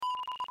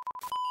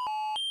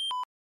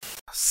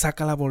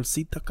Saca la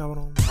bolsita,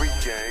 cabrón.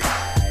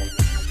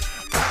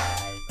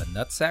 A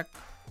nutsack?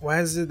 Why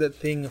is it a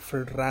thing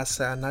for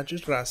raza? Not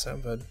just raza,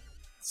 but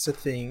it's a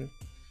thing.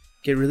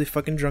 Get really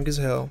fucking drunk as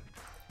hell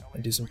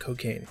and do some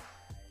cocaine.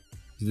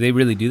 Do they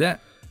really do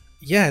that?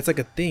 Yeah, it's like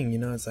a thing, you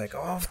know. It's like,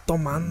 oh,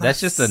 tomando. That's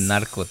just a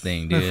narco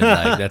thing, dude.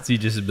 Like, that's you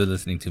just been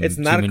listening to It's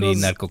too many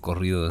narcos. narco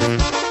corridos.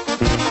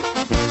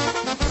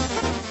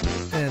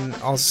 And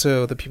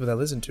also the people that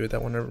listen to it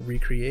that want to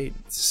recreate.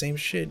 It's the same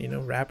shit, you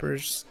know.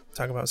 Rappers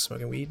talk about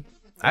smoking weed.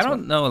 I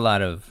don't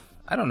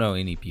know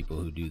any people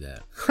who do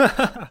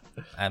that.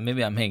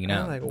 Maybe I'm hanging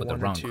out Like with the one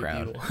or wrong two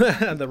crowd.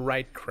 people. The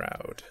right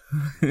crowd.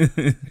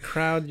 The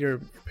crowd your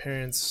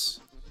parents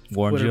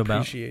Warned would you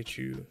about? appreciate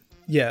you.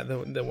 Yeah,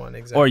 the one,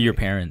 exactly. Or your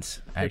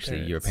parents.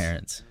 Actually, your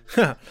parents.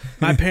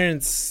 My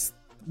parents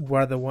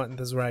were the one.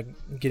 That's where I'm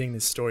getting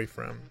this story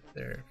from.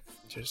 They're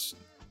just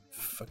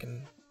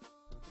fucking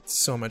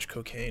so much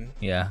cocaine.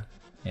 Yeah.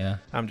 Yeah.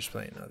 I'm just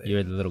playing. No,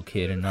 You're the little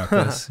kid in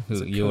Narcos It's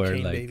who a you were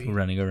cocaine like baby.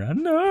 running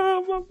around.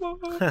 No,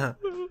 mama.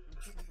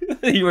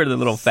 You were the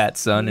little fat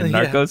son in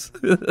Yeah.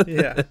 Narcos.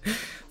 Yeah.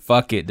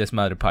 Fuck it. That's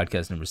my other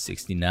podcast number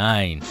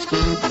 69.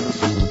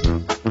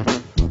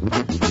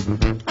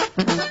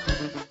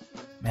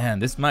 Man,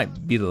 this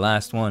might be the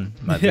last one.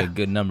 Might be a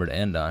good number to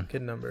end on.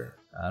 Good number.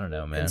 I don't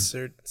know, man.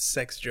 Insert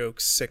sex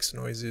jokes, sex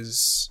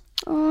noises.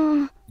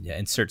 Yeah,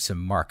 insert some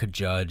Mark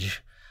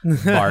Judge,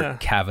 Bart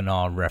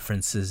Kavanaugh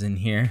references in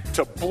here.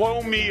 To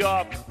blow me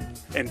up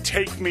and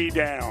take me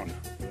down.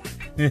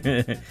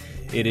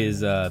 It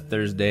is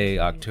Thursday,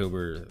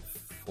 October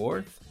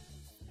 4th.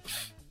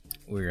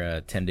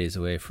 We're 10 days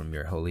away from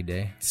your holy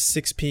day.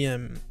 6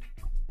 p.m.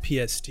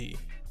 PST.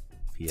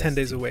 10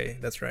 days away.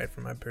 That's right,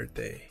 for my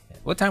birthday.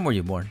 What time were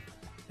you born?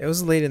 It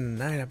was late in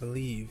the night, I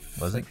believe.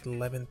 Was like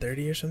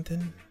 11:30 or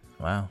something.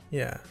 Wow.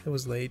 Yeah, it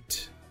was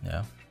late.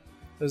 Yeah.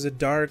 It was a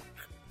dark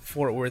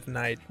Fort Worth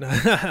night.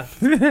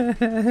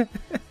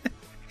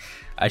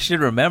 I should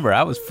remember.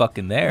 I was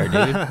fucking there,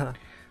 dude.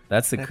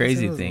 That's the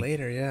crazy It was thing.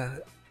 later, yeah.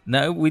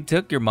 No, we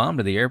took your mom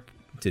to the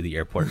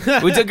airport.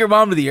 We took your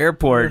mom to the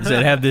airport and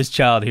said, have this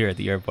child here at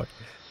the airport.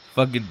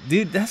 Fucking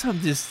dude, that's why I'm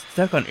just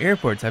stuck on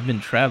airports. I've been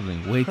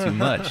traveling way too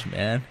much,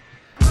 man.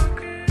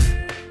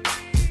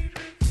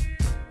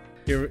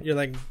 You're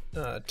like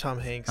Tom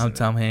Hanks. I'm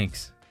Tom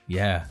Hanks.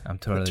 Yeah, I'm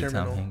totally Tom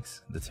Terminal.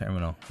 Hanks. The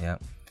Terminal. Yeah.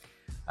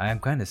 I'm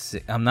kind of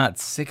sick. I'm not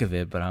sick of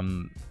it, but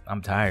I'm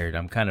tired.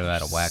 I'm kind of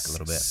out of whack a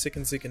little bit. Sick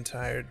and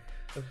tired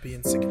of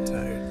being sick and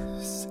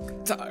tired. Sick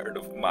and tired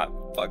of my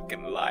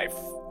fucking life.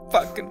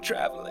 Fucking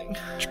traveling.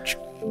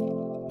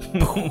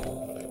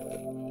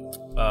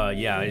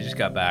 Yeah, I just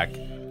got back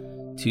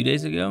 2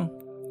 days ago.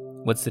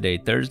 What's today?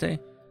 Thursday?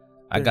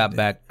 I got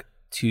back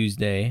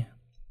Tuesday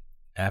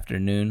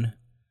afternoon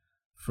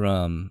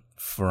from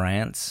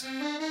France.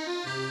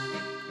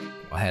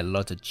 I had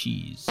lots of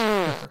cheese.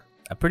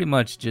 I pretty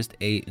much just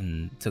ate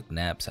and took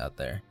naps out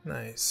there.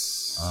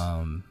 Nice.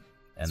 And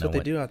That's what they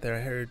do out there, I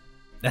heard.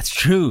 That's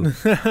true.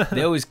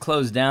 They always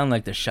close down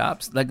like the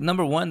shops. Like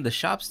number one, the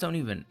shops don't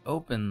even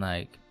open.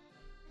 Like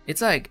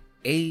it's like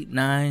 8,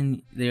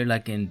 9. They're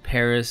like in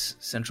Paris,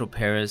 central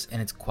Paris,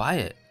 and it's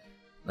quiet.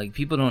 Like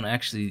people don't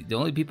actually. The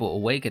only people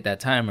awake at that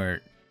time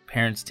are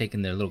parents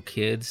taking their little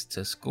kids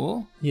to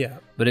school. Yeah.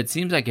 But it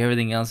seems like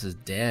everything else is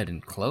dead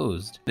and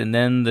closed. And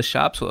then the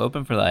shops will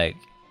open for like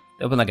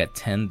they open like at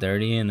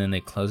 10:30, and then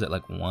they close at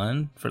like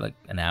 1 for like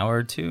an hour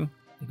or two.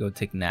 They go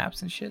take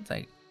naps and shit. It's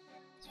like.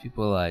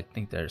 People like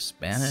think they're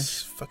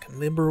Spanish. Fucking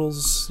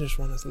liberals just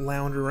want to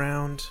lounge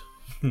around.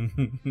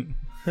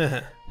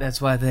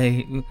 That's why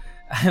I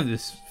have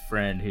this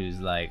friend who's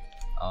like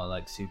all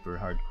like super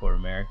hardcore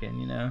American,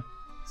 you know.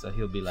 So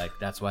he'll be like,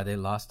 "That's why they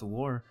lost the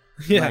war."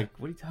 Yeah. Like,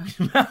 what are you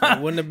talking about?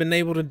 Wouldn't have been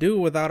able to do it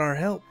without our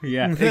help.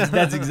 Yeah,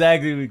 that's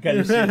exactly the kind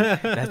of shit.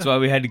 That's why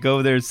we had to go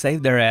over there and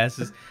save their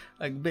asses.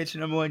 Like, bitch,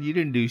 number one, you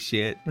didn't do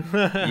shit.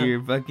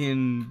 You're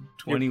fucking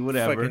 20, Your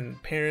whatever. Fucking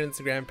parents,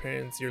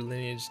 grandparents, your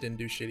lineage didn't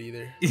do shit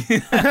either.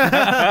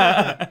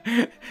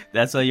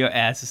 That's why your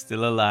ass is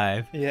still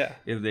alive. Yeah.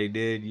 If they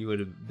did, you would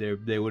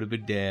have. They would have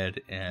been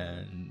dead,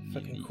 and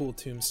Fucking cool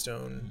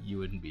tombstone. You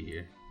wouldn't be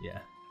here. Yeah.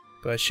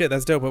 But shit,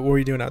 that's dope. What were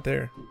you doing out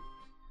there?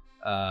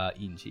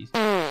 Eating cheese.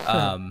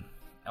 I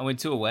went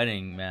to a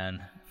wedding,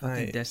 man.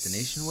 Fucking Nice.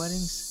 destination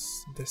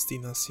weddings.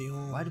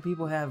 Destination. Why do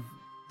people have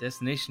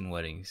destination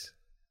weddings?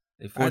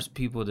 They force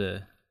people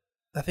to.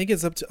 I think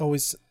it's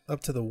always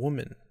up to the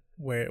woman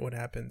where what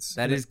happens.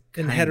 That is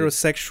in kind of-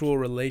 heterosexual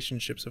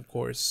relationships, of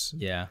course.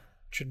 Yeah.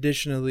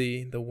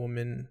 Traditionally, the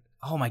woman.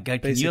 Oh my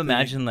god! Can Basically- you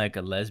imagine like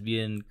a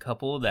lesbian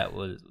couple that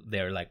was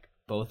they're like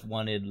both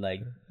wanted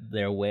like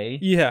their way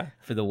Yeah,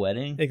 for the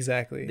wedding?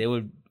 exactly. They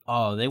would.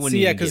 Oh, they wouldn't.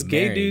 See, yeah, even because get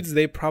gay married. dudes,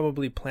 they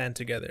probably plan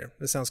together.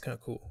 That sounds kind of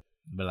cool.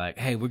 Be like,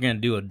 hey, we're gonna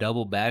do a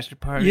double bachelor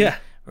party. Yeah.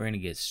 We're gonna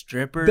get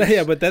strippers.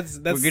 Yeah, but that's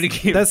We're gonna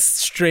get that's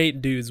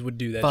straight dudes would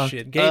do that fucked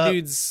shit. Gay up.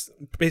 dudes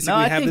basically No,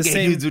 I have think the gay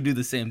same. dudes would do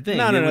the same thing.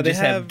 No, they no, no, would they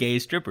just have have- gay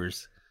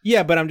strippers.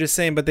 Yeah, but I'm just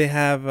saying. But they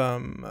have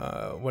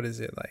what is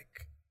it like?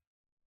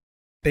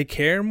 they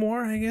care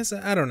more, I guess.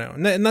 I don't know.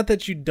 Not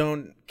that you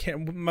don't care.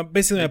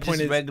 Basically, my point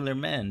just is regular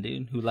men,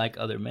 dude, who like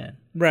other men.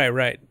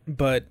 right.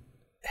 But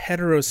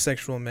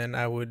heterosexual men,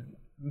 I would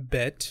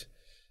bet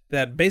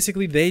that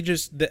basically they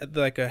just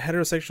like a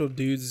heterosexual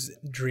dude's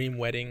dream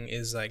wedding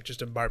is like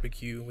just a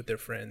barbecue with their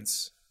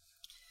friends.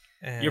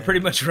 And You're pretty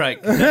much right.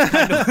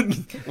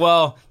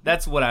 Well,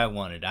 that's what I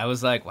wanted. I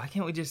was like, why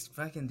can't we just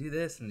fucking do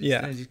this and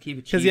just keep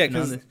it cheap?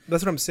 Because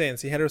that's what I'm saying.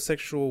 See,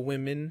 heterosexual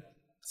women,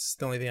 it's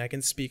the only thing I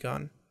can speak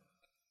on.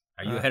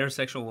 Are you a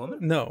heterosexual woman?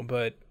 No,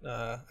 but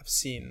I've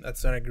seen.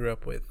 That's what I grew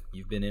up with.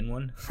 You've been in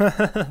one?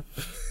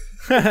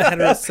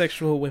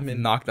 Heterosexual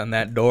women. Knocked on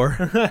that door?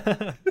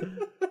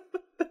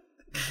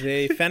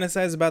 They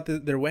fantasize about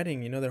their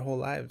wedding, their whole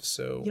lives.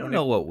 So You don't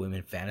know what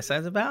women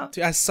fantasize about?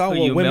 I saw Who,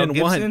 what you, women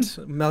Mel want.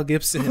 Gibson? Mel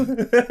Gibson.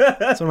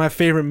 It's one of my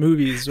favorite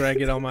movies where I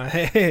get all my.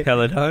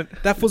 Helen Hunt?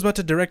 That fool's about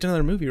to direct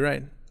another movie,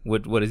 right?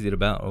 What is it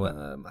about? Or what?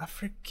 I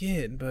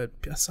forget, but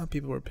I saw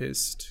people were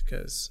pissed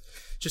because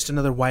just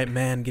another white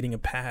man getting a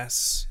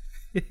pass.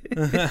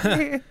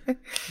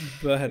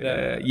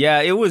 But Yeah,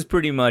 it was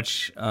pretty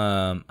much.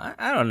 I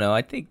don't know.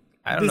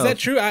 I don't know. Is that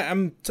true?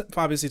 I'm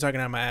obviously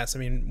talking out of my ass. I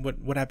mean,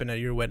 what happened at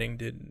your wedding?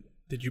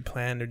 Did you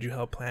plan? Did you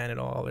help plan at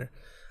all? Or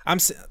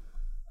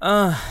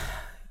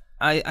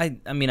I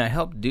mean, I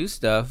helped do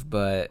stuff,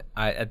 but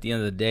at the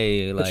end of the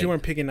day, but you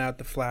weren't picking out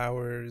the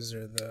flowers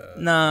or the.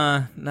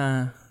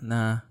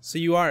 Nah. So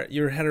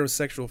you're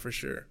heterosexual for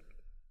sure.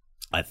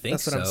 I think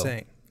that's what I'm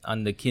saying.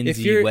 On the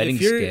Kinsey wedding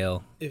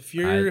scale, if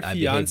your I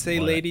fiance,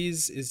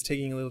 ladies, is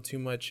taking a little too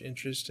much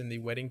interest in the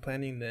wedding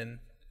planning, then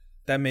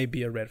that may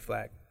be a red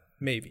flag.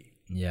 Maybe.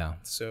 Yeah.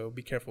 So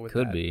be careful with that.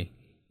 Could be.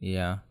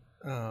 Yeah.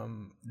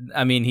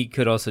 I mean, he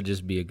could also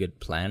just be a good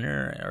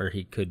planner, or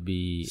he could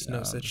be. There's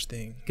no such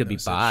thing. Could be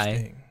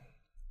bi.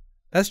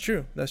 That's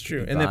true.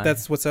 And bi. if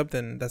that's what's up,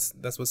 then that's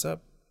what's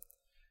up.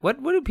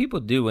 What do people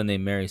do when they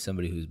marry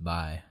somebody who's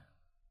bi?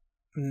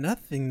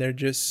 Nothing. They're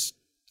just.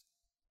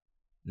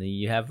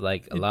 You have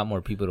like a lot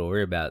more people to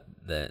worry about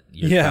that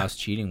your spouse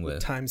cheating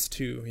with. Times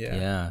 2.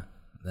 Yeah.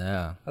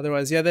 Yeah.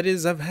 Otherwise, that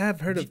is. I have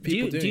heard of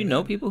people doing. Do you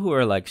know people who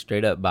are like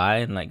straight up bi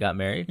and like got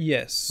married?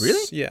 Yes.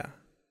 Really? Yeah.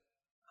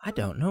 I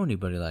don't know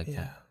anybody like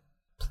that.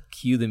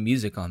 Cue the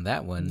music on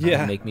that one. Yeah.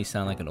 That'll make me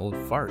sound like an old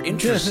fart.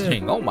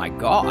 Interesting. Oh my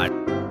god.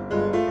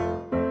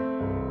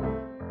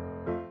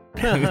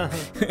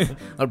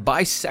 A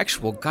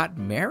bisexual got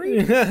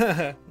married?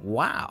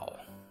 Wow.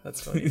 That's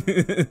funny.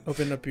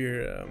 Open up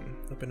your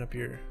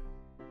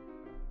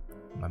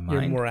My mind.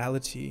 your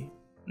morality.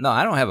 No,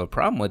 I don't have a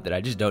problem with it.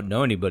 I just don't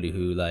know anybody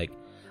who like.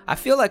 I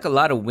feel like a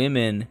lot of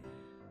women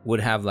would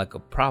have like a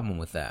problem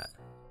with that,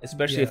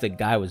 especially if the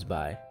guy was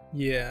bi.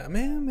 Yeah,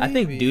 man. Maybe. I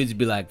think dudes would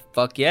be like,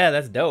 "Fuck yeah,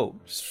 that's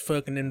dope." Just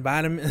fucking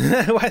invite him.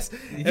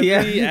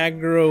 Every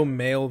aggro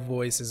male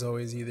voice is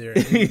always either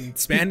in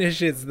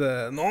Spanish. It's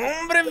the no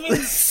hombre me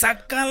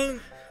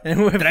sacan.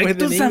 Trae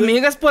tus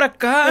amigas por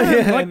acá.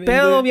 No hay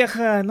pedo,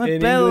 vieja. No hay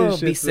pedo.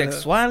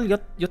 Bisexual.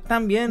 Yo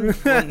también.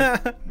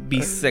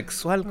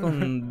 Bisexual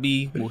con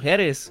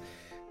mujeres.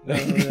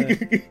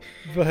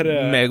 But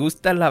Me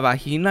gusta la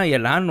vagina y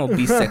el ano.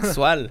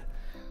 Bisexual.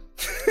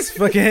 It's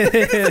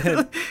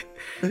fucking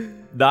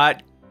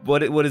Not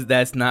what is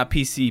that? It's not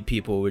PC,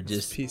 people. We're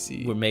just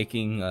PC. We're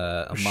making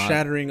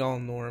shattering all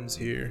norms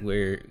here.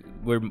 We're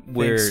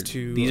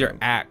to, these are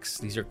acts.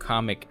 These are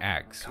comic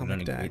acts.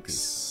 Comic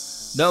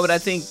acts. No, but I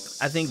think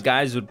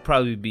guys would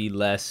probably be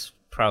less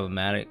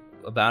problematic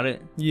about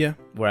it. Yeah.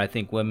 Where I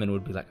think women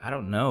would be like, I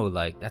don't know,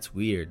 like that's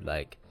weird.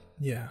 Like,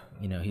 yeah,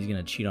 he's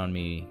gonna cheat on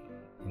me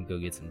and go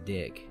get some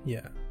dick.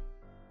 Yeah.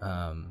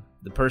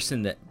 The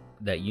person that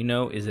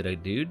is it a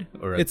dude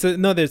or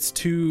there's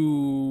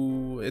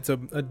two. It's a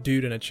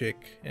dude and a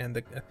chick, and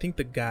I think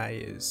the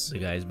guy is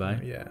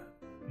bi. Yeah.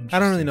 I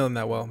don't really know them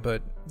that well,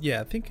 but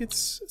yeah, I think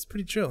it's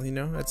pretty chill.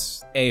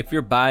 It's. Hey, if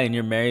you're bi and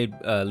you're married,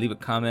 leave a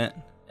comment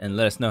and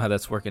let us know how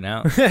that's working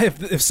out.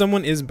 if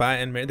someone is bi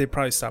and married, they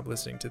probably stop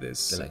listening to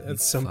this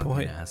at some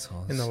point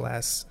in the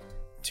last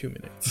 2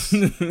 minutes.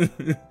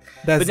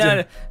 But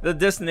now the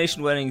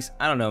destination weddings,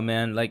 I don't know,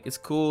 man. Like it's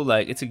cool.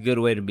 Like it's a good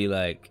way to be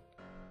like,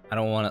 I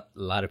don't want a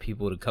lot of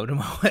people to come to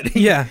my wedding.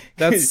 Yeah,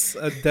 that's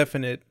a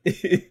definite.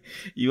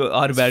 You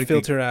automatically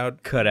filter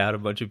out, cut out a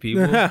bunch of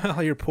people.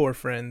 All your poor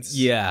friends.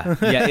 Yeah,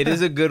 it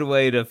is a good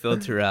way to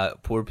filter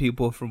out poor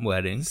people from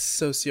weddings.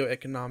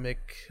 Socioeconomic.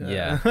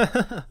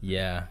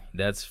 Yeah,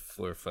 that's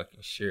for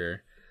fucking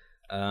sure.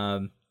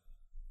 And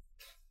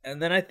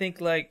then I think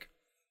like,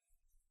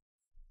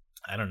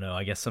 I don't know.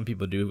 I guess some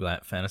people do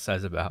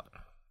fantasize about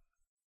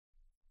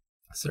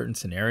certain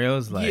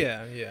scenarios, like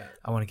I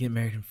want to get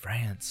married in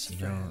France,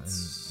 and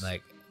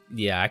like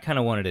I kind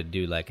of wanted to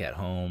do like at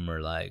home or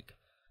like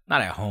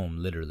not at home,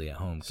 literally at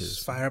home, because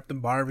just fire up the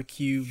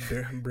barbecue,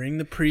 bring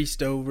the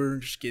priest over,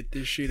 just get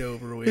this shit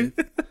over with.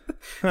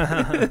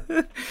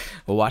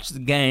 We'll watch the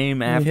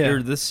game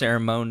after the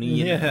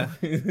ceremony.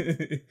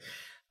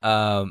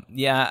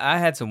 I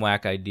had some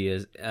whack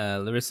ideas.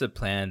 Larissa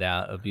planned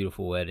out a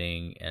beautiful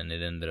wedding, and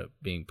it ended up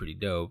being pretty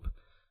dope.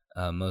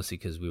 mostly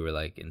because we were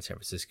like in San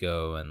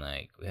Francisco and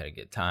like we had a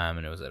good time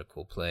and it was at a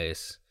cool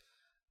place.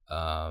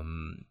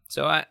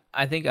 So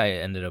I think I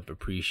ended up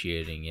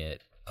appreciating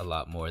it a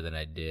lot more than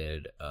I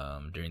did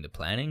during the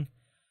planning.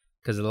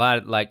 Because a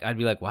lot, like, I'd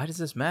be like, why does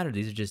this matter?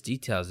 These are just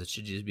details. It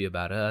should just be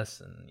about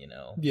us and, you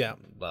know, Yeah.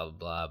 blah, blah,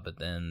 blah. But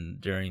then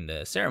during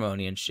the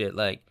ceremony and shit,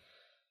 like,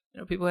 you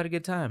know, people had a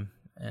good time.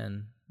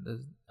 And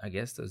I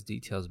guess those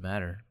details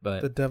matter.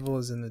 But The devil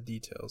is in the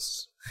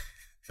details.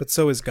 But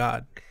so is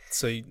God.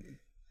 So I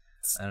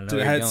don't know.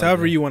 where you're it's going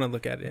however with you want to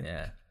look at it. it.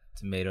 Yeah.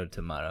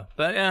 Tomato.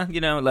 But yeah,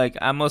 you know, like,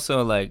 I'm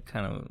also, like,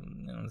 kind of,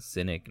 you know,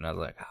 cynic. And I was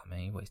like, oh,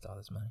 man, you waste all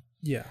this money.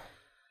 Yeah.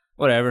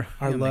 Whatever.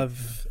 Our You know,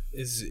 love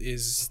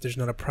is there's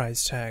not a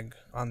price tag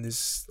on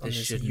this This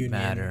shouldn't union.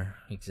 matter.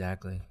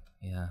 Exactly.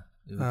 Yeah.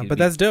 It could But be-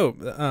 that's dope.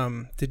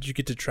 Did you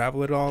get to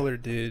travel at all, or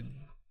did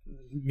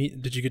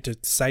you get to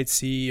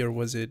sightsee, or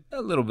was it?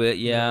 a little bit,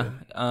 yeah.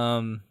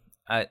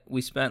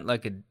 We spent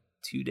like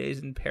 2 days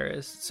in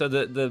Paris. So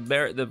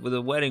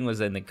the wedding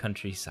was in the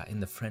countryside, in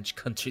the French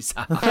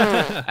countryside,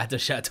 at the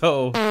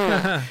chateau.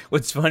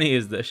 What's funny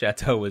is the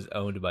chateau was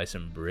owned by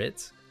some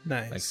Brits,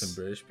 Nice. like some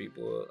British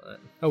people.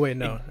 Oh wait,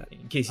 no.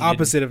 In case you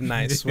Opposite of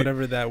nice,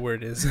 whatever that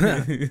word is.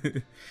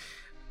 didn't-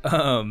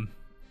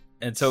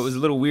 and so it was a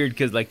little weird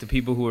because like the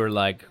people who were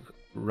like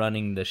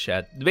running the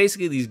chateau,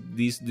 basically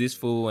this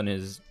fool and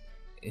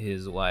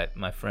his wife,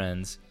 my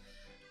friends,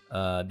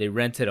 they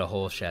rented a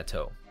whole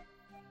chateau,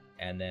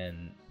 and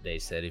then they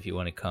said, if you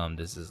want to come,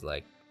 this is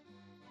like,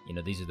 you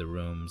know, these are the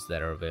rooms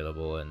that are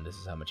available, and this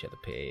is how much you have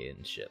to pay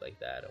and shit like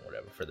that, or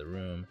whatever for the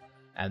room.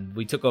 And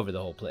we took over the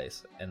whole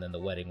place, and then the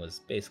wedding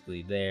was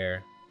basically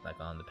there, like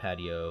on the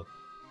patio,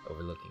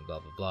 overlooking blah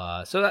blah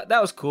blah. So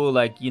that was cool.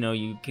 Like, you know,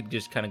 you could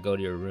just kind of go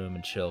to your room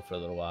and chill for a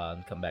little while,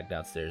 and come back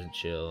downstairs and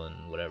chill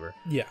and whatever.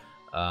 Yeah.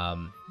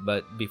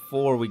 But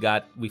before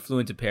we flew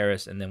into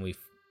Paris, and then we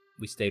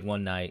stayed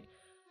one night,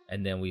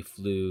 and then we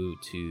flew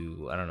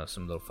to, I don't know,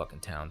 some little fucking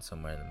town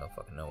somewhere in the middle of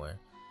fucking nowhere.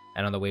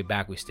 And on the way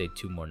back, we stayed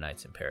 2 more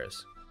nights in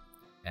Paris.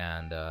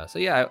 And so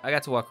yeah, I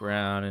got to walk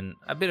around, and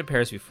I've been to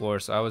Paris before,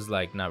 so I was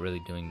like not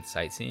really doing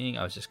sightseeing.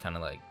 I was just kind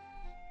of like,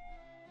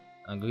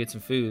 I'm gonna get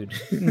some food.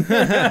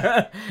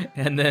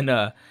 And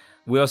then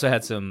we also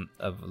had some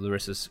of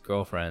Larissa's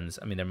girlfriends.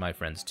 I mean, they're my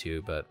friends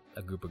too, but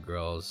a group of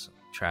girls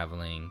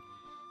traveling.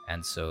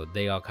 And so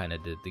they all kind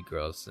of did the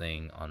girls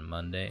thing on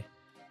Monday.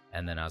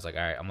 And then I was like,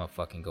 all right, I'm gonna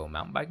fucking go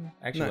mountain biking.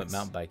 I actually went Nice.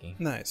 mountain biking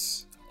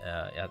Nice.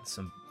 at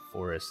some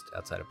forest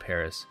outside of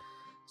Paris.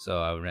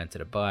 So I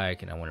rented a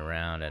bike and I went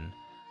around, and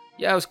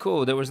yeah, it was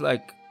cool. There was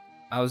like,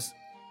 I was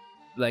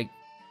like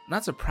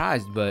not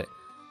surprised, but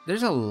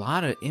there's a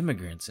lot of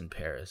immigrants in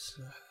Paris.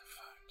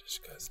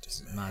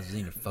 Disgusting. My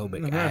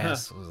xenophobic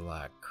ass was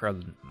like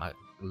curling. My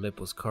lip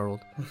was curled.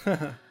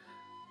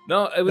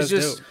 No, it was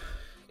That's just dope.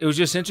 it was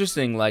just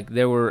interesting. Like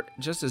there were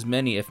just as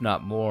many, if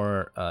not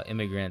more,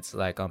 immigrants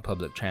like on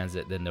public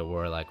transit than there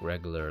were like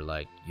regular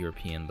like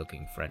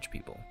European-looking French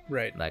people.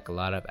 Right. Like a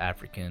lot of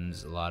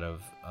Africans, a lot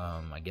of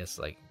I guess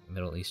like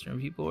Middle Eastern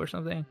people or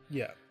something.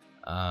 Yeah.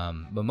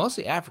 But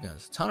mostly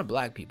Africans. A ton of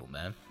black people,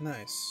 man.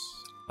 Nice.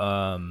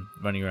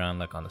 Running around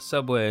like on the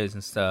subways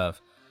and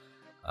stuff.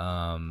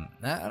 I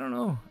don't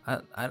know.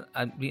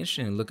 I'd be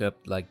interested to look up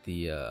like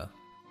the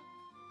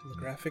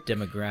Demographic.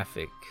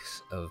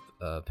 demographics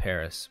of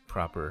Paris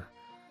proper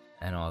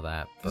and all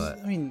that. 'Cause, But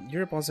I mean,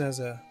 Europe also has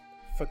a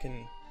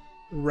fucking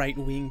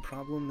right-wing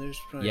problem. There's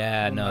probably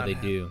yeah, will no, not they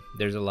have- do.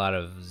 There's a lot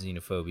of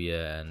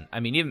xenophobia, and I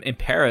mean, even in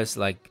Paris,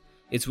 like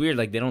it's weird.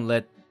 Like they don't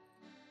let.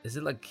 Is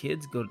it like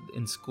kids go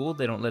in school?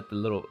 They don't let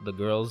the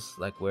girls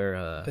like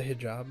wear The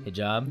hijab.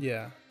 hijab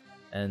Yeah.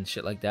 and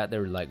shit like that. They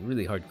were like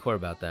really hardcore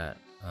about that.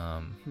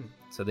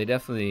 So they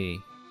definitely.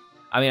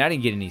 I mean, I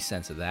didn't get any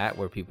sense of that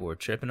where people were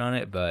tripping on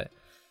it, but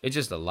it's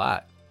just a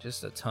lot,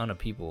 just a ton of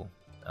people.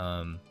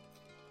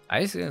 I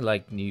used to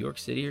like New York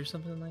City or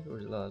something like,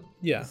 or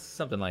Yeah.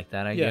 something like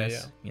that. I Yeah,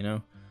 guess yeah. you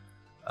know.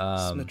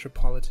 It's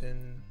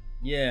metropolitan.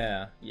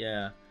 Yeah.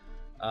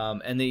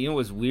 And then, you know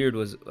what's weird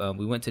was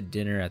we went to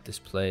dinner at this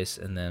place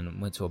and then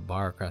went to a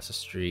bar across the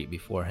street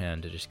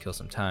beforehand to just kill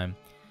some time.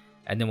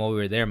 And then while we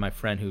were there, my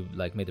friend who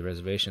like made the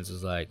reservations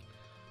was like,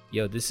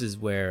 "Yo, this is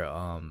where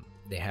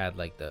they had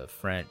like the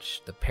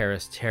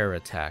Paris terror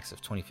attacks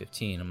of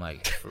 2015." I'm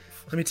like,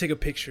 Let me take a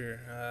picture.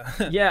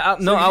 "Yeah,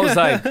 I was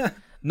like,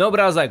 no," but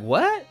I was like,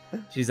 "What?"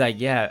 She's like,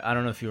 "Yeah, I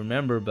don't know if you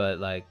remember, but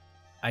like,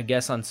 I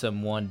guess on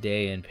some one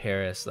day in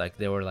Paris, like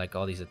there were like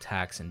all these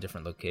attacks in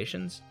different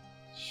locations."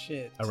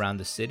 Shit. Around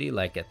the city,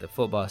 like at the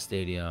football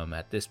stadium,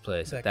 at this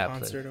place, that at that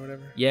concert place. or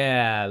whatever.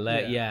 Yeah.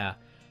 Yeah.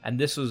 And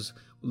this was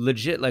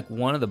legit like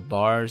one of the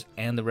bars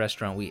and the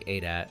restaurant we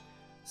ate at.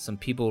 Some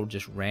people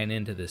just ran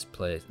into this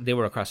place. They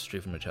were across the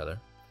street from each other.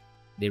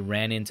 They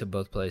ran into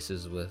both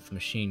places with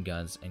machine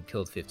guns and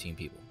killed 15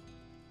 people.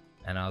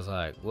 And I was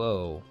like,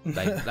 whoa.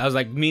 Like I was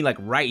like, me like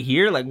right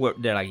here? Like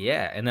what? They're like,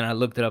 yeah. And then I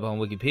looked it up on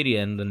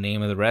Wikipedia, and the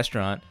name of the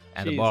restaurant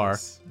and the bar,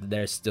 Jesus.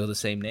 they're still the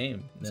same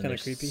name. It's And kinda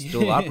they're creepy.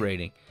 Still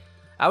operating.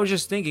 I was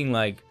just thinking,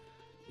 like,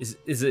 is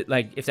it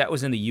like if that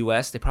was in the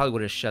U.S., they probably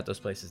would have shut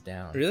those places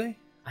down. Really?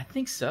 I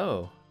think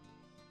so.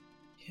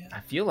 I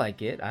feel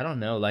like it. I don't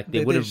know. Like they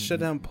Did would they have shut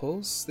down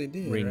Pulse? They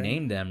did.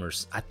 renamed them, or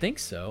I think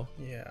so.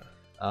 Right?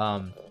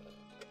 Yeah.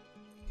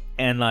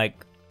 And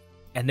like,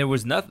 and there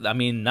was nothing. I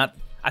mean, not.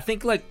 I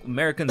think like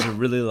Americans are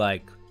really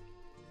like,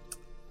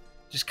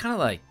 just kind of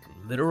like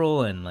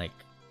literal and like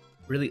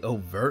really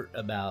overt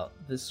about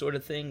this sort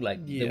of thing.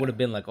 Like there would have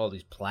been like all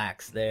these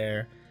plaques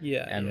there,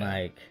 Yeah. and yeah.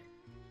 like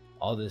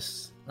all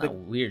this not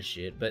weird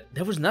shit, but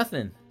there was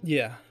nothing.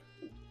 Yeah.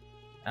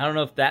 I don't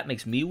know if that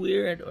makes me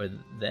weird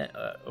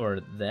or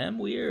them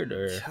weird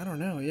or. I don't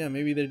know. Yeah,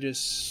 maybe they're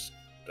just.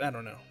 I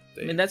don't know.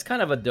 I mean, that's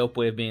kind of a dope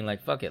way of being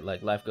like, fuck it,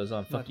 like life goes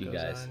on, fuck Life you goes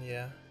guys, on,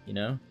 yeah. you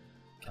know?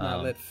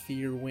 Cannot let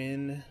fear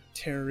win.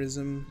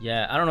 Terrorism.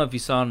 Yeah, I don't know if you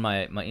saw on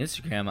my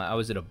Instagram, I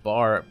was at a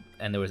bar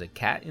and there was a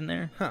cat in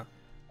there. Huh.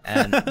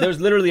 And there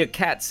was literally a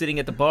cat sitting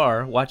at the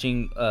bar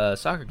watching a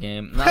soccer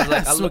game. And I was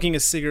like, smoking a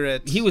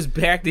cigarette. he was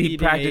practically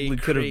eating a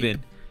could have crepe.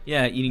 been.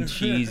 Yeah, eating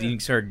cheese,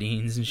 eating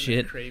sardines and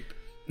shit. Crepe.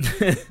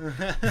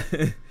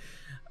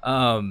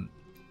 And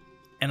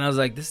I was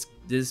like,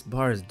 this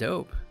bar is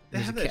dope. They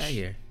There's a have that cat sh-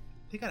 here.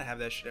 They gotta have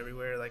that shit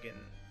everywhere, like in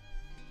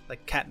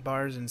cat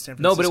bars in San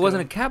Francisco. No, but it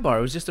wasn't a cat bar.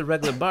 It was just a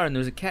regular bar, and there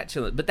was a cat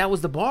chilling. But that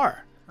was the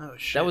bar. Oh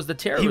shit. That was the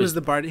terrorist. He was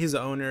the bar. He's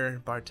the owner,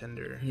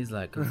 bartender. He's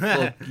like,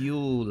 fuck you.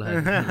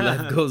 Like,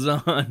 life goes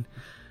on.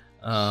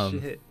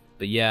 Shit.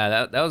 But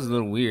yeah, that was a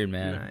little weird,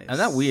 man. Nice. I'm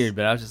not weird,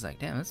 but I was just like,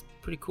 damn, that's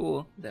pretty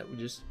cool. That we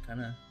just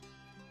kind of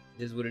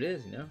is what it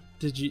is, you know.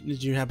 Did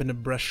you happen to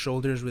brush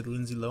shoulders with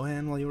Lindsay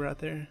Lohan while you were out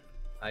there?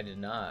 I did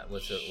not.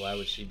 Why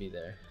would she be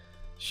there?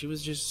 She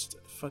was just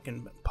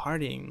fucking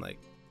partying like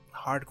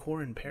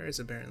hardcore in Paris,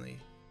 apparently.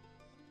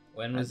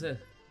 When was it?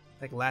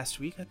 Like last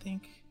week, I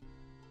think.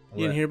 What?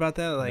 You didn't hear about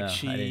that? Like No, I didn't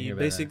she hear about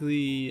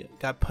basically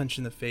got punched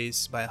in the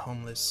face by a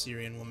homeless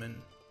Syrian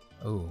woman.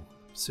 Oh.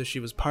 So she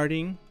was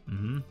partying.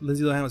 Mm-hmm.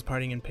 Lindsay Lohan was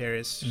partying in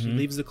Paris. She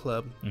leaves the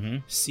club, Mm-hmm.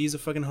 sees a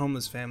fucking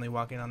homeless family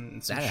walking on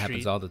some That street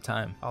happens all the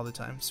time. all the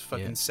time. It's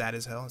fucking Yeah. sad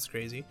as hell. It's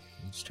crazy.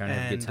 You're just trying to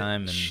have a good And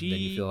time, and then she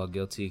you feel all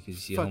guilty because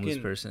you see a homeless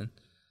fucking- person.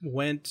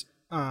 Went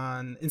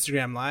on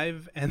Instagram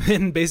Live and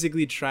then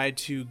basically tried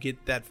to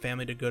get that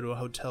family to go to a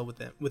hotel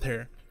with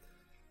her.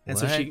 And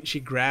so What? she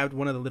grabbed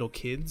one of the little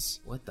kids,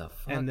 What the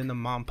fuck? and then the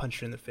mom punched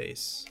her in the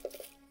face.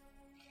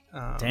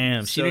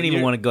 Damn, she so didn't even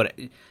you're- want to go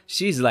to.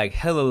 She's like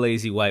hella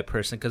lazy white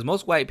person because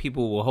most white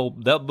people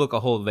they'll book a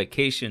whole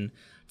vacation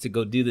to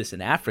go do this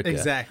in Africa.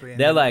 Exactly. And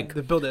They're then like,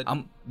 they build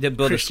they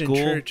build Christian a school.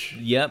 church.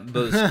 Yep,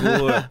 build a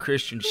school or a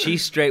Christian. She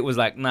straight was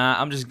like,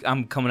 nah,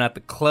 I'm coming out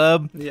the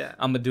club. Yeah.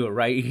 I'm gonna do it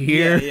right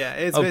here. Yeah,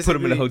 it's I'll put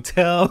him in a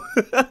basically- hotel.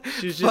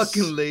 She's just-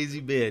 Fucking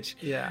lazy bitch.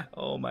 Yeah.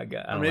 Oh my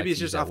god. I Or don't maybe like it's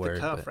to use just that off word,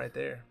 the cuff but right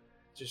there.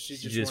 She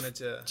she just wanted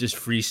to just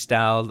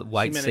freestyled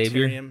white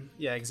savior. humanitarian.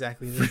 Yeah,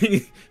 exactly.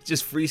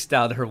 Just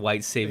freestyled her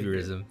white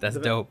saviorism. That's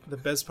the, dope. The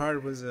best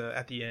part was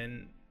at the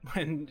end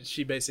when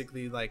she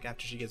basically like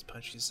after she gets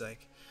punched, she's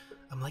like,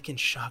 "I'm like in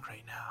shock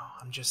right now.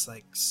 I'm just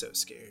like so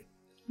scared."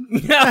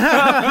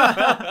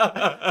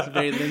 It's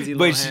very Lindsay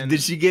But Lohan.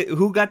 did she get?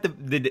 Who got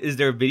is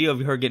there a video of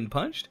her getting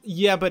punched?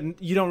 Yeah,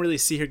 but you don't really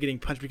see her getting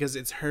punched because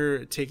it's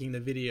her taking the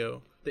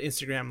video, the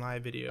Instagram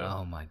live video.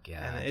 Oh my god!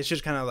 And it's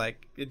just kind of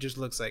like it just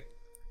looks like,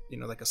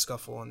 like a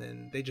scuffle, and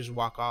then they just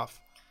walk off.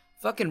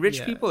 Fucking rich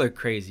Yeah. people are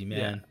crazy, man.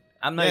 Yeah.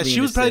 I'm not. Yeah, even she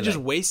gonna was probably say, just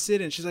like-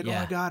 wasted, and she's like, "Oh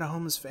Yeah. my god, a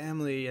homeless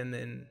family," and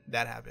then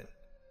that happened.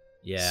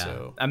 Yeah.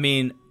 So- I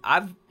mean,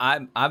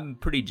 I'm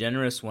pretty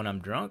generous when I'm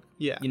drunk.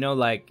 Yeah.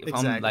 Like if I'm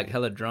Exactly. like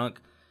hella drunk,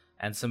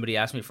 and somebody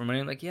asks me for money,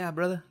 I'm like, yeah,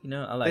 brother.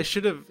 I like. They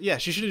should have. Yeah,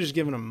 she should have just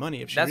given him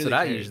money if she. That's really what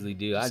I cared. usually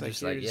do. I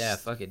just like, "Here's yeah,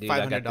 fuck it, dude.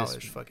 I got this.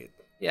 $500. Fuck it.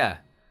 Yeah.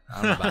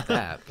 I don't know about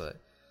that, but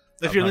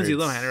If you're Lindsay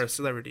hundreds. Lohan or a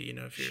celebrity,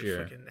 if you're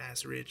Sure. fucking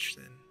ass rich,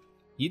 then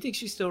You think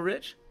she's still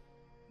rich?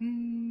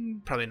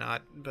 probably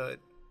not. But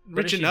What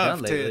rich has she enough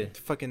done to lately?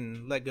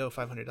 fucking let go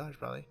 $500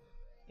 probably.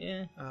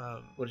 Yeah.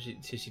 What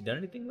has she done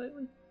anything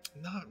lately?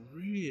 Not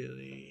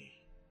really.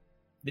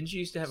 Didn't you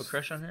used to have a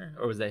crush on her,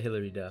 or was that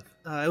Hillary Duff?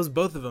 It was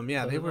both of them.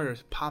 Yeah, Both they of were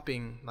them?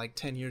 popping like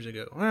 10 years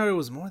ago. Well, it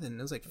was more than.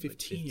 It was like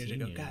 15 years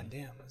 15 ago. years. God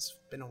damn, it's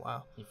been a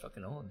while. You're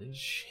fucking old, dude.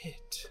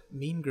 Shit.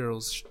 Mean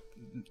Girls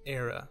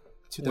era.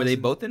 Were they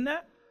 2000 both in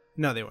that?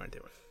 No, they weren't. They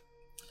weren't.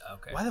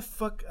 Okay. Why the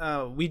fuck?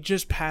 We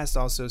just passed.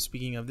 Also,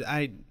 speaking of,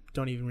 I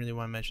don't even really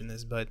want to mention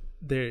this, but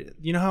there.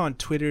 You know how on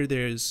Twitter,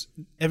 there's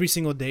every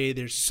single day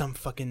there's some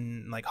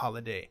fucking like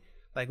holiday.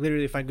 Like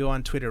literally, if I go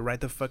on Twitter right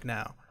the fuck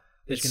now,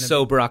 there's It's gonna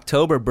sober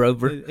October, bro.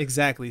 be,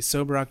 exactly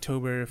sober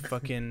October.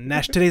 Fucking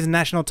today's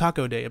National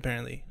Taco Day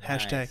apparently.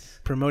 Nice.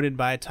 Hashtag promoted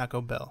by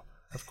Taco Bell,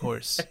 of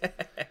course.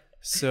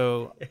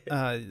 So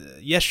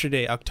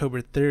yesterday,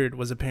 October 3rd,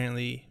 was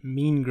apparently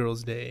Mean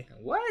Girls Day.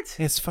 What?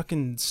 It's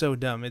fucking so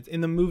dumb. It's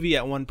in the movie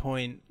at one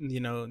point,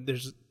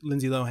 there's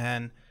Lindsay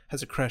Lohan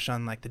has a crush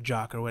on like the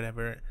jock or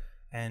whatever,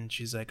 and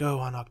she's like, "Oh,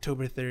 on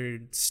October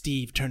 3rd,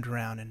 Steve turned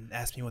around and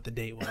asked me what the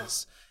date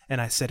was,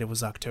 and I said it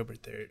was October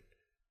 3rd."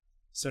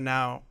 So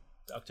now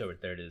October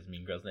 3rd is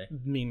Mean Girls Day.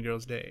 Mean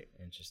Girls Day.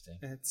 Interesting.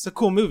 It's a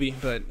cool movie,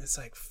 but it's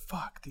like,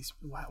 fuck these.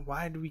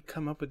 Why do we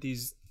come up with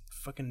these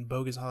fucking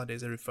bogus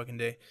holidays every fucking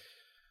day?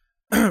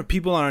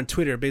 people are on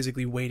Twitter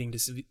basically waiting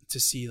to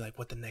see like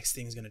what the next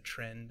thing is gonna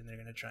trend, and they're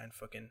gonna try and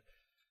fucking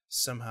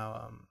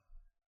somehow.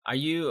 Have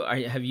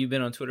you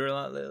been on Twitter a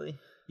lot lately?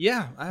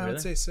 Yeah, I Really?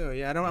 would say so.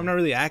 Yeah, I'm not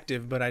really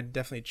active, but I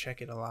definitely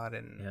check it a lot,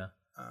 and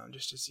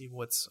just to see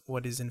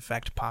what is in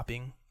fact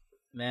popping.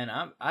 Man,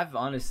 I've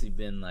honestly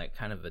been like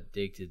kind of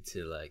addicted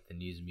to like the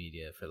news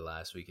media for the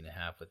last week and a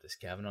half with this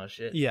Kavanaugh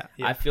shit. Yeah.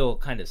 I feel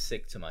kind of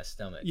sick to my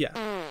stomach. Yeah.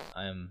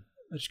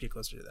 Let's just get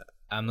closer to that.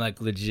 I'm like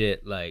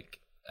legit like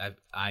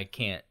I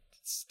can't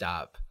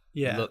stop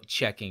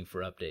checking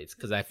for updates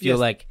because I feel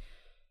like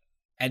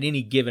at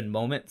any given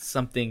moment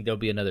there'll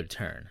be another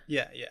turn.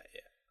 Yeah.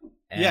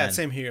 And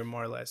same here,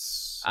 more or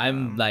less.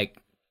 I'm like,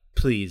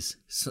 please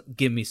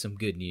give me some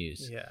good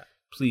news. Yeah.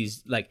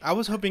 Please, like I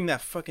was hoping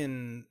that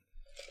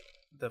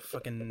the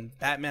fucking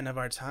Batman of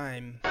our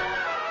time,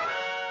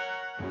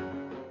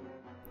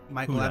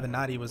 Michael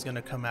Avenatti, was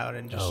gonna come out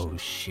and just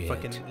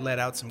fucking let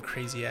out some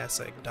crazy ass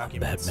like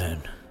documents. I'm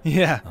Batman.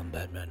 Yeah. I'm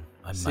Batman.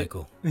 I'm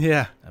Michael.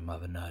 Yeah. I'm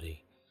Avenatti.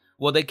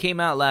 Well, they came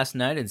out last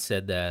night and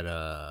said that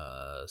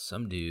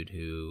some dude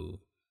who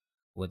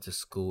went to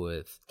school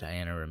with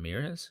Diana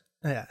Ramirez.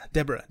 Yeah,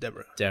 Deborah.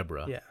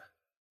 Yeah.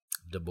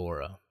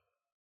 Deborah.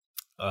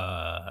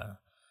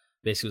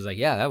 Basically was like,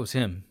 yeah, that was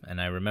him.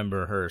 And I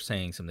remember her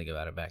saying something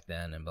about it back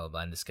then and blah,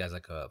 blah. And this guy's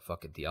like a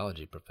fucking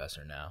theology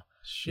professor now.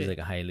 Shit. He's like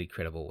a highly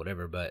credible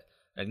whatever. But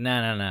like,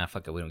 nah,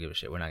 fuck it. We don't give a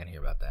shit. We're not going to hear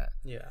about that.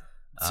 Yeah.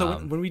 So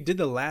when we did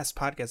the last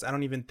podcast, I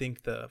don't even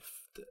think the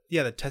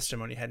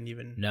testimony hadn't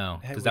even. No,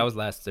 because that was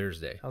last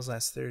Thursday. That was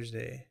last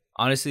Thursday.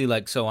 Honestly,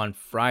 like, so on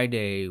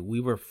Friday, we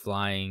were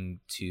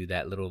flying to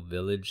that little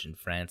village in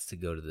France to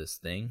go to this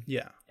thing.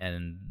 Yeah.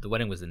 And the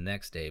wedding was the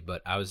next day,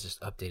 but I was just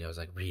updated. I was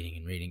like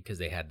reading because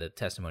they had the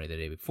testimony the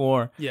day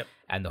before. Yep.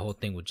 And the whole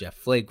thing with Jeff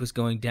Flake was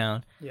going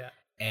down. Yeah.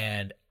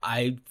 And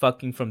I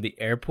fucking from the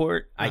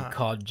airport, I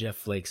called Jeff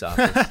Flake's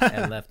office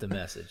and left a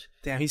message.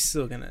 Damn, he's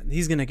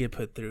gonna get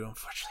put through,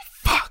 unfortunately.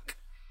 Fuck.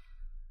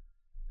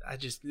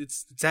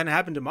 It's gonna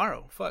happen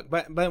tomorrow. Fuck.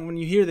 But when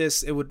you hear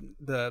this,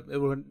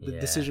 the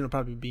decision will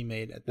probably be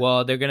made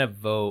well, they're gonna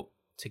vote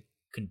to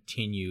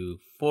continue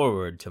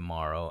forward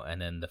tomorrow, and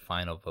then the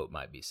final vote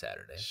might be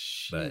Saturday.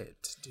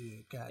 Shit,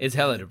 dude. God, it's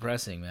hella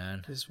depressing,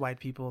 man. This white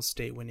people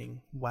state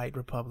winning, white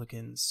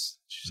Republicans.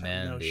 Just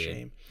man, no dude.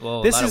 shame.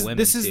 Well, this a lot of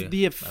women is too.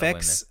 the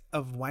effects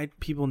of white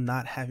people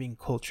not having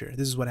culture.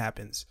 This is what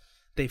happens.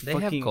 They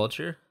have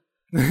culture.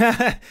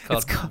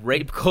 It's called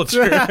rape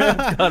culture.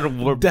 It's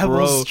called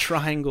Devil's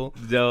Triangle.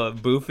 The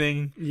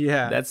boofing.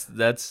 Yeah, that's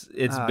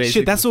it's basically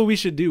shit. That's what we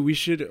should do. We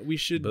should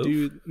Boof?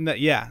 do.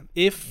 Yeah,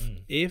 if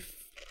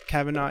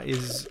Kavanaugh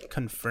is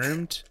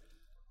confirmed,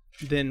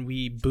 then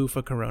we boof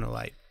a Corona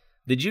Light.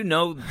 Did you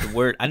know the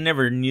word? I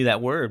never knew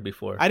that word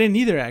before. I didn't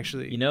either,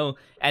 actually. You know,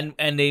 and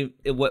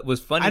what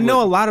was funny. I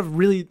know a lot of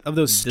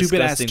those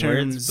stupid ass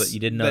terms, words, but you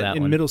didn't know that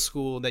in one. middle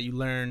school that you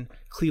learn.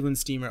 Cleveland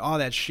steamer, all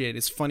that shit.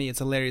 It's funny, it's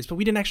hilarious, but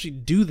we didn't actually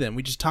do them.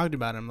 We just talked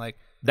about them. Like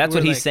that's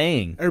what he's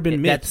saying.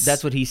 Urban myths.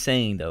 That's what he's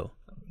saying, though.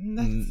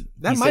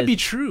 That might be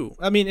true.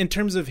 I mean, in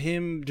terms of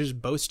him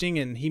just boasting,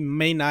 and he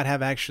may not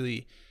have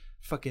actually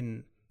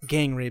fucking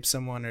gang raped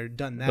someone or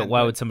done that. But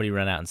why would somebody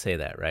run out and say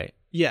that, right?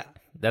 Yeah.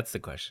 That's the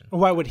question.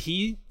 Why would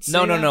he say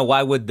No. that?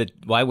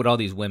 Why would all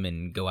these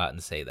women go out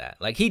and say that?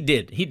 Like he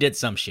did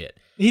some shit.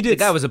 He did. The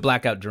guy was a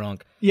blackout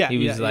drunk. Yeah.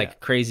 He was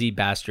crazy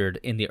bastard.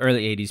 In the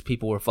early 80s,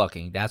 people were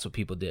fucking. That's what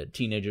people did.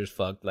 Teenagers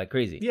fucked like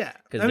crazy. Yeah.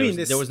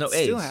 Because there was no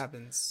AIDS. Still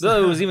happens.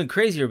 No, it was even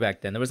crazier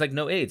back then. There was like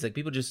no AIDS. Like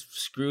people just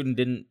screwed and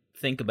didn't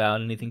think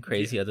about anything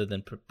crazy other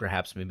than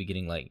perhaps maybe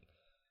getting like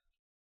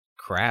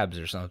crabs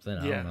or something.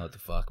 I don't know what the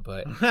fuck,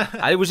 but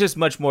it was just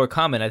much more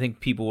common. I think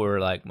people were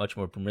like much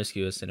more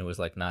promiscuous and it was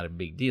like not a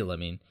big deal. I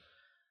mean,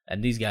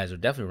 and these guys are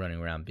definitely running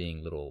around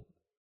being little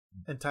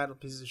entitled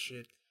pieces of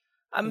shit.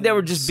 I mean, they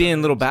were just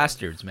being little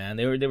bastards, man.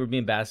 They were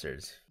being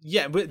bastards.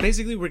 Yeah, but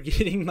basically we're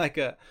getting like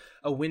a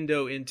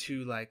window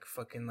into like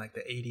fucking like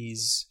the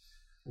 80s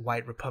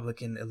white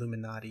Republican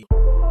Illuminati.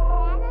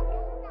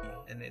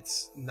 And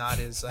it's not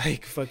as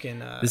like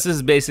fucking this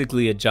is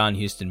basically a John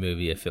Huston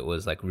movie if it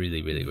was like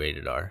really, really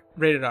rated R.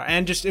 Rated R.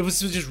 And it was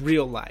just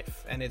real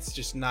life. And it's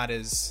just not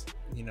as,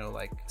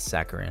 like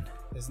saccharine.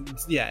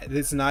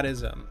 It's not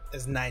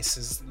as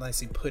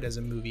nicely put as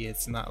a movie.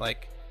 It's not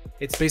like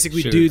it's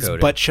basically Sugar dudes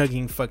coated. butt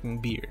chugging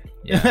fucking beer.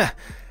 Yeah.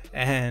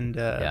 And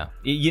yeah.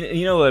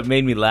 You know what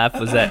made me laugh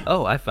was that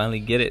I finally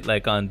get it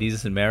like on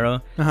Desus and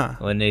Mero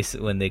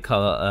when they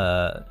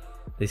call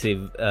they say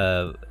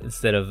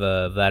instead of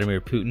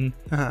Vladimir Putin,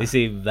 they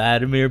say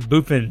Vladimir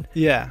Bupin.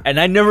 Yeah. And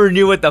I never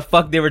knew what the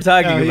fuck they were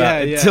talking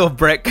about until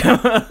Brett came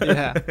on.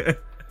 Yeah.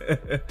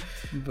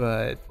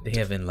 But they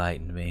have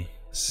enlightened me.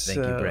 Thank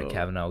you, Brett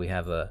Kavanaugh. We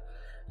have a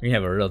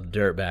real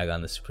dirtbag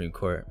on the Supreme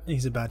Court.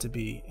 He's about to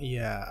be.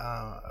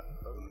 Yeah.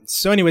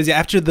 So anyways,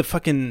 after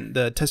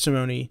the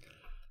testimony,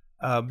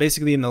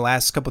 basically in the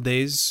last couple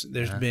days,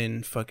 there's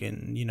been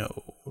fucking,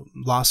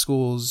 law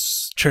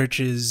schools,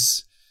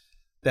 churches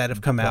that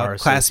have come out,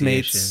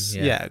 classmates,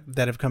 that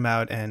have come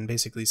out and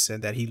basically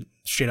said that he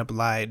straight up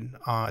lied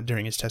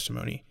during his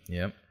testimony.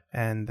 Yep.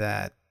 And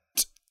that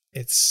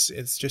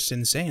it's just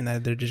insane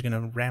that they're just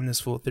gonna ram this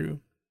fool through.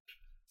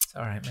 It's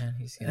all right, man.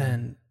 He's gonna,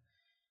 And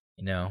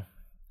you know,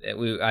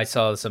 I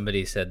saw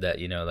somebody said that,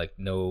 you know, like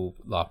no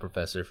law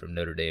professor from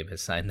Notre Dame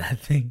has signed that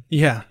thing.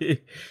 yeah,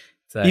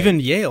 It's like, even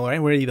Yale,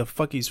 right? Where the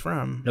fuck he's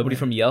from? nobody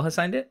from Yale has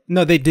signed it.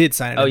 No, they did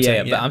sign it. Oh I'm yeah,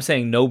 saying, but I'm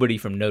saying nobody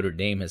from Notre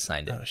Dame has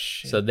signed it. Oh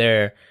shit. So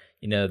they're,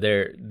 you know,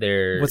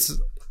 they're What's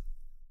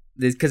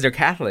because they're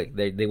Catholic.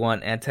 They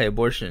want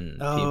anti-abortion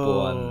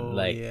people, and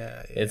like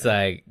it's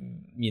like,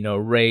 you know,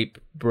 rape,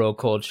 bro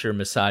culture,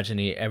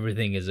 misogyny,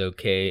 everything is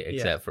okay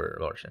except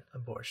for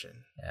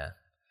abortion. Yeah.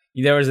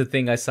 There was a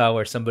thing I saw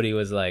where somebody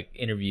was like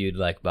interviewed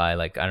like by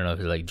like, I don't know if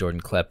it was like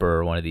Jordan Klepper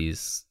or one of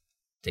these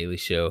Daily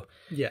Show.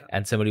 Yeah.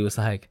 And somebody was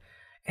like,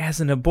 as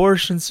an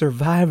abortion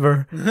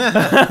survivor.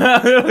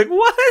 They're like,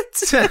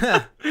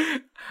 what?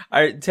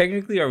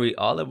 Technically, are we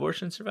all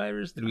abortion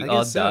survivors? Did we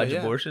all dodge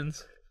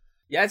abortions?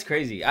 Yeah, it's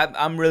crazy.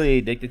 I'm really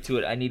addicted to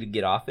it. I need to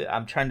get off it.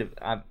 I'm trying to.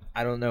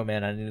 I don't know,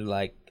 man. I need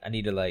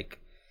to like.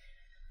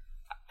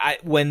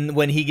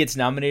 When he gets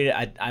nominated,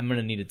 I'm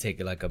gonna need to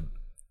take like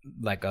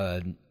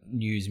a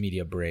news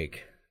media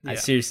break. Yeah. I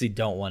seriously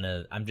don't want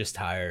to. I'm just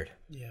tired.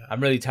 Yeah,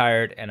 I'm really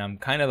tired, and I'm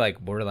kind of like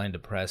borderline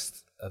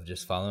depressed of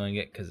just following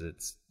it because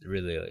it's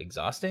really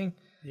exhausting.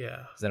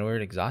 Yeah, is that a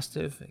word?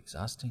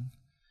 Exhausting.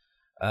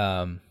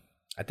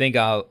 I think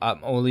I'm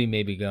only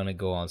maybe gonna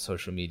go on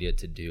social media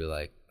to do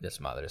like this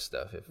other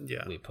stuff if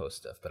we post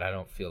stuff, but I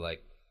don't feel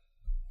like.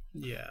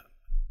 Yeah.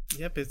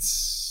 Yep.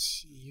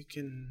 You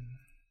can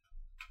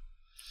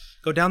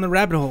go down the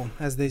rabbit hole,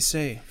 as they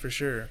say, for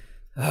sure.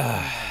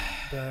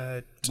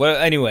 But well,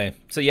 anyway,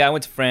 so yeah, I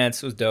went to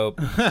France. It was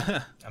dope.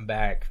 I'm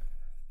back.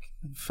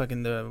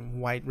 Fucking the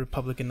white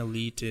Republican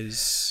elite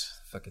is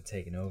fucking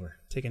taking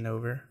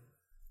over.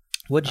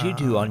 What'd you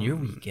do on your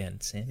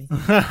weekend, Sammy?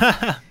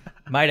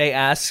 Might I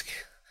ask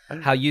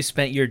how you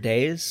spent your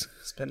days?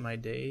 Spent my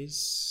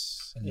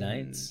days and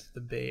nights.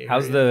 The Bay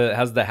Area.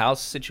 How's the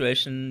house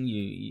situation?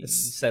 You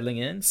settling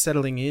in?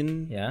 Settling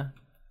in. Yeah.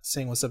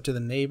 Saying what's up to the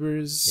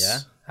neighbors. Yeah.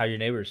 How are your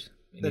neighbors?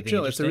 They're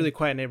chill. It's a really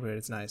quiet neighborhood.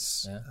 It's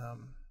nice. Yeah.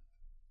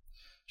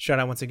 Shout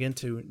out once again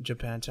to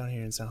Japantown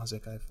here in San Jose,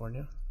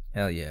 California.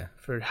 Hell yeah.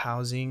 For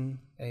housing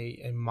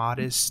a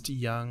modest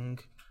young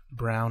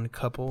brown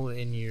couple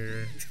in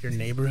your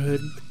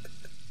neighborhood.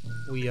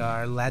 We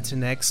are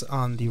Latinx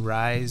on the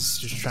rise,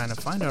 just trying to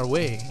find our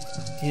way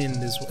in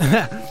this.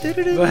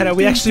 But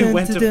we actually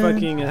went to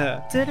fucking.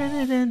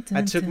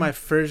 I took my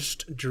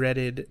first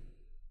dreaded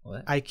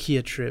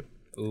IKEA trip,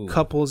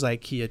 couples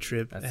IKEA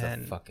trip,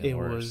 and it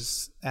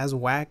was as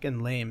whack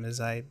and lame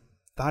as I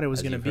thought it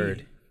was going to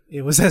be.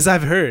 It was as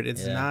I've heard.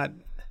 It's not.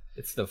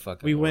 It's the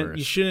fucking. We went. worst.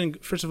 You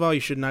shouldn't. First of all, you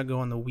should not go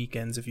on the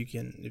weekends if you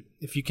can.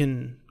 If you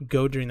can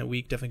go during the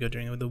week, definitely go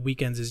during the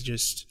weekends. Is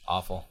just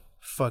awful.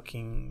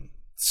 Fucking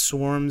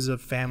swarms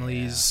of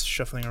families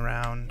shuffling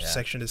around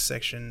section to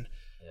section.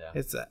 Yeah.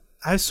 It's.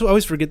 I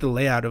always forget the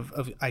layout of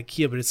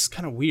IKEA, but it's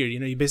kind of weird. You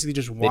know, you basically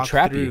just walk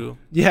through. You.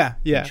 Yeah.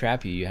 They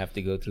trap you. You have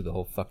to go through the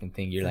whole fucking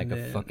thing. You're like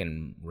a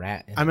fucking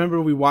rat. I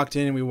remember we walked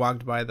in and we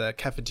walked by the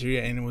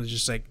cafeteria and it was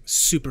just like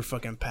super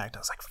fucking packed. I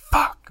was like,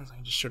 fuck. I was like,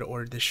 I just should have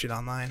ordered this shit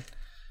online.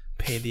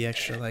 Paid the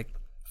extra like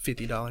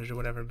 $50 or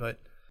whatever, but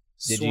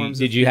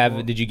did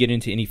you get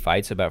into any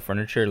fights about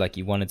furniture? Like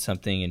you wanted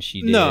something and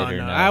she did no.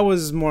 I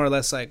was more or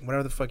less like,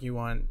 whatever the fuck you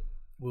want,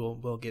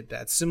 we'll get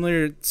that.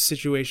 Similar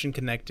situation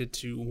connected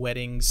to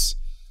weddings,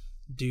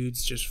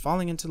 dudes just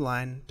falling into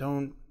line.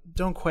 Don't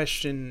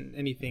question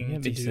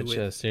anything to do with. Such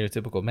a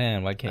stereotypical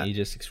man. Why can't you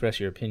just express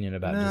your opinion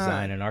about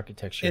design and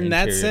architecture? In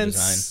that sense,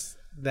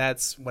 design?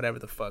 That's whatever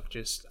the fuck.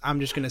 I'm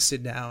just gonna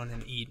sit down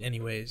and eat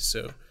anyways.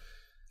 So.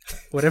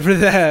 Whatever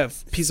that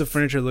piece of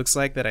furniture looks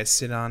like that I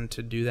sit on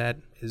to do that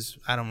is,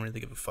 I don't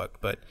really give a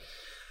fuck. But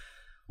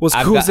what's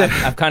cool is that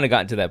I've kind of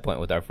gotten to that point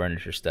with our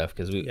furniture stuff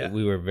because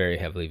we were very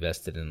heavily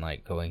vested in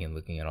like going and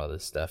looking at all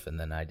this stuff, and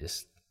then I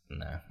just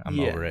I'm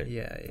over it.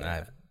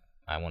 Yeah.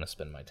 I want to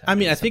spend my time. I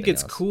mean, I think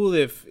it's cool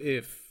if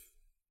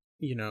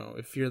you know,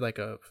 if you're like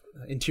a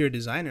interior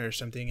designer or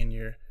something and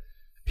you're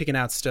picking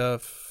out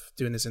stuff,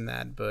 doing this and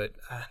that, but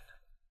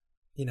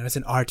you know, it's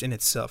an art in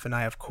itself, and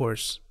I of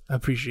course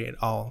appreciate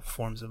all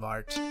forms of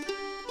art.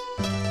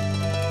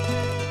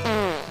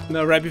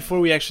 No, right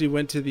before we actually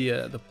went to the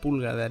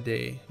Pulga that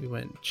day, we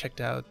went checked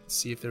out,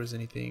 see if there was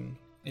any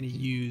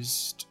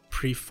used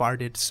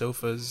pre-farted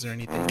sofas or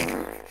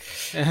anything.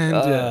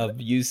 And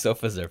used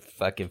sofas are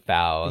fucking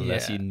foul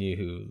unless you knew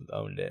who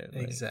owned it.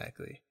 Like,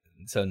 exactly.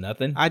 So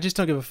nothing? I just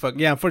don't give a fuck.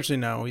 Yeah,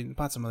 unfortunately, no. We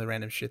bought some other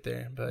random shit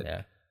there, but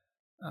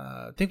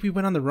I think we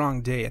went on the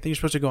wrong day. I think you're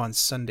supposed to go on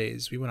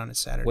Sundays. We went on a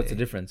Saturday. What's the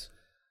difference?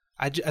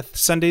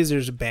 Sundays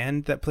there's a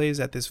band that plays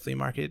at this flea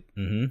market,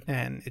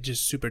 and it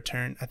just super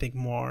turned. I think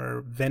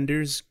more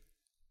vendors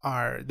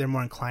they're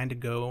more inclined to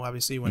go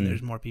obviously when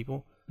there's more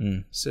people.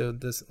 So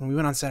when we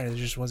went on Saturday,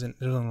 there wasn't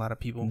a lot of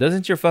people.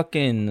 Doesn't your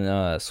fucking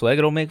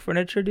suegro make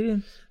furniture,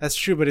 dude? That's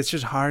true, but it's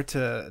just hard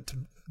to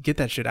get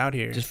that shit out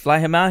here. Just fly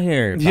him out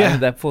here. Buy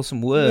that for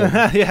some wood.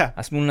 Yeah,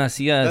 hazme unas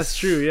sillas. That's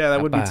true. Yeah,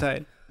 that would be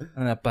tight.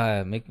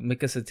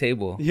 Make us a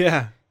table.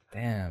 Yeah.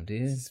 Damn,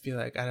 dude. Just be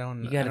like, I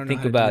don't. You I got to don't know think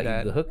how to do about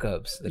that. the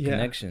hookups, the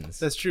connections.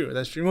 That's true.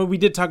 That's true. Well, we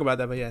did talk about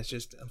that, but yeah, it's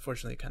just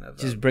unfortunately kind of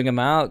Just bring them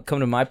out, come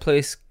to my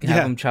place,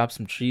 have them chop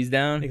some trees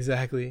down.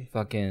 exactly.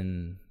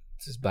 Fucking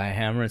just buy a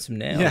hammer and some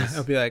nails. Yeah,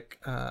 I'll be like,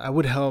 I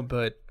would help,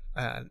 but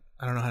I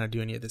don't know how to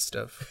do any of this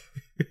stuff.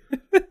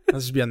 I'll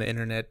just be on the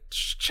internet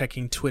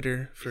checking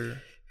Twitter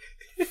for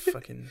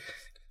fucking.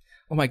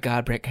 Oh my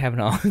God, Brett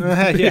Kavanaugh.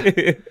 Yeah.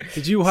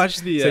 Did you watch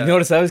the?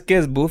 Señor, ¿sabes qué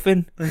es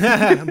buffing?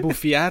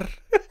 Bufiar.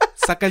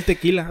 Saca el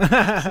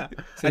tequila.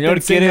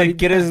 Señor,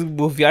 ¿quieres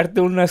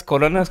bufearte unas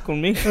coronas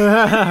conmigo?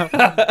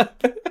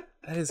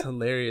 That is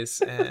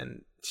hilarious,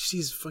 and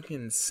she's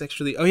fucking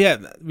sexually. Oh yeah,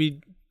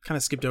 we kind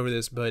of skipped over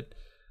this, but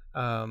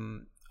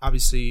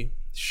obviously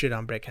shit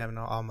on Brett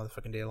Kavanaugh all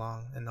motherfucking day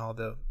long, and all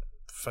the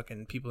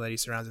fucking people that he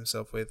surrounds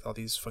himself with, all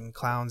these fucking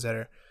clowns that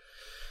are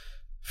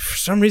for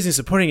some reason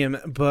supporting him.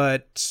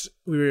 But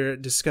we were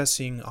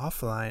discussing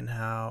offline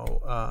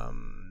how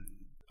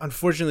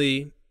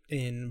unfortunately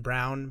in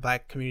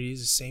black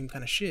communities the same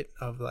kind of shit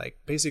of like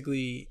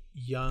basically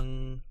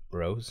young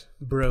bros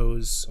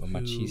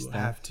who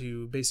have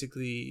to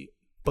basically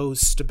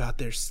boast about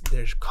their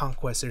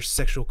conquests, their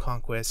sexual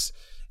conquests,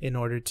 in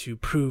order to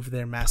prove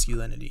their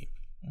masculinity.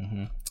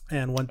 Mm-hmm.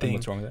 And one thing,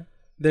 what's wrong with that?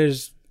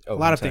 There's a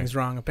lot of things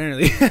wrong,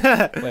 apparently.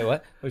 Wait,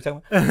 what? What are you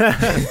talking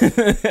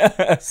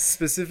about?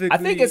 Specifically, I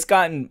think it's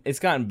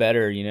gotten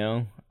better. You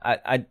know,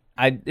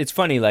 it's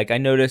funny. Like I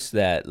noticed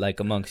that, like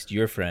amongst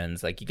your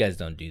friends, like you guys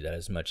don't do that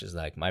as much as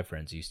like my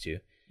friends used to.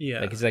 Yeah,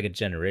 like it's like a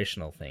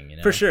generational thing, you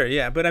know. For sure,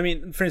 yeah. But I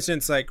mean, for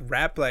instance, like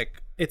rap,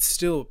 like it's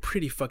still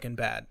pretty fucking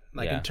bad.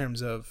 Like in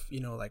terms of,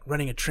 you know, like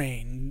running a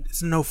train,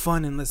 it's no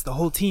fun unless the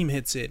whole team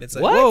hits it. It's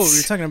like, what? Whoa,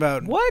 you're talking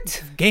about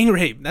what? Gang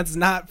rape? That's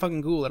not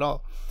fucking cool at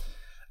all.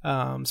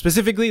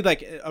 Specifically,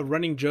 like a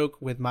running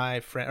joke with my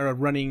friend, or a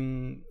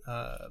running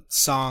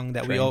song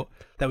that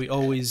we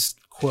always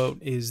quote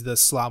is the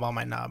 "Slob on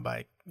My Knob"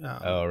 by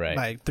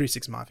by 3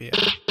 6 Mafia.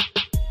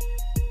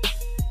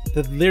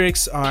 The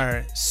lyrics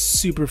are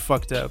super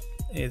fucked up.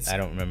 I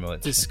don't remember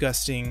what's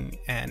disgusting,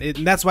 and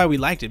that's why we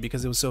liked it,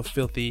 because it was so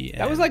filthy.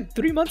 That was like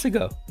 3 months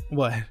ago.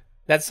 What?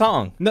 That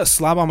song? No,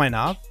 "Slob on My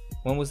Knob."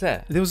 When was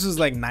that? This was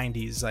like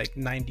 90s, like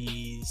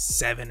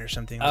 97 or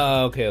something.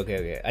 Oh,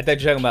 okay. I thought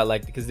you were talking about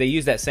like, because they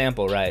use that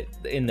sample, right,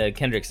 in the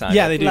Kendrick song.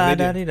 Yeah, they do.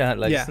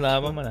 Like,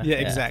 slob on my knob. Yeah,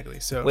 exactly.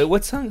 So wait,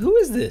 what song? Who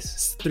is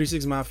this? 3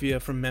 6 Mafia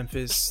from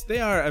Memphis. They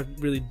are a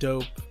really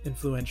dope,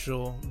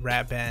 influential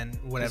rap band,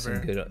 whatever.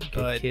 Some good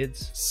but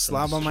kids.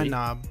 Slob on my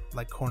knob,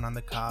 like corn on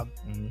the cob.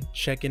 Mm-hmm.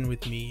 Check in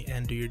with me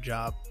and do your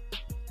job.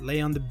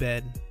 Lay on the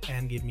bed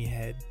and give me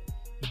head.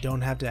 You don't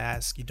have to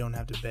ask, you don't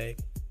have to beg.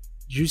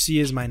 Juicy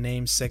is my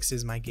name, sex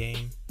is my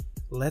game.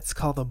 Let's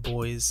call the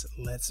boys,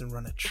 let's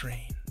run a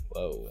train.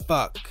 Whoa.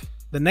 Fuck.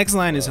 The next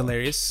line is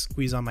hilarious.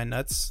 Squeeze on my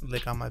nuts,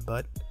 lick on my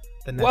butt.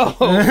 Whoa.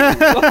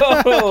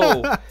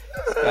 Whoa.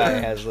 This guy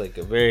has like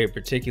a very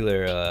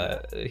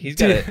particular he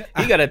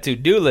got a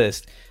to-do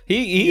list.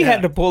 He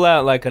had to pull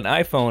out like an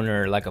iPhone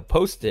or like a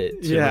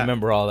Post-it to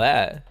remember all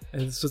that.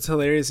 And so what's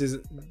hilarious is,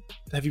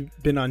 have you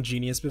been on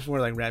Genius before,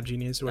 like Rap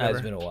Genius or whatever?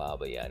 It's been a while,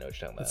 but yeah, I know what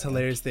you're talking about. It's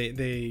hilarious.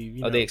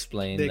 They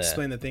explain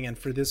the thing, and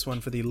for this one,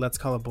 for the "Let's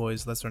Call the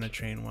Boys, Let's Run a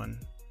Train" one.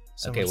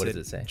 Okay, what does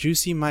it say?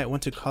 Juicy might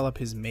want to call up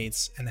his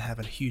mates and have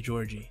a huge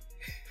orgy.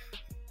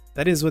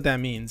 That is what that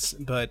means,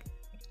 but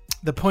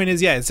the point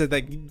is, it said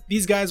like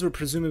these guys were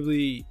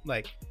presumably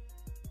like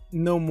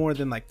no more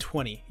than like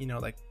 20. You know,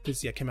 like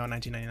this came out in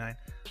 1999,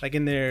 like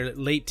in their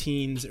late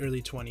teens,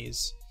 early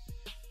 20s,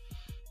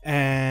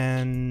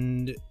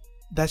 and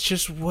that's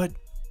just what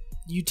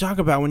you talk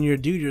about when you're a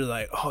dude. You're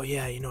like, oh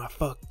yeah, you know, I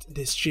fucked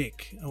this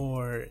chick,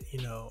 or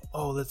you know,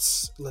 oh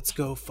let's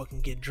go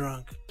fucking get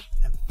drunk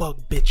and fuck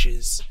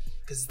bitches,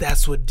 because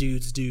that's what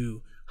dudes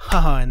do,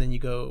 haha. And then you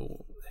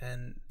go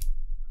and,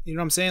 you know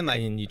what I'm saying, like,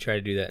 and you try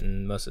to do that,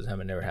 and most of the time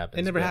it never happens.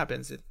 It never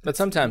happens. But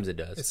sometimes it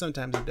does.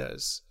 Sometimes it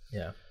does.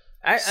 Yeah,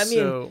 I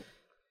mean,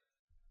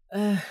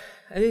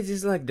 it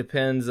just like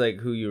depends, like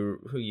who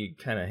you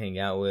kind of hang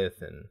out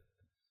with, and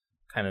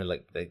kind of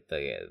like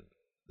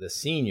the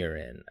scene you're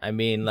in. I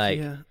mean,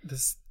 like,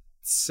 this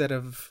set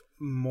of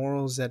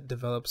morals that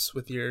develops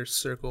with your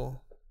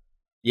circle.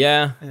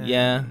 Yeah.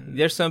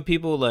 There's some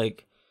people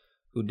like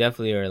who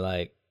definitely are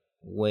like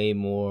way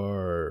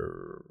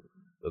more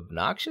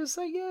obnoxious,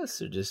 I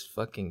guess, or just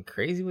fucking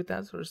crazy with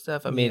that sort of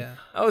stuff. I mean,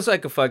 I was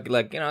like I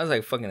was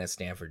like fucking at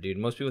Stanford, dude.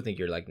 Most people think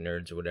you're like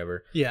nerds or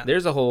whatever. Yeah.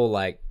 There's a whole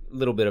like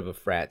little bit of a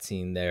frat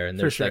scene there, and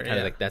there's like kind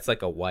of like that's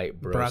like a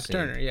white bro Brock scene.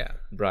 Turner,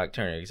 Brock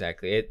Turner,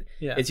 exactly.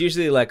 It's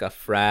usually like a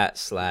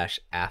frat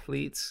 /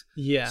 athletes.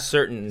 Yeah.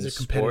 Certain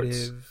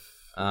sports.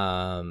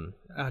 Trying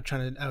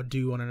to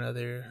outdo one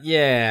another.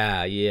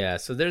 Yeah.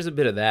 So there's a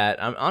bit of that.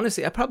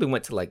 Honestly, I probably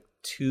went to like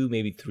 2,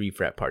 maybe 3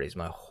 frat parties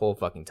my whole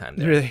fucking time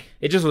there. Really?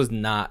 It just was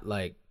not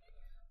like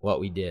what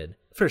we did.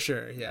 For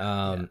sure,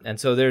 yeah. And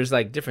so there's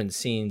like different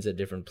scenes at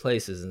different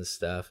places and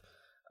stuff.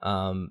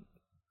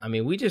 I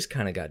mean, we just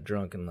kind of got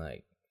drunk and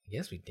like, I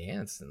guess we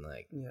danced and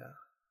like,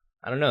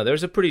 I don't know. There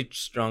was a pretty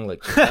strong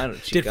like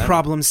Chicano. Did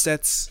problem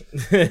sets.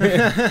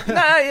 Yeah,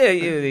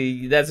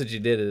 that's what you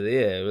did.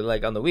 Yeah,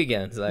 like on the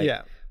weekends. Like,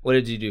 Yeah. what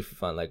did you do for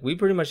fun? Like, we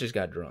pretty much just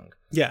got drunk,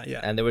 Yeah.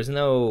 and there was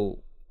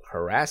no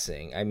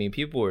harassing. I mean,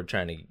 people were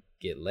trying to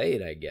get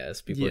laid. I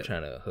guess people were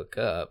trying to hook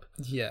up,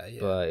 Yeah.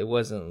 but it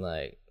wasn't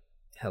like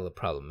hella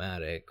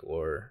problematic.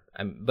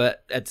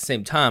 But at the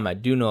same time, I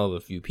do know of a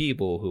few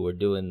people who were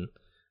doing.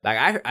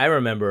 Like, I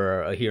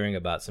remember hearing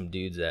about some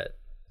dudes at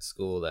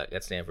school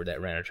at Stanford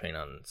that ran a train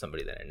on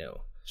somebody that I knew.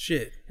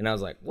 Shit. And I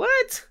was like,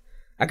 what?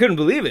 I couldn't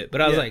believe it.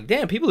 But I was like,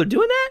 damn, people are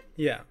doing that?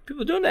 Yeah.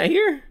 People doing that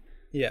here?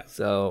 Yeah.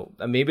 So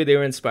maybe they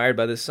were inspired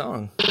by this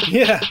song.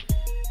 Yeah.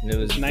 And it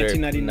was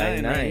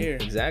 1999 right here.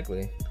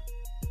 Exactly.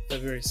 The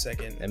very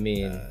second. I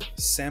mean,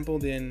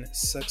 sampled in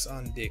 "Sucks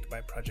on Dick"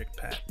 by Project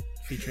Pat,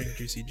 featuring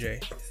Juicy J.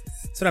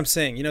 That's what I'm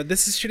saying. You know,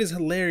 shit is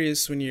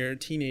hilarious when you're a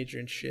teenager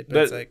and shit. But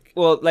it's like,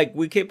 well, like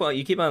you keep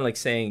on like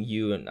saying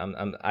you,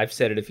 and I've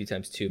said it a few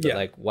times too. But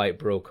like white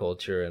bro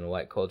culture and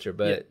white culture,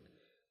 but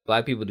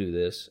black people do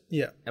this.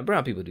 Yeah. And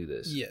brown people do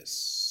this.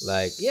 Yes.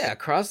 Like, yeah,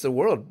 across the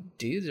world,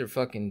 dudes are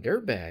fucking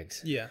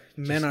dirtbags. Yeah.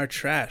 Men are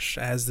trash,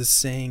 as the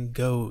saying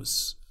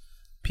goes.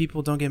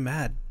 People don't get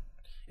mad.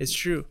 It's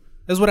true.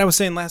 That's what I was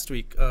saying last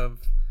week.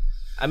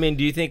 I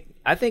mean,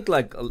 I think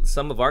like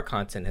some of our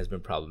content has been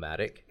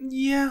problematic.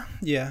 Yeah.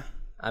 Yeah.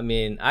 I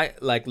mean,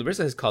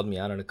 Larissa has called me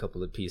out on a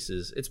couple of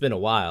pieces. It's been a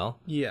while.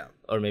 Yeah.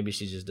 Or maybe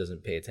she just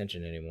doesn't pay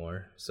attention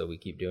anymore, so we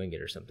keep doing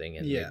it or something,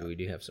 and maybe we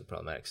do have some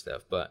problematic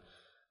stuff. But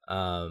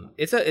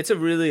it's a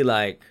really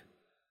like,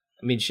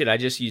 I mean, shit, I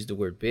just used the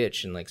word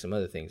bitch and like some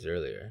other things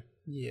earlier.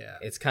 Yeah.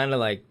 It's kind of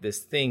like this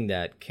thing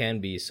that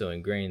can be so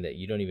ingrained that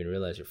you don't even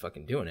realize you're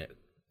fucking doing it.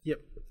 Yep.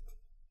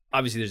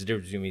 Obviously, there's a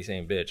difference between me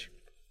saying bitch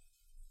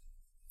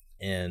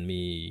and me,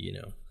 you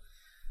know,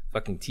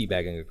 fucking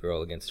teabagging a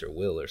girl against her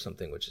will or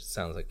something, which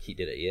sounds like he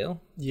did at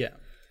Yale. Yeah.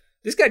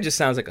 This guy just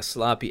sounds like a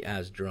sloppy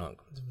ass drunk.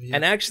 Yeah.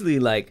 And actually,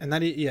 like, and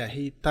that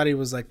he thought he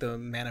was like the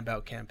man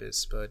about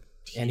campus, but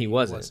he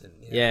wasn't.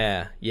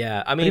 Yeah.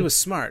 I mean, but he was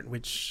smart,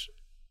 which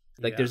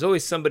like there's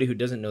always somebody who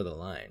doesn't know the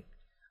line.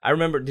 I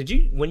remember,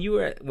 when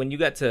you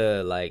got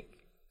to like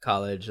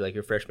college, like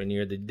your freshman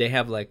year, did they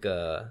have like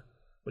a,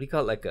 what do you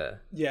call it? Like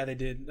a, they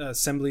did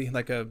assembly,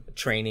 like a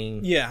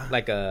training,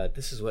 like a,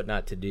 this is what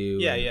not to do,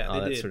 all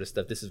that sort of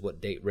stuff. This is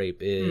what date rape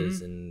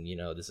is, and you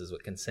know, this is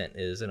what consent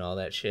is, and all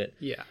that shit.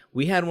 Yeah,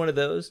 we had one of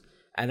those,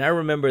 and I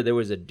remember there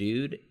was a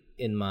dude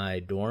in my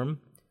dorm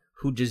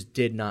who just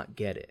did not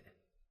get it.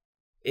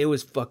 It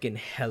was fucking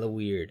hella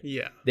weird.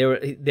 Yeah,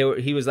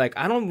 he was like,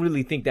 I don't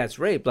really think that's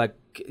rape. Like,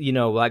 you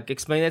know, like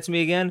explain that to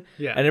me again.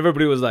 Yeah, and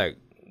everybody was like,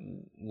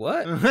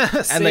 what?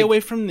 Stay away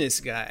from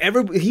this guy.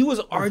 He was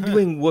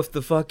arguing with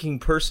the fucking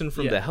person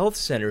from the health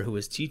center who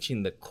was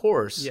teaching the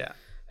course. Yeah.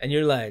 And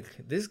you're like,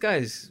 this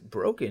guy's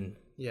broken.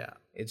 Yeah.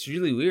 It's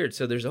really weird.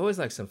 So there's always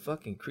like some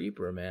fucking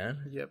creeper,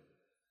 man. Yep.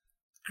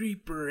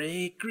 Creeper,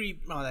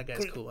 creep. Oh, that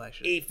guy's cool,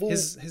 actually.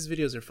 His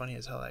videos are funny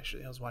as hell,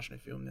 actually. I was watching a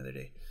film the other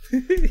day.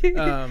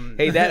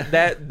 Hey,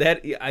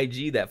 that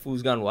IG, that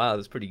Fool's Gone Wild,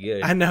 is pretty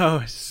good. I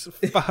know.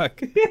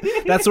 Fuck.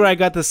 That's where I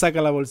got the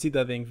Saca la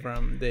Bolsita thing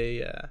from.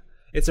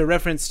 It's a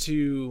reference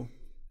to,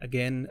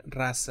 again,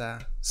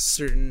 raza,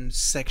 certain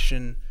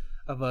section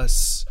of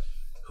us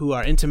who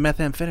are into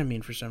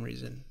methamphetamine for some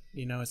reason.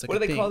 You know, it's like what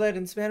do they call that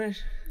in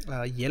Spanish?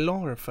 Hielo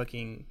or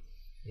fucking...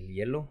 El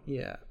hielo?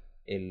 Yeah.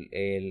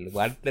 El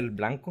guante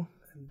blanco?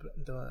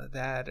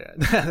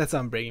 That's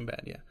on Breaking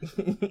Bad,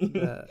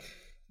 yeah.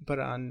 But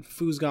on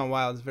Food's Gone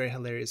Wild, it's a very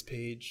hilarious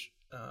page,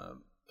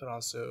 but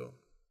also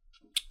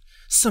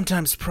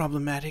sometimes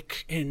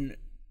problematic in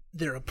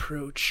their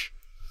approach.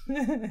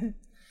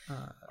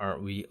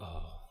 Aren't we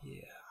all?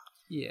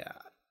 Yeah.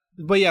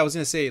 But yeah, I was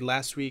going to say,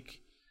 last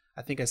week,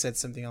 I think I said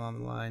something along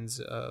the lines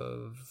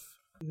of,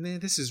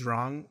 this is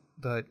wrong,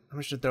 but I'm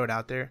just going to throw it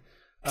out there.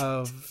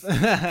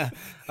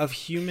 Of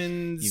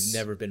humans. You've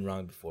never been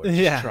wrong before.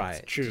 Just try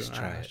it. True. Just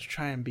try it.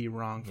 Try and be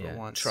wrong for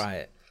once. Try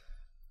it.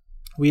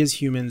 We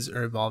as humans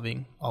are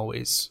evolving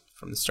always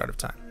from the start of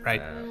time,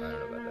 right? I don't know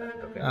about that.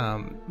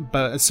 Okay.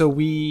 But so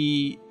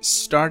we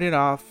started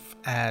off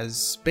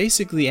as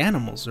basically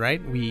animals,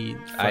 right?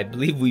 I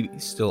believe we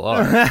still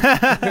are.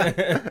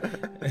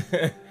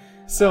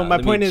 So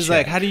my point is,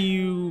 like, how do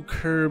you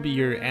curb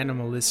your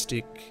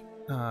animalistic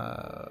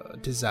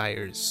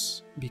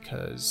desires?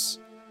 Because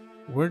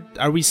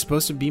are we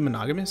supposed to be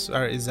monogamous,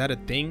 or is that a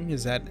thing?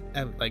 Is that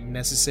like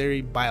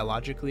necessary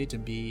biologically to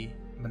be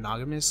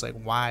monogamous? Like,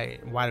 why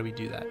do we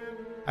do that?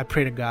 I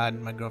pray to God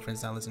my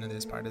girlfriend's not listening to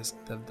this part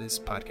of this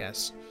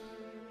podcast.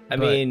 I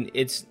mean,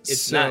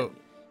 it's not,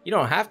 you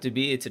don't have to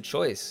be, it's a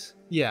choice.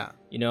 Yeah.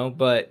 You know,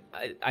 but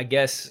I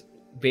guess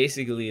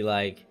basically,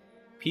 like,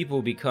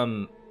 people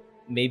become,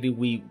 maybe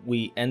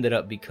we ended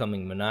up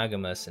becoming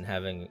monogamous and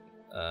having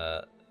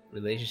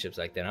relationships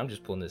like that. I'm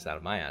just pulling this out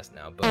of my ass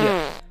now,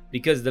 but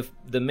because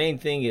the main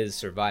thing is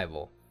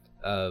survival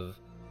of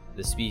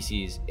the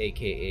species,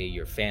 aka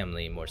your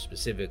family, more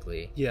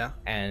specifically. Yeah.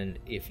 And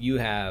if you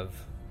have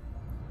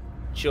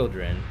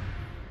children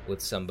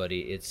with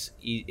somebody,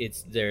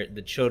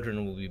 the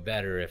children will be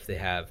better if they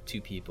have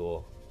two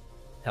people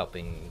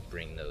helping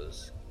bring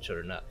those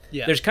children up.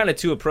 Yeah. There's kind of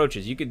two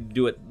approaches. You could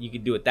do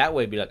it that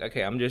way, be like,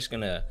 okay, I'm just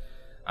gonna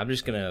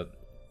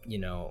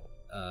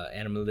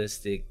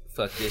animalistic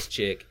fuck this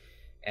chick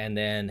and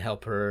then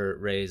help her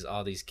raise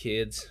all these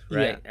kids,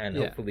 right? And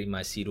hopefully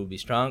my seed will be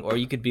strong. Or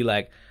you could be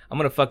like, I'm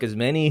gonna fuck as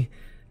many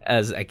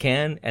as I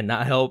can and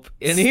not help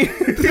any.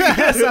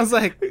 Sounds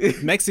like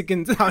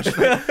Mexicans.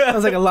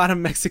 Sounds like a lot of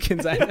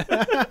Mexicans.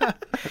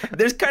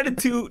 There's kind of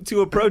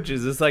two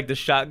approaches. It's like the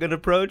shotgun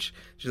approach.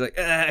 She's like,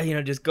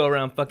 just go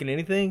around fucking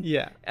anything.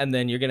 Yeah. And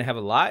then you're gonna have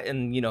a lot,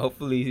 and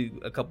hopefully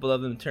a couple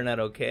of them turn out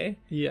okay.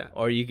 Yeah.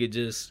 Or you could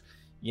just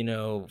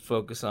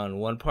focus on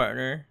one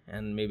partner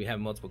and maybe have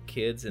multiple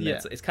kids, and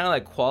it's kind of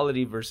like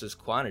quality versus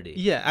quantity.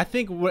 Yeah, I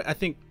think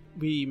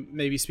we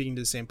may be speaking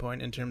to the same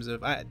point in terms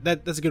of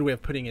that's a good way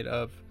of putting it,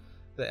 of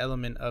the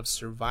element of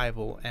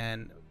survival.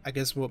 And I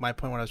guess what I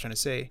was trying to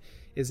say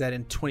is that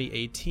in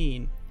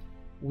 2018,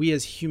 we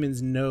as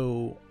humans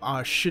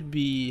should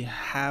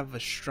have a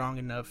strong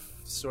enough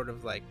sort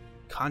of like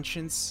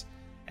conscience,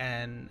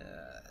 and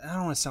I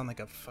don't want to sound like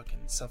a fucking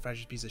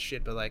self-righteous piece of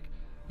shit, but like,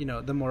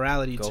 the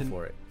morality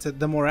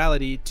the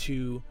morality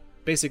to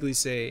basically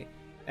say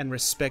and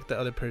respect the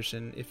other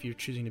person if you're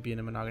choosing to be in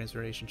a monogamous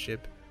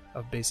relationship,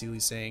 of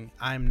basically saying,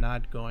 I'm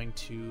not going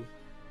to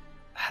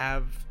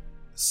have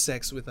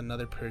sex with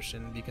another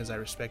person because I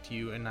respect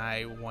you and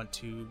I want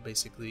to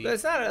basically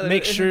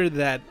make sure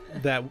that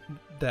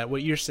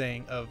what you're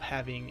saying of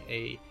having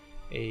a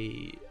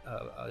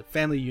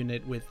family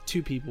unit with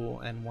two people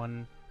and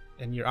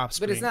your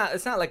offspring. But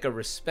it's not like a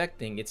respect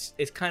thing.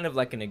 It's kind of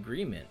like an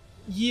agreement.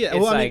 Yeah,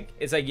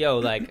 it's like, yo,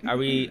 like, are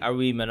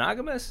we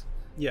monogamous?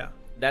 Yeah,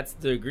 that's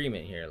the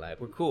agreement here.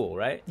 Like, we're cool,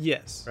 right?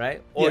 Yes.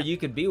 Right. Or you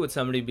could be with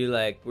somebody, be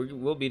like,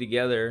 we'll be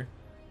together,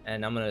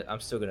 and I'm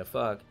still gonna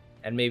fuck,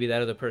 and maybe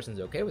that other person's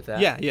okay with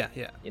that. Yeah.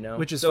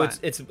 Which is so fine.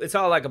 It's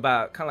all like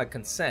about kind of like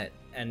consent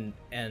and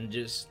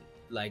just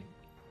like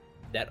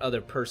that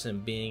other person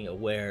being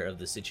aware of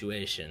the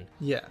situation.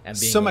 Yeah. And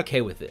being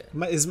okay with it.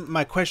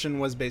 My question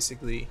was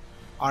basically,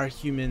 are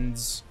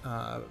humans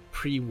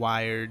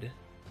pre-wired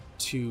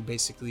to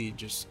basically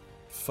just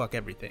fuck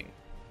everything?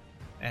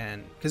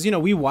 And because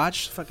we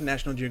watch fucking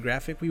National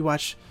Geographic, we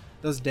watch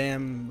those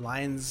damn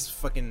lions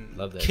fucking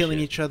killing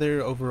each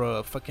other over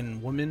a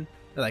fucking woman.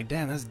 They're like,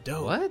 damn, that's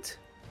dope. What?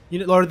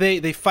 Or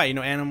they fight.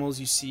 Animals.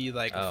 You see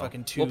like a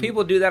fucking two. Well,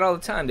 people do that all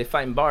the time. They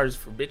fight in bars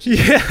for bitches.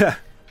 Yeah.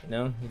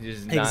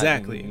 Just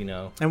exactly.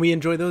 And we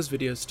enjoy those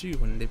videos too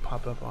when they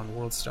pop up on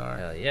World Star.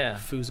 Hell yeah.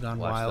 Food's Gone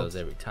Watch Wild. Those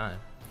every time.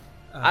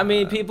 I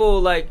mean, people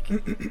like,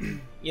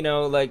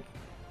 like,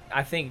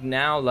 I think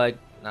now, like,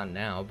 not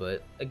now,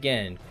 but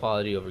again,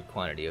 quality over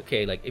quantity.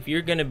 Okay, like, if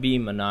you're gonna be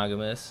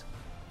monogamous,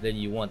 then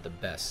you want the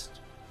best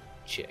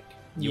chick.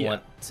 You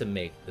want to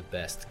make the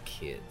best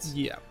kids.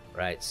 Yeah.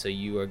 Right? So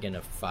you are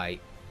gonna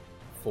fight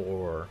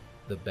for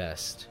the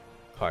best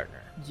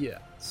partner. Yeah.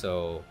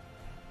 So,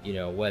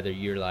 whether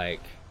you're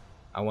like,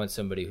 I want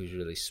somebody who's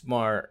really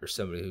smart, or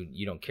somebody who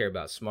you don't care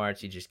about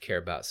smarts, you just care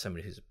about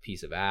somebody who's a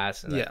piece of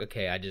ass, and like,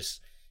 okay,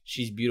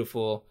 she's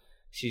beautiful,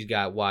 she's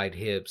got wide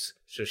hips,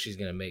 so she's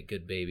gonna make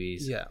good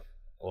babies. Yeah.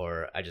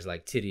 Or I just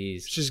like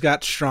titties. She's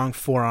got strong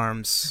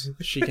forearms.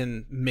 She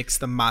can mix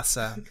the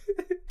masa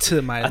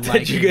to my liking. I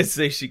thought you were gonna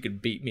say she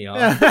could beat me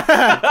off. So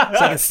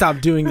I can stop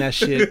doing that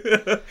shit.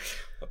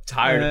 I'm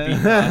tired of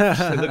beating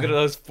off. Look at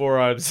those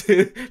forearms.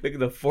 Look at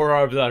the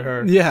forearms on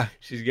her. Yeah.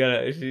 She's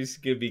gonna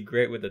be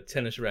great with a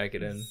tennis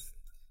racket and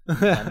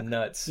my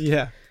nuts.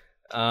 Yeah.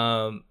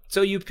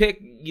 So you pick,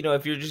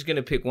 if you're just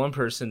gonna pick one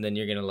person, then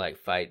you're gonna like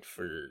fight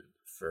for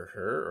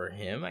her or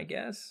him, I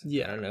guess.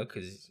 Yeah. I don't know,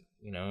 because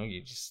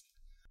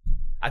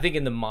I think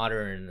in the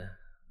modern,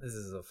 this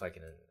is a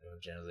fucking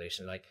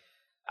generalization. Like,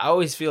 I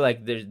always feel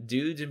like there's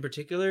dudes in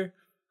particular,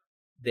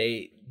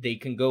 they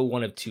can go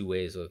one of two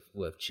ways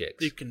with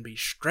chicks. You can be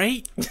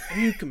straight, or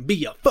you can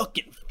be a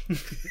fucking.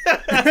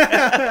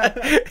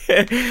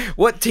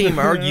 What team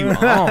are you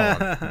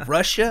on?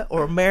 Russia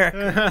or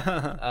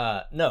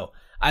America? No,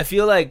 I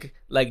feel like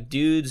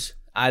dudes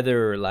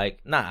either, like,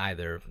 not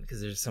either,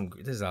 because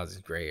there's all this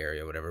gray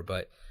area or whatever,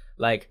 but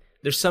like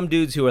there's some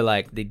dudes who are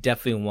like, they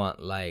definitely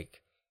want, like,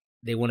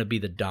 they want to be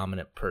the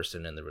dominant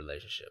person in the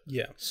relationship.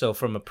 Yeah. So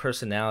from a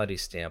personality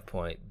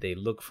standpoint, they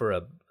look for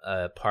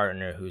a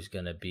partner who's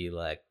going to be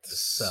like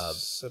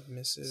submissive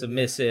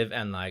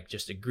and like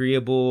just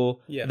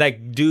agreeable. Yeah.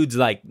 Like dudes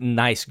like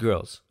nice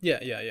girls.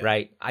 Yeah.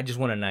 Right? I just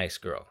want a nice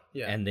girl.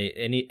 Yeah.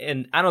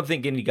 And I don't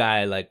think any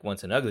guy like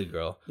wants an ugly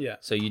girl. Yeah.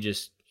 So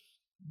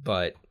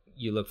but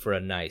you look for a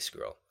nice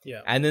girl.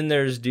 Yeah. And then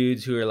there's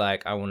dudes who are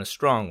like, I want a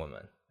strong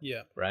woman.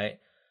 Yeah. Right?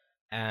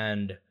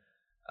 And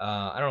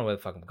I don't know where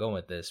the fuck I'm going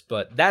with this,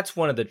 but that's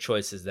one of the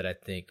choices that I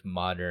think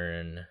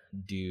modern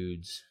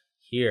dudes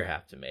here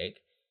have to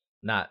make.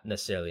 Not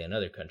necessarily in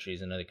other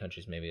countries. In other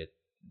countries, maybe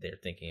they're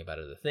thinking about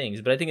other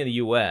things. But I think in the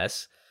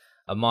U.S.,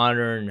 a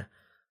modern,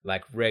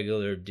 like,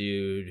 regular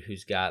dude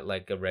who's got,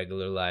 like, a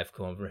regular life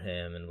going for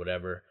him and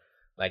whatever,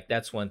 like,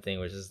 that's one thing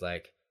where it's just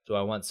like, Do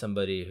I want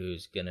somebody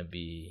who's gonna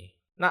be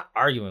not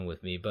arguing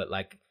with me, but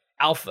like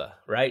alpha,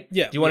 right?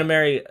 Yeah. Do you want to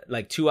marry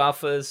like two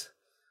alphas,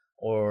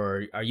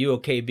 or are you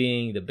okay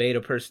being the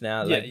beta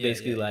personality? Yeah, Like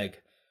basically,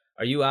 like,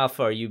 are you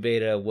alpha? Are you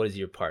beta? What is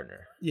your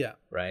partner? Yeah,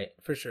 Right.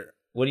 for sure.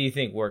 What do you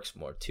think works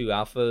more? Two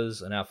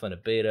alphas, an alpha and a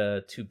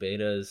beta, two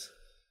betas,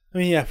 I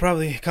mean, yeah,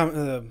 probably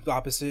the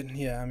opposite.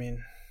 Yeah, I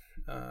mean,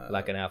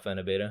 like an alpha and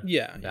a beta.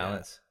 yeah,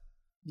 Balance.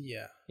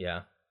 Yeah.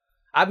 Yeah.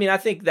 I mean, I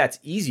think that's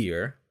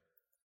easier.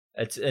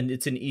 It's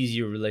an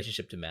easier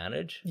relationship to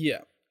manage, Yeah.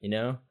 you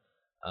know?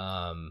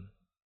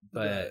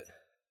 But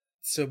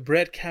so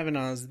Brett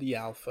Kavanaugh's the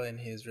alpha in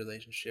his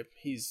relationship.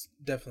 He's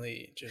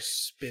definitely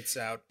just spits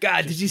out.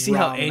 God, did you see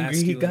how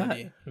angry he got?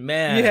 masculinity.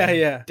 Man.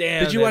 Yeah.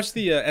 Damn. Did you watch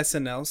the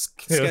SNL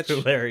sketch? It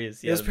was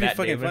hilarious. It was pretty Matt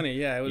fucking Damon. funny.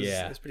 Yeah, it was.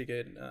 Yeah. It was pretty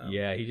good.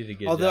 Yeah, he did a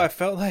good Although I job.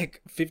 felt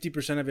like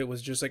 50% of it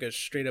was just like a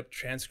straight up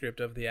transcript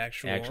of the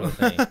actual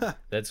Thing.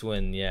 That's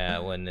when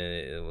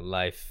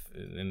life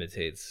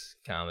imitates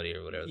comedy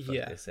or whatever the fuck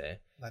Yeah. they say.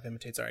 Life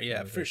imitates art.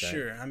 Yeah, for Imitates art.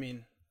 sure. I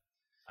mean,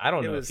 I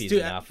don't It know was- if he's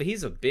dude, an alpha.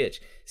 He's a bitch.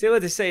 See,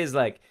 what they say is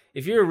like,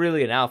 if you're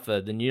really an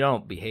alpha, then you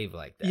don't behave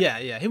like that.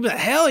 yeah. He'd be like,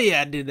 hell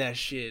yeah, I did that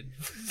shit.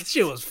 That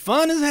shit was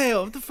fun as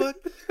hell. What the fuck?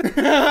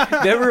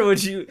 Never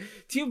would you.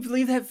 Do you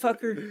believe that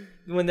fucker?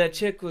 When that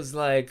chick was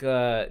like, "Do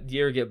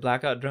you ever get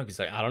blackout drunk?" He's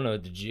like, "I don't know.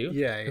 Did you?"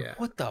 Yeah.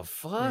 What the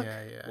fuck?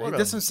 Yeah. What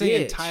That's a what I'm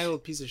saying. bitch.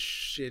 Entitled piece of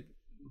shit.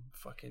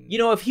 Fucking. You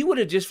know, if he would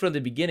have just from the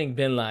beginning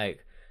been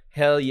like,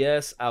 "Hell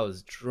yes, I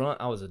was drunk.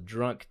 I was a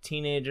drunk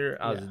teenager.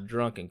 I was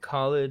drunk in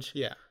college.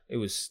 Yeah. It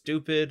was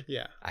stupid.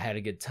 Yeah. I had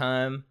a good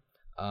time.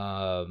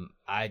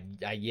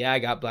 I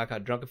got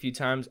blackout drunk a few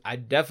times. I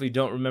definitely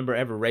don't remember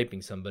ever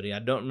raping somebody. I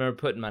don't remember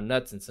putting my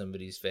nuts in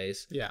somebody's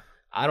face. Yeah.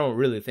 I don't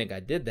really think I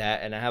did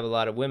that, and I have a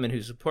lot of women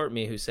who support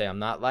me who say I'm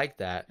not like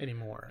that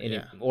Anymore.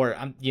 or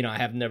I'm, I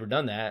have never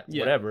done that. Yeah.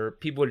 Whatever.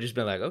 People would have just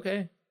been like,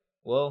 okay,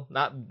 well,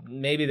 not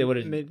maybe they would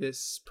have. Made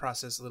this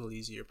process a little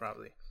easier,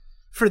 probably.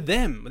 For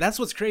them, that's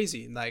what's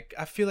crazy. Like,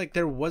 I feel like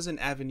there was an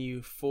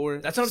avenue for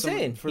That's what I'm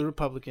saying. for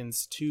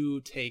Republicans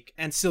to take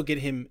and still get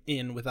him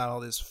in without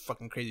all this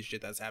fucking crazy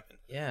shit that's happened.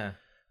 Yeah.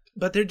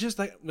 But they're just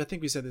like, I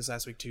think we said this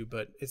last week too,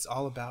 but it's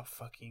all about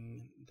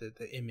fucking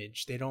the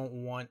image. They don't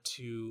want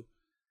to.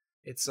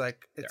 It's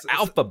like it's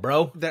Alpha,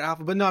 bro. They're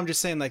alpha, but no, I'm just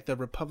saying like the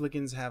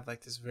Republicans have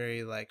like this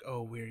very like,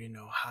 oh, we're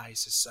high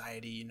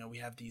society, we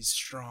have these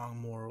strong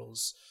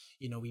morals,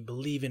 we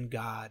believe in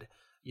God,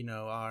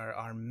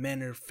 our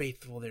men are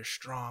faithful, they're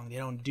strong, they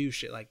don't do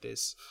shit like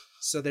this,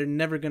 so they're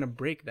never gonna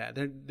break that.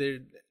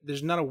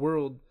 There's not a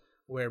world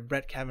where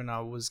Brett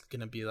Kavanaugh was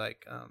gonna be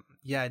like,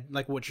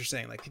 like what you're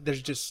saying, like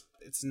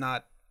it's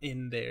not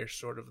in their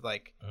sort of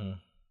like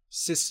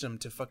system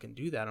to fucking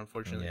do that.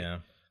 Unfortunately, Yeah.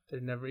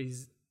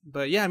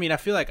 But yeah, I mean, I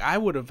feel like I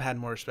would have had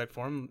more respect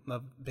for him.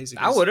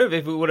 Basically, I would have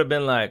if it would have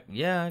been like,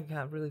 yeah, I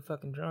got really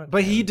fucking drunk.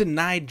 But man. he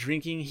denied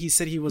drinking. He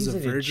said he was a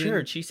He's in virgin.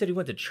 church. He said he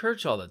went to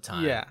church all the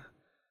time. Yeah,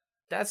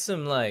 That's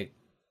some like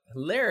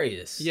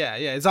hilarious. yeah.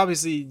 It's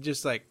obviously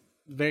just like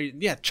very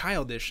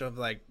childish. Of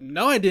like,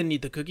 no, I didn't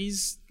eat the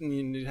cookies.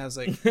 And it has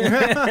like,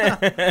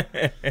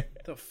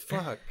 the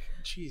fuck,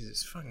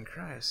 Jesus fucking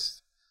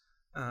Christ.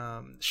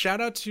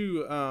 Shout out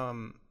to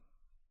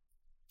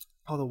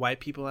all the white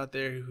people out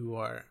there who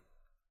are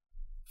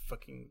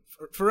fucking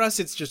for us.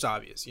 It's just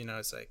obvious,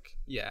 it's like,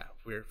 yeah,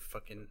 we're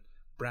fucking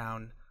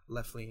brown,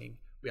 left-leaning,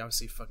 we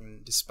obviously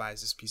fucking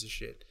despise this piece of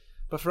shit.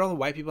 But for all the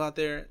white people out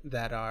there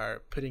that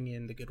are putting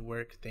in the good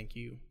work, thank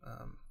you.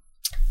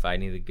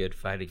 Fighting the good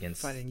fight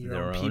against Fighting your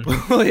their own own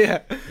people.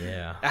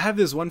 Yeah. I have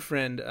this one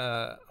friend,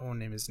 I won't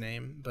name his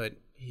name, but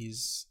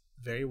he's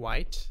very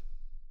white,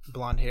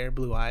 blonde hair,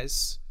 blue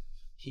eyes.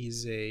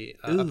 He's a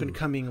up and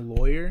coming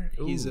lawyer.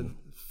 He's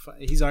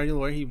already a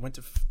lawyer. He went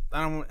to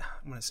I don't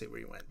want to say where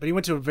he went, but he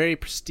went to a very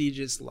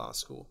prestigious law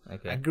school.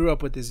 Okay. I grew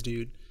up with this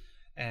dude,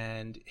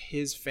 and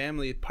his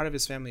family, part of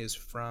his family is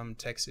from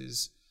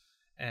Texas,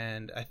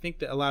 and I think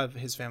that a lot of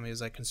his family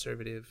is like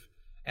conservative.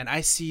 And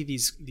I see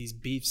these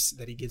beefs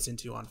that he gets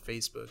into on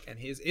Facebook, and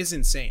it's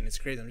insane. It's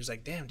crazy. I'm just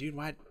like, damn, dude,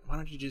 why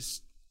don't you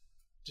just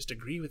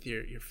agree with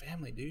your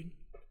family, dude?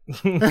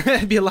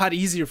 It'd be a lot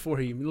easier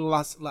for you, a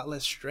lot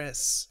less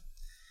stress.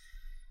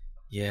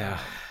 Yeah.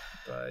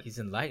 But He's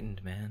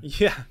enlightened, man.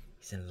 yeah.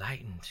 He's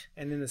enlightened.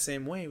 And in the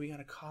same way, we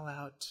gotta call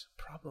out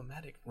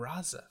problematic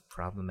Raza.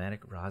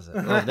 Problematic Raza.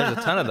 Oh, there's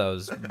a ton of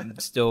those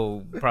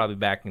still probably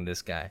backing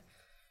this guy.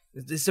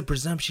 This is a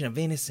presumption of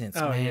innocence,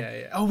 man.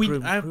 Yeah. Oh,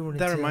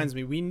 that reminds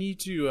me. We need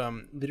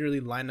to literally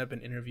line up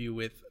an interview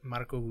with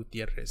Marco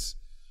Gutierrez,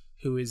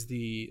 who is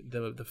the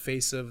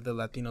face of the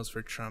Latinos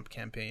for Trump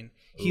campaign.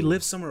 He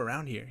lives somewhere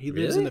around here. He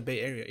lives in the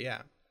Bay Area.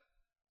 Yeah.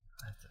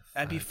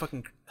 That'd be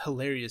fucking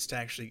hilarious to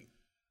actually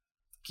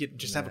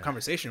have a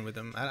conversation with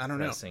him. I don't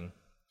know.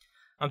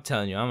 I'm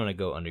telling you, I'm gonna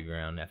go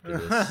underground after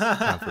this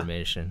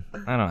confirmation.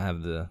 I don't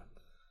have the.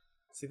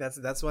 See,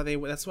 that's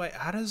why.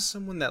 How does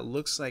someone that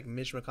looks like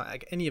Mitch McConnell,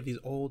 like any of these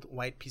old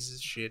white pieces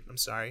of shit, I'm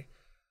sorry,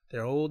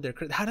 They're old.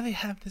 How do they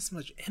have this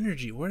much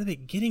energy? Where are they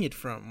getting it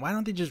from? Why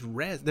don't they just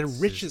rest? They're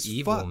rich as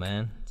evil, fuck.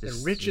 Man. They're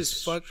rich as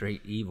fuck.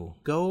 Straight evil.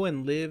 Go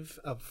and live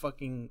a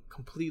fucking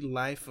complete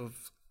life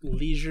of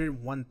leisure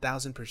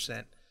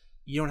 1000%.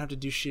 You don't have to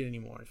do shit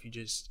anymore if you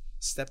just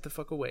step the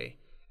fuck away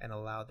and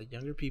allow the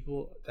younger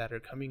people that are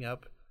coming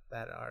up,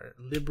 that are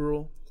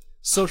liberal,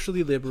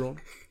 socially liberal,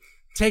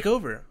 take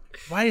over.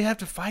 Why do you have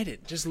to fight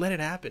it? Just let it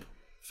happen.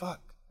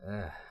 Fuck.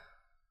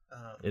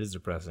 It is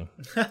depressing.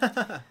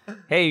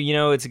 Hey, you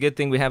know, it's a good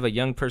thing we have a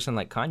young person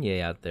like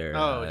Kanye out there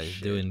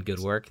doing good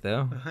work,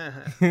 though.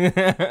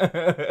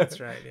 That's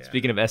right, yeah.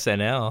 Speaking of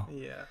SNL.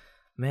 Yeah.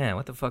 Man,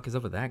 what the fuck is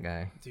up with that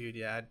guy? Dude,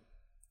 yeah.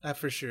 I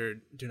for sure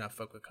do not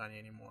fuck with Kanye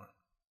anymore.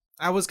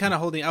 I was kind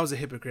of I was a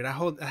hypocrite. I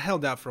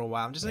held out for a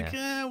while. I'm just like,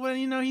 well,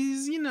 you know,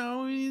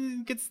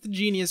 he gets the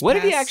genius What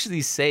pass. did he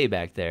actually say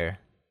back there?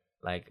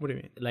 Like, what do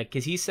you mean? Like,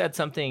 because he said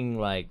something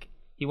like,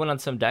 he went on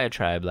some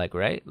diatribe, like,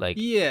 right? Like,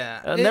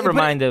 yeah. Never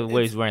mind the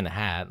way he's wearing the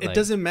hat. It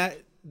doesn't matter.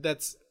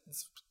 It's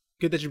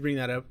good that you bring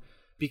that up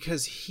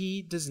because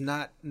he does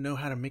not know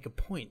how to make a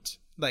point.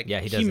 Like,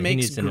 yeah, he doesn't.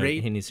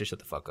 He needs to shut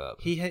the fuck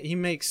up. He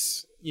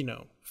makes, you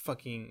know,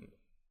 fucking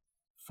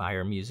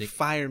fire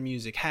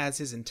music. Has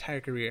his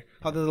entire career.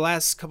 Although the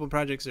last couple of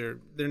projects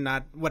they're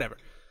not, whatever.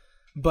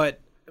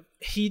 But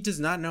he does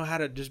not know how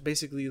to just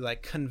basically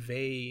like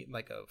convey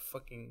like a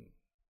fucking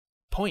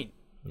point,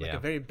 like a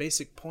very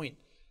basic point.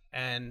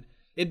 And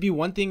it'd be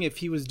one thing if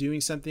he was doing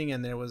something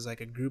and there was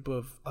like a group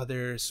of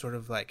other sort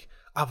of like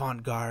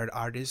avant-garde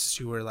artists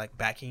who were like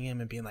backing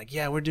him and being like,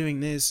 yeah, we're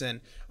doing this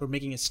and we're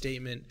making a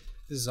statement.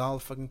 This is all a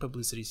fucking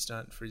publicity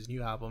stunt for his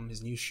new album,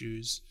 his new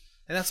shoes.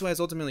 And that's why it's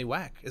ultimately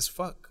whack as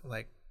fuck.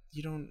 Like,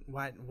 you don't,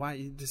 why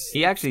this?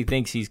 He actually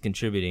thinks he's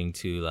contributing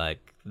to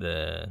like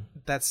the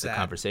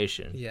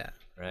conversation. Yeah.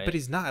 Right. But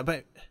he's not.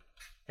 But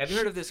have you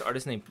heard of this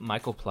artist named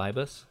Michael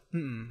Plybus?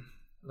 Mm-mm.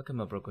 Look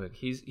him up real quick.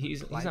 He's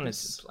on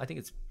his, I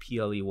think it's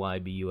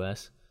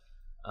Pleybus.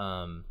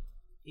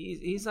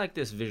 He's like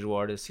this visual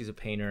artist. He's a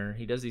painter.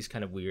 He does these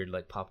kind of weird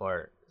like pop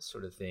art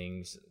sort of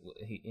things.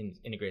 He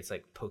integrates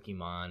like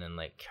Pokemon and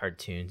like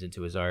cartoons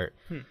into his art.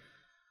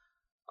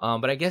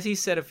 But I guess he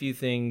said a few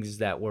things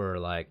that were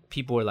like,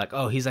 people were like,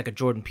 oh, he's like a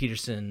Jordan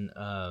Peterson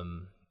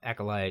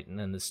acolyte and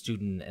then the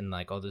student and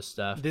like all this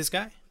stuff. This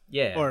guy?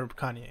 Yeah. Or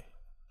Kanye?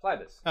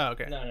 Plybus. Oh,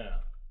 okay. No.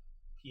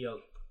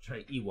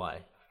 P-L-E-Y.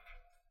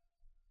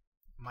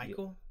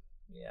 Michael?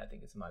 Yeah, I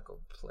think it's Michael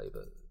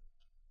Plybus.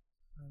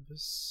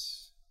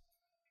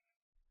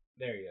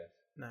 There you go.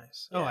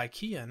 Nice. Yeah. Oh,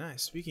 IKEA.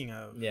 Nice. Speaking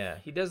of. Yeah,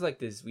 he does like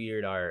this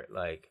weird art,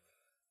 like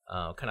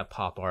kind of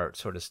pop art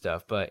sort of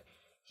stuff. But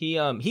he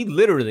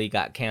literally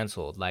got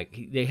canceled. Like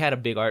they had a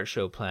big art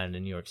show planned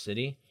in New York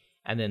City,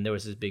 and then there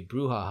was this big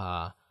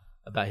brouhaha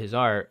about his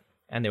art,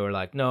 and they were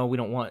like, no, we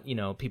don't want. You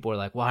know, people were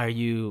like, why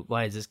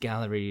is this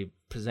gallery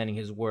presenting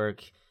his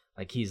work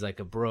like he's like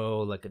a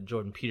bro, like a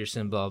Jordan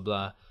Peterson, blah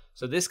blah.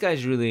 So this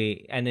guy's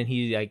really, and then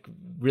he like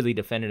really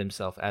defended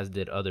himself, as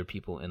did other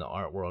people in the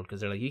art world,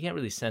 because they're like, you can't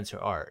really censor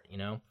art, you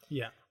know?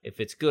 Yeah. If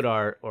it's good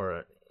art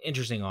or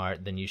interesting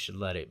art, then you should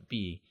let it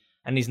be.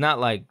 And he's not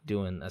like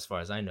doing, as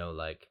far as I know,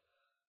 like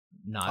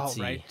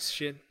Nazi alt-right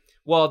shit.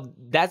 Well,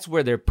 that's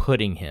where they're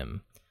putting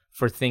him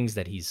for things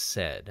that he's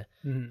said,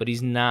 but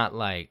he's not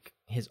like,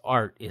 his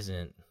art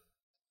isn't,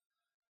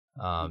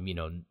 you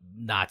know,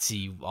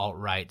 Nazi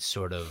alt-right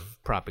sort of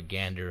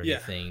propaganda or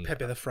anything.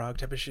 Pepe the Frog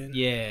type of shit.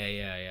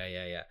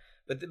 Yeah.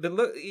 But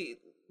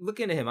look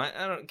into him.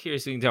 I'm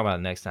curious. We can talk about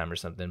it next time or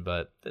something.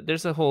 But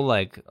there's a whole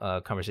like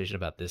conversation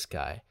about this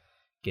guy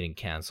getting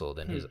canceled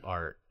and his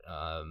art,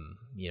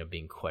 you know,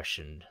 being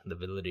questioned, the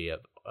validity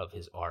of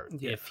his art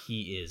if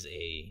he is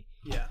a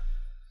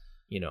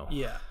you know,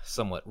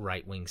 somewhat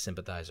right-wing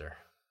sympathizer.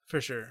 For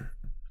sure.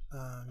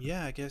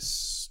 I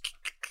guess.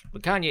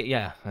 But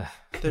Kanye,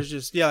 there's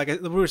just like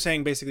we were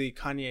saying, basically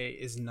Kanye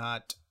is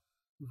not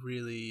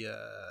really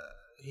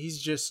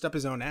he's just up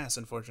his own ass,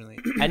 unfortunately.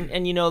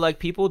 and you know, like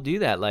people do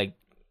that, like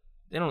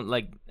they don't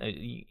like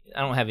I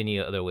don't have any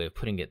other way of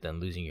putting it than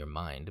losing your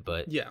mind,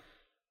 but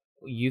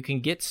you can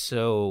get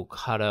so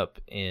caught up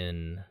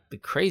in the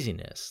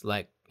craziness.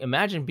 Like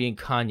imagine being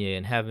Kanye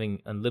and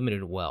having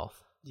unlimited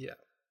wealth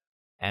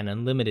and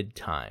unlimited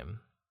time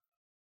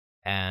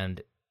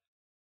and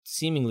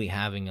seemingly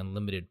having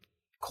unlimited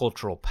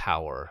cultural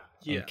power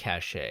and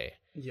cachet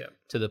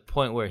to the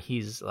point where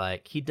he's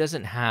like, he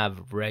doesn't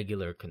have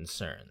regular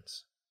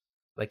concerns.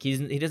 Like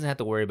he doesn't have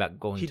to worry about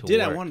going to work. He did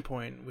at one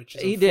point, which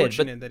is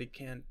unfortunate that he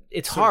can't.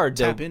 It's hard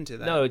to tap into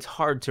that. No, it's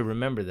hard to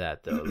remember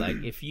that though. Like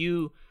if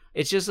you,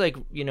 it's just like,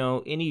 you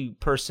know, any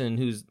person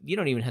who's, you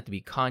don't even have to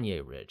be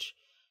Kanye rich.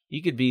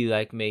 You could be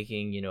like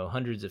making, you know,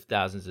 hundreds of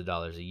thousands of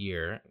dollars a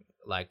year,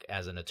 like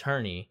as an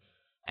attorney,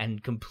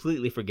 and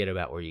completely forget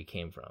about where you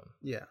came from.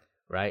 Yeah.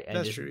 Right? And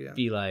that's just true,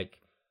 be like,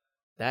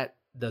 that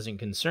doesn't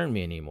concern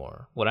me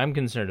anymore. What I'm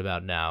concerned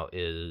about now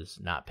is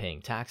not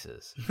paying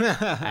taxes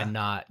and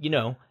not, you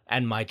know,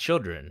 and my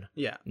children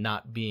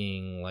not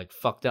being like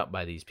fucked up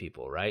by these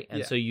people, right?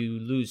 And so you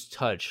lose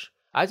touch.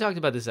 I talked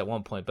about this at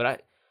one point,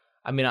 but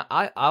I mean,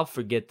 I'll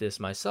forget this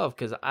myself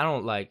because I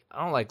don't like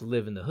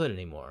live in the hood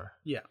anymore.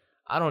 Yeah.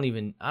 I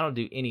don't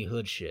do any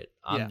hood shit.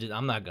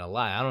 I'm not gonna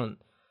lie.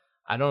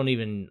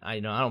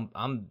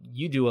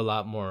 You do a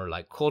lot more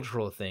like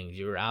cultural things.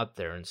 You're out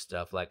there and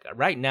stuff. Like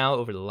right now,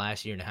 over the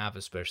last year and a half,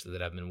 especially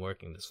that I've been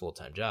working this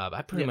full-time job,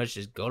 I pretty much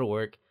just go to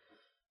work,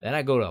 then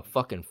I go to a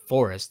fucking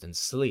forest and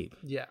sleep.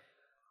 Yeah.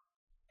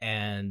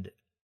 And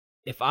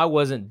if I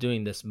wasn't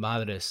doing this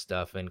madre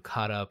stuff and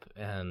caught up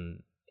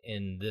and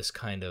in this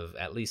kind of,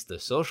 at least the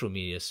social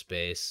media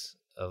space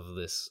of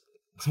this,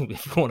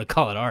 if you want to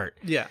call it art.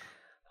 Yeah.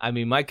 I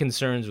mean, my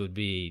concerns would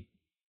be,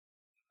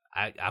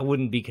 I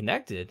wouldn't be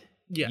connected.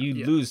 Yeah.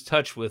 You lose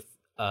touch with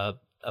a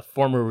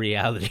former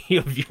reality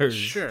of yours,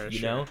 Sure.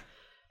 you know?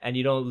 And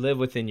you don't live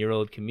within your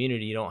old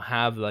community. You don't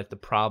have like the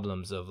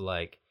problems of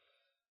like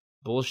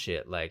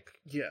bullshit, like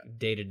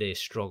day-to-day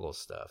struggle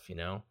stuff, you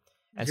know?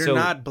 And you're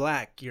not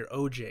black, you're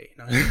OJ.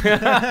 No.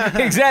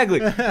 Exactly.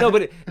 No,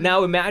 but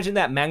now imagine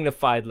that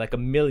magnified like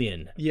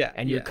 1,000,000. Yeah.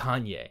 And you're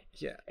Kanye.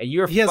 Yeah. And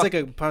you're he has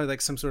like probably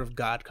like some sort of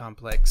God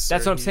complex.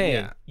 That's what I'm saying.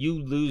 Yeah.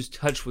 You lose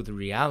touch with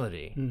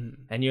reality.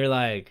 Mm-hmm. And you're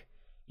like,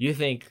 you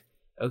think,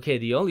 okay,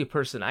 the only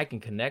person I can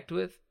connect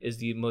with is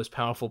the most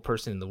powerful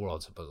person in the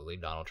world, supposedly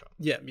Donald Trump.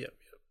 Yeah.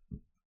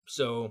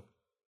 So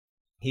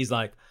he's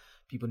like,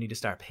 people need to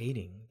start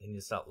hating. They need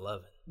to stop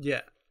loving.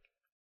 Yeah.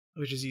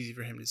 Which is easy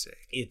for him to say.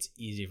 It's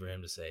easy for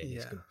him to say.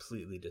 He's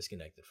completely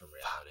disconnected from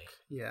reality.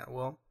 Yeah,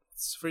 well,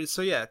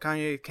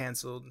 Kanye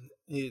canceled.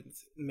 He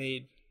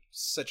made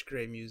such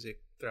great music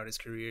throughout his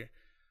career,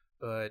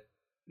 but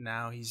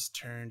now he's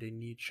turned a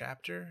new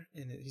chapter,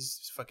 and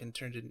he's fucking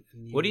turned a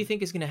new... What do you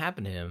think is going to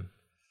happen to him?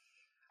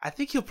 I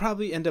think he'll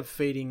probably end up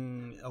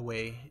fading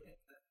away,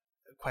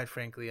 quite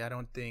frankly. I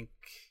don't think...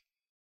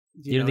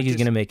 You don't think he's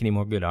going to make any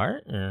more good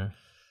art? Or?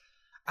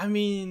 I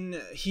mean,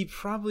 he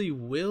probably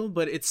will,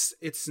 but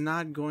it's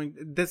not going.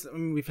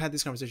 We've had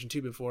this conversation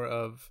too before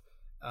of,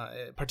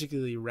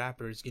 particularly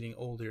rappers getting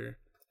older,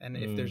 and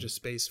if there's a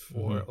space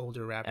for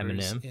older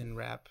rappers in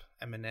rap,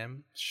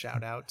 Eminem,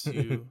 shout out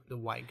to the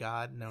white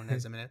god known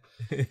as Eminem.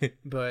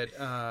 But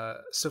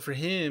so for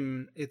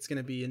him, it's going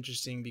to be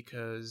interesting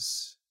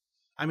because,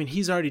 I mean,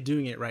 he's already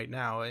doing it right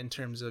now in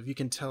terms of, you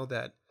can tell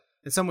that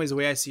in some ways the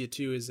way I see it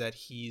too is that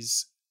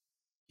he's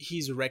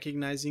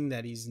recognizing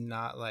that he's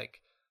not like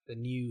the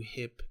new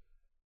hip,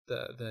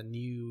 the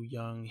new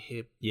young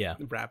hip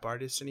rap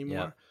artist anymore.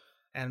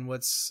 Yeah. And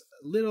what's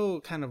a little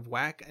kind of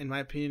whack in my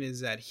opinion is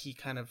that he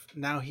kind of,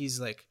 now he's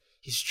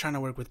trying to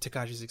work with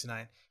Tekashi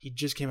 6ix9ine. He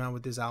just came out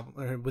with this album,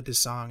 or with this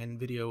song and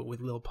video with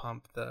Lil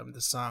Pump, the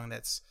song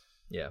that's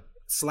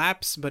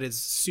slaps, but it's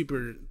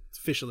super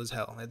official as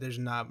hell. Like, there's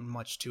not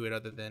much to it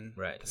other than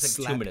it's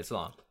like 2 minutes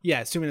long.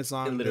 Yeah, it's 2 minutes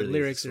long. The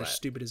lyrics are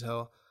stupid as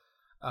hell.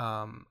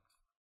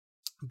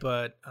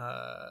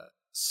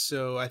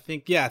 So I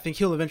think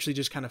he'll eventually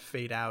just kind of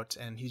fade out,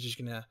 and he's just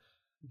gonna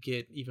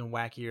get even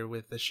wackier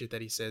with the shit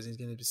that he says. He's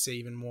gonna say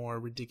even more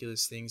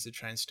ridiculous things to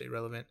try and stay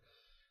relevant,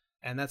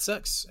 and that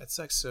sucks.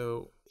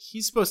 So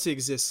he's supposed to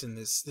exist in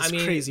this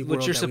crazy world.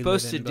 What you're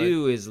supposed to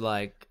do is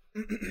like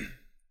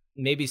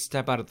maybe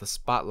step out of the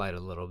spotlight a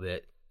little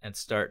bit and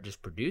start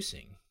just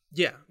producing.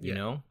 Yeah, you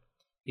know,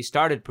 he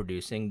started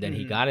producing, then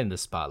he got in the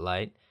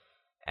spotlight.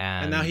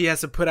 And now he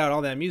has to put out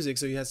all that music,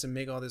 so he has to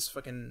make all this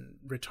fucking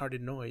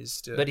retarded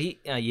noise. But he,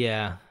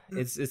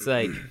 it's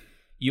like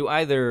you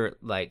either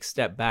like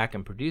step back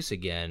and produce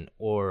again,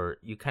 or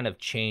you kind of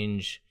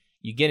change.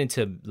 You get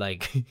into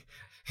like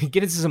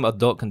some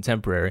adult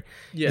contemporary.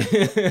 Yeah,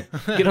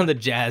 get on the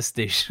jazz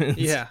stations.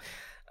 Yeah.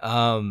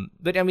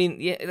 But I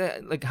mean,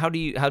 like how do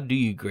you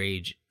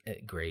age?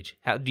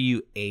 How do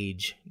you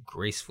age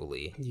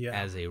gracefully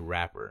as a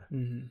rapper?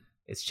 Mm-hmm.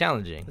 It's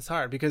challenging. It's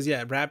hard because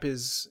rap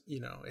is,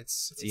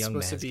 it's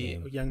supposed to be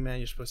game. A young man.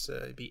 You're supposed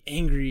to be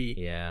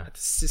angry at the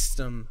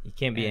system. You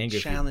can't be angry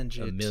challenge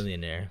if you're a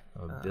millionaire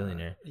or a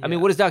billionaire. I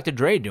mean, what is Dr.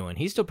 Dre doing?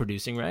 He's still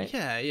producing, right?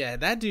 Yeah.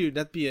 That dude,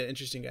 that'd be an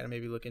interesting guy to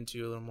maybe look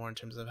into a little more in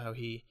terms of how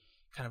he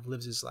kind of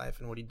lives his life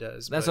and what he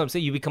does. That's what I'm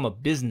saying. You become a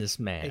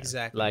businessman.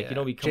 Exactly. Like you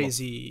don't become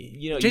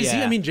Jay-Z.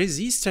 Jay-Z. I mean,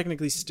 Jay-Z's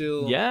technically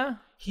still. Yeah.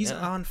 He's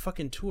on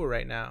fucking tour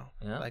right now.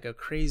 Yeah. Like a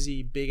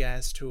crazy big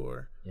ass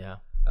tour. Yeah.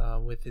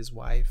 With his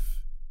wife.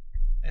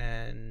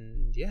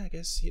 And I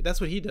guess that's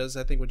what he does.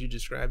 I think what you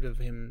described of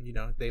him,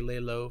 they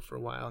lay low for a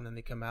while and then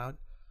they come out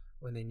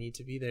when they need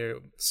to be. They're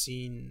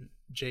seen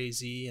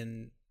Jay-Z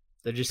and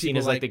they're just seen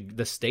as like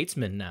the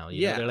statesmen now.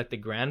 You know? They're like the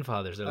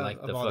grandfathers. They're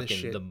like the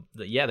fucking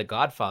the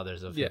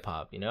godfathers of hip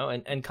hop.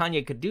 And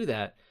Kanye could do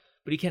that,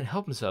 but he can't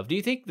help himself. Do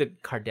you think the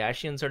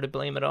Kardashians are to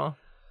blame at all?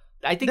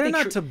 I think they're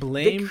not to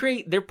blame.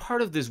 They're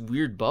part of this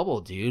weird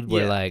bubble, dude.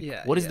 Where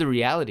what is the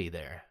reality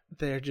there?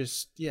 They're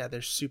just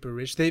they're super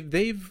rich. I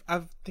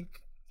think.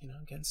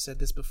 Again, said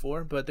this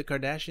before, but the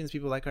Kardashians,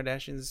 people like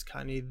Kardashians,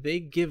 Kanye, they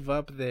give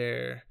up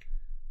their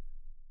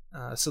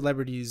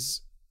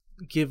celebrities,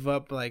 give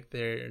up like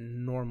their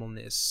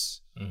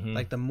normalness. Mm-hmm.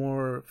 Like the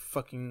more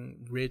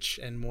fucking rich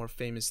and more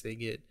famous they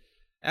get.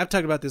 I've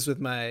talked about this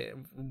when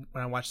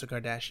I watched the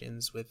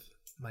Kardashians with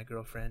my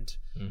girlfriend,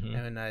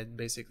 and I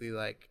basically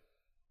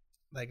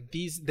like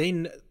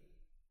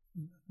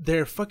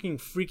they're fucking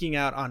freaking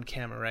out on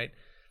camera, right?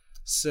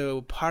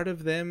 So part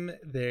of them,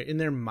 they're in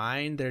their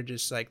mind, they're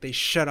just like, they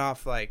shut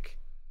off like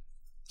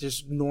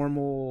just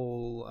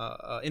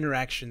normal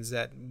interactions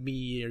that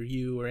me or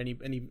you or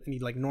any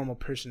like normal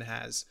person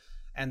has,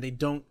 and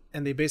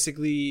they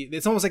basically,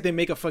 it's almost like they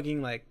make a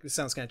fucking, like, it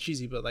sounds kind of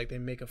cheesy, but like they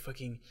make a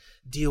fucking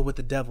deal with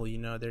the devil, you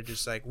know? They're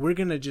just like, we're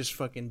gonna just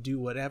fucking do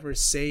whatever,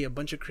 say a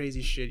bunch of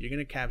crazy shit, you're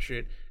gonna capture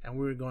it, and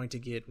we're going to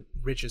get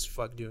rich as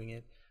fuck doing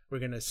it. We're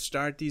gonna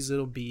start these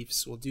little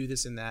beefs, we'll do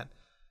this and that,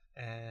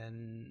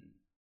 and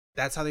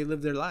that's how they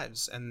live their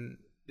lives. And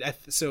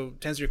so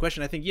to answer your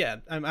question, I think, yeah,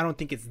 I don't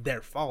think it's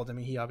their fault. I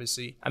mean, he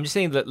obviously, I'm just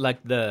saying that,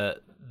 like,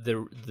 the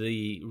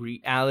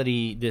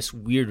reality, this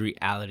weird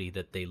reality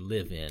that they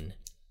live in,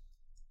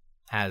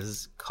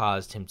 has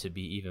caused him to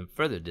be even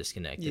further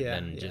disconnected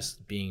than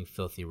just being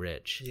filthy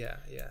rich. Yeah.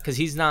 Because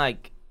he's not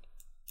like,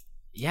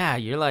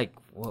 you're like,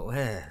 well,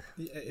 it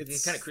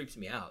It's kind of creeps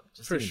me out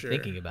just for even sure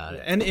thinking about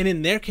it. And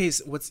in their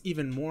case, what's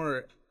even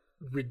more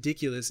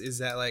ridiculous is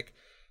that, like,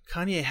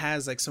 Kanye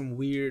has like some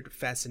weird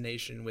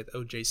fascination with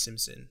O.J.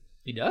 Simpson.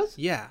 He does?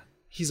 Yeah.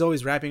 He's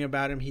always rapping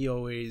about him. He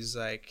always,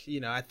 like,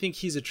 you know, I think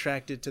he's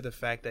attracted to the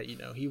fact that, you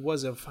know, he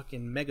was a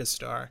fucking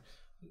megastar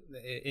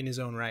in his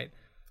own right.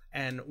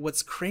 And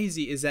what's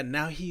crazy is that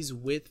now he's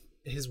with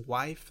his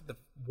wife, the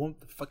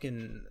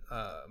fucking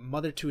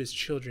mother to his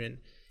children,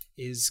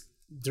 is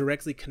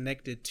directly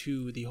connected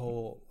to the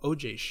whole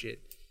OJ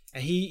shit.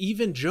 And he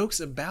even jokes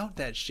about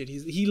that shit.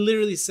 He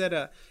literally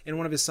said in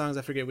one of his songs,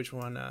 I forget which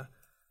one,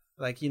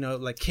 like, you know,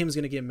 like, Kim's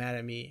gonna get mad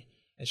at me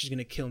and she's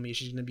gonna kill me.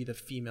 She's gonna be the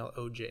female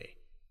OJ.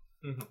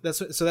 Mm-hmm. That's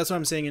what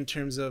I'm saying in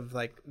terms of,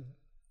 like,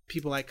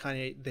 people like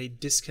Kanye, they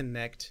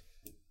disconnect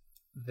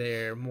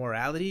their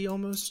morality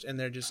almost, and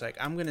they're just like,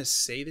 I'm gonna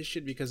say this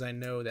shit because I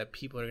know that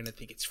people are gonna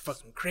think it's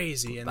fucking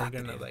crazy and they're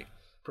gonna, like,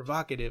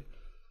 provocative.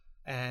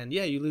 And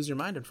yeah, you lose your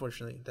mind,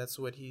 unfortunately. That's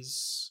what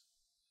he's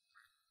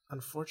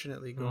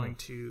unfortunately going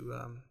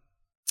to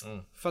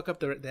fuck up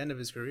the end of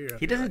his career.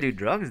 He doesn't do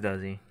drugs,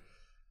 does he?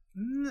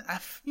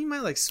 He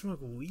might, like, smoke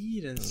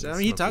weed and stuff. I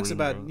mean, he talks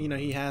about, you know,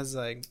 he has,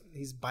 like,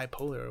 he's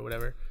bipolar or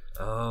whatever.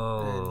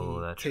 Oh, and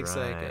he that's takes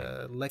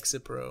right. like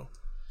Lexapro,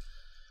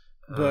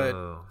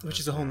 but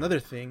which is a whole nother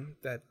thing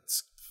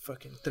that's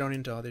fucking thrown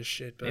into all this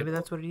shit. But maybe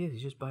that's what he is.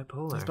 He's just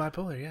bipolar. He's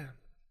bipolar, yeah.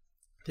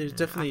 There's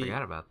definitely, I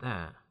forgot about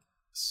that.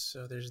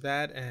 So there's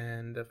that,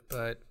 and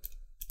but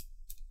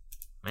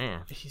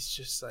man, he's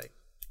just like,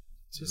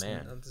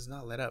 does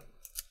not let up.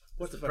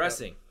 What's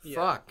depressing? Yeah.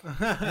 Fuck.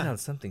 End on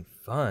something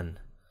fun.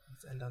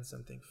 Let's end on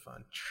something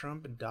fun.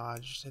 Trump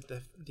dodged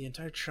the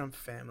entire Trump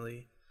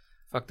family.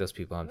 Fuck those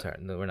people. I'm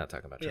tired. No, we're not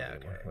talking about Trump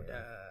anymore.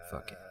 Okay.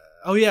 Fuck it.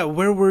 Oh yeah,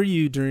 where were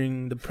you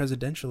during the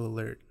presidential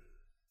alert?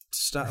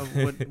 Stop.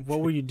 What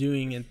were you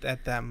doing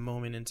at that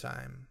moment in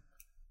time?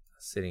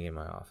 Sitting in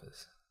my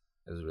office.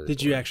 It was really.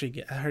 Did you actually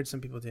get? I heard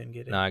some people didn't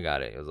get it. No, I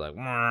got it. It was like,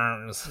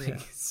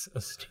 it's so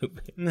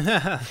stupid.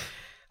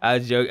 I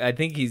was joking. I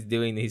think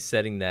he's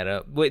setting that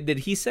up. Wait, did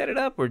he set it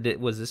up, or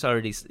was this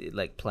already,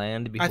 like,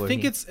 planned before? I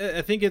think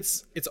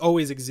it's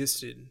always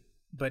existed,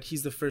 but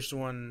he's the first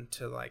one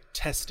to, like,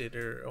 test it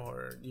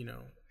or you know.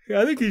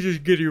 Yeah, I think he's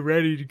just getting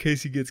ready in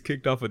case he gets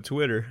kicked off of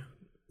Twitter.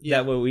 Yeah.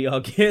 That way we all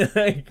get,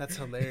 like, that's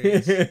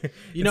hilarious.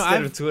 You know,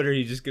 instead of Twitter,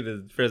 you just get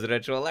a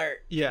presidential alert.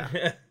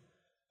 Yeah.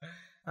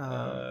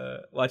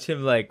 Watch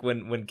him, like,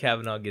 when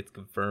Kavanaugh gets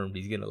confirmed,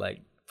 he's gonna,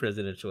 like,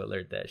 presidential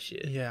alert that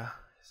shit. Yeah.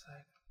 It's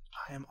like,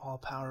 I am all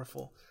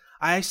powerful.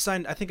 I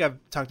think I've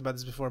talked about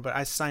this before, but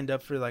I signed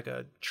up for, like,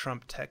 a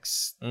Trump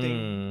text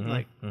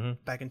thing,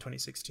 back in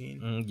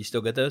 2016. You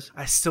still get those?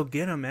 I still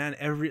get them, man.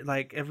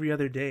 Every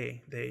other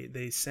day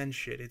they send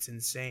shit. It's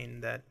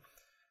insane that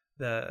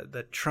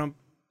the Trump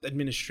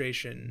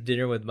administration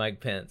Dinner with Mike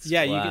Pence.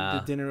 Yeah, wow. You get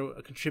the dinner,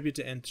 contribute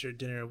to enter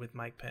dinner with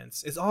Mike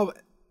Pence. It's all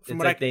from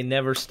what they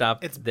never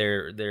stopped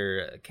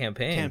their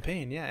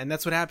campaign. Yeah, and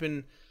that's what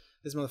happened.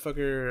 This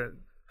motherfucker.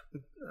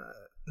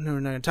 No,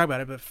 we're not gonna talk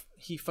about it, but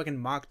he fucking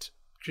mocked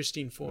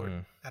Christine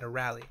Ford at a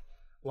rally.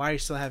 Why are you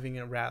still having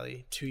a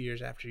rally 2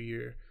 years after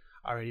you're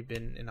already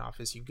been in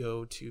office? You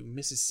go to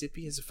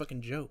Mississippi? It's a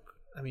fucking joke.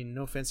 I mean,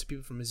 no offense to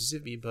people from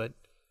Mississippi, but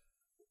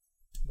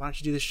why don't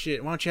you do this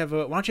shit? Why don't you have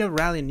a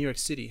rally in New York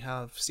City?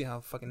 See how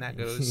fucking that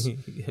goes.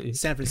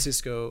 San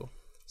Francisco,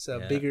 it's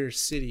a bigger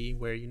city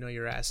where you know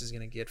your ass is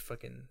gonna get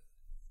fucking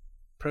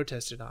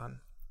protested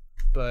on.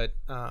 But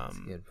that's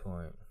a good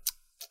point.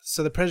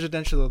 So the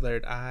presidential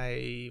alert,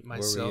 I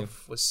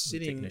myself was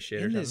sitting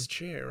in this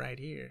chair right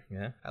here.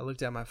 Yeah. I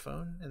looked at my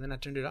phone and then I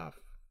turned it off.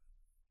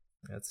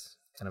 That's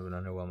kind of an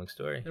underwhelming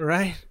story.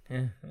 Right?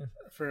 Yeah.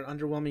 For an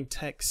underwhelming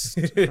text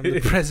from the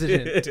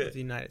president of the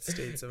United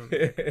States of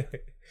America.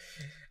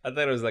 I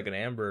thought it was like an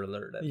Amber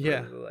Alert.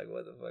 Yeah. Like,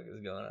 what the fuck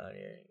is going on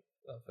here?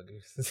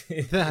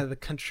 Motherfuckers. The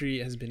country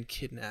has been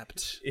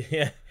kidnapped.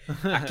 Yeah.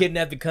 I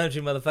kidnapped the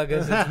country,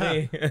 motherfuckers. It's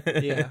me.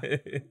 Yeah.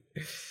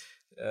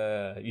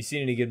 You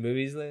seen any good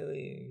movies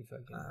lately?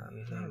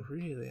 Not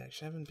really.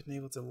 Actually, I haven't been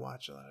able to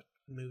watch a lot of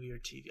movie or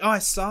TV. Oh, I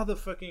saw the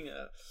fucking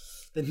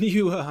the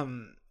new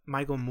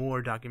Michael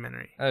Moore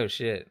documentary. Oh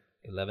shit,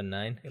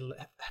 11.9.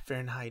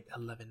 Fahrenheit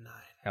 11.9.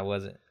 How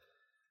was it?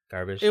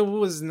 Garbage. It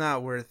was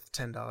not worth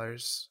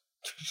 $10.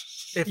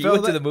 You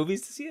went to the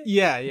movies to see it?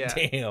 Yeah.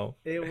 Damn.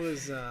 It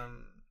was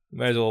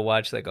Might as well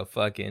watch like a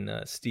fucking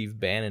Steve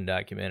Bannon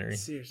documentary.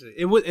 seriously.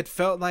 It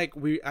felt like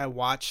I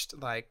watched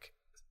like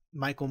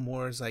Michael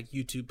Moore's like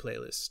YouTube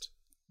playlist.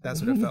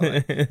 That's what it felt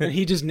like. And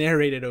he just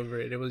narrated over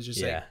it. It was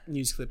just like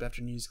news clip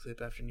after news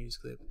clip after news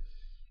clip.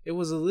 It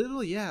was a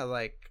little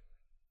like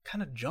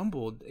kind of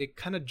jumbled. It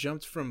kind of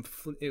jumped from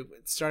it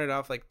started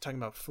off like talking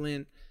about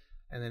Flint,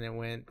 and then it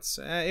went.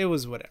 So, it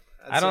was whatever.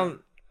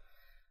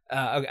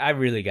 I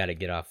really got to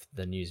get off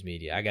the news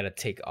media. I got to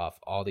take off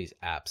all these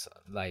apps.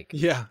 Like,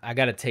 I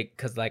got to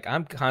because like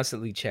I'm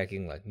constantly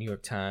checking like New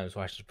York Times,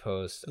 Washington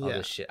Post, all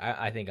this shit.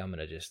 I think I'm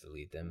gonna just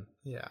delete them.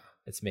 Yeah,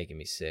 it's making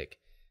me sick.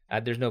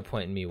 There's no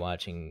point in me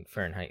watching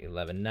Fahrenheit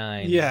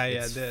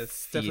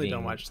 11.9. Definitely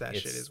don't watch that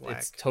shit. Is whack.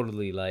 It's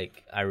totally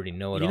like I already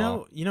know it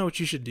all. You know what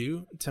you should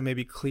do to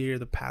maybe clear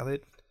the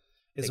palate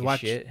is Take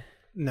watch. A shit?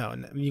 No,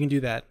 you can do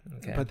that.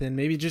 Okay. But then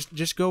maybe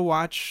just go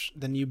watch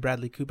the new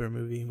Bradley Cooper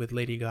movie with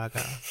Lady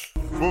Gaga.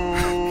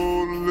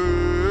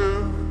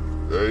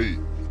 Hey.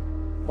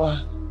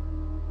 What?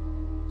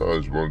 I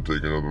just want to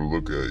take another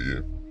look at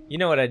you. You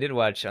know what I did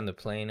watch on the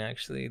plane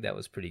actually? That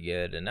was pretty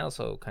good and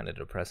also kind of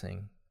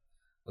depressing.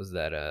 Was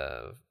that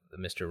the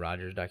Mr.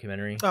 Rogers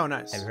documentary? Oh,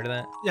 nice. Have you heard of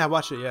that? Yeah, I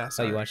watched it. Yeah.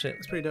 Oh, you watched it?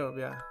 It's pretty dope.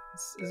 Yeah.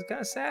 It's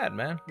kind of sad,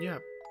 man. Yeah.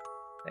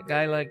 That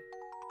guy like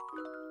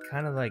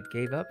kind of like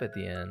gave up at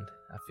the end.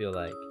 I feel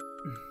like.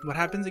 What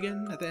happens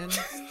again at the end?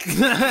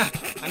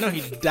 I know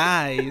he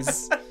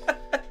dies.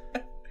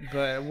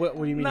 But what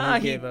do you mean he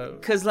gave up?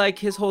 Because like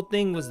his whole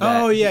thing was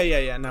that. Oh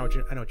yeah. I know what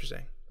you're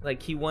saying.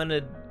 Like he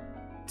wanted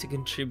to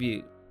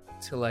contribute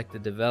to like the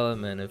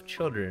development of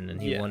children,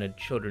 and he wanted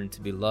children to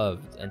be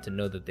loved and to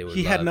know that they were.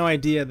 He had no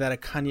idea that a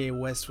Kanye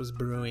West was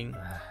brewing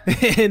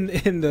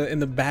in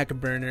the back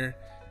burner.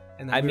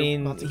 And I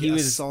mean, he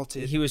was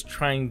assaulted. He was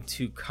trying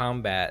to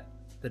combat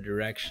the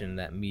direction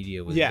that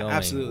media was going,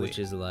 absolutely. Which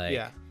is like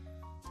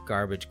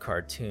garbage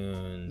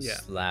cartoons,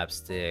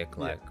 slapstick,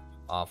 like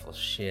awful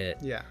shit.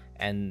 Yeah.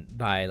 And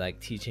by like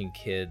teaching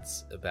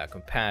kids about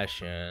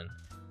compassion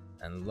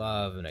and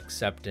love and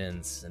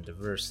acceptance and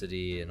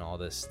diversity and all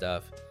this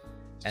stuff.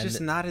 It's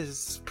just not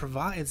as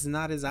it's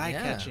not as eye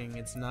catching.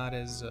 It's not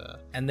as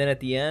And then at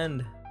the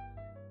end,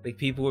 like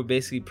people were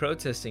basically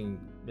protesting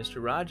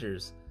Mr.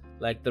 Rogers.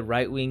 Like the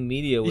right wing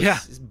media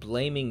was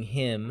blaming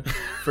him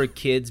for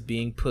kids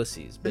being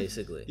pussies,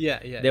 basically.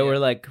 There were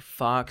like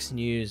Fox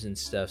News and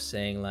stuff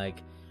saying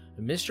like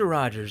Mr.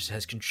 Rogers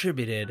has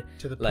contributed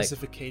to the like,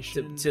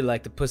 pussification to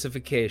like the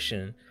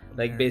pussification.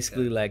 Like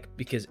basically like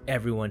because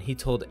he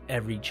told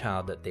every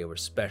child that they were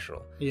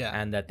special.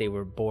 And that they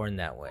were born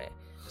that way.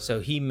 So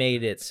he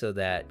made it so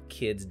that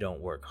kids don't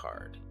work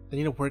hard. They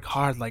need to work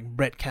hard like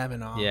Brett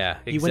Kavanaugh. Yeah,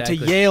 exactly. He went to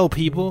Yale,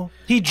 people.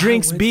 He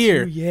drinks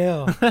beer.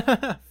 Yale.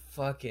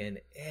 Fucking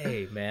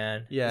A,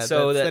 man. Yeah,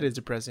 so that is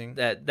depressing.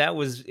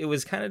 It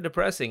was kind of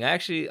depressing.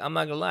 I'm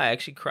not gonna lie, I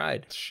actually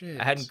cried. Shit.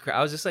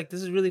 I was just like,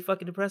 this is really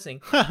fucking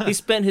depressing. He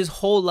spent his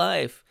whole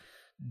life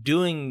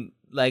doing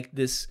like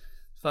this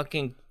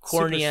fucking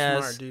corny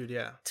ass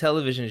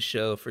television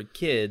show for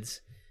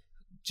kids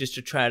just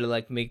to try to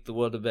like make the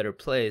world a better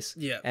place.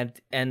 Yeah.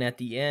 And at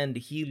the end,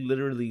 he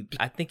literally,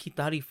 I think he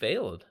thought he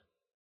failed.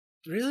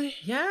 Really?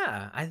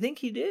 Yeah, I think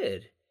he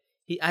did.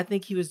 I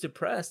think he was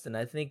depressed, and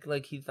I think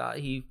like he thought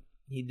he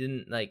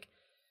didn't like.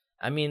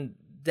 I mean,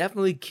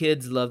 definitely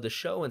kids love the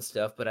show and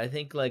stuff, but I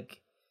think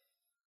like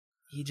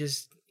he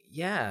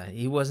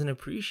wasn't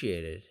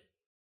appreciated.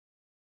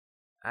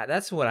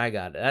 That's what I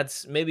got.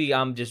 That's maybe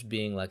I'm just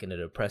being like in a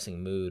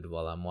depressing mood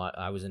while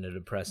I was in a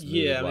depressed mood.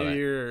 Yeah,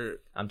 maybe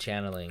I'm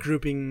channeling,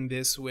 grouping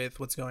this with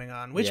what's going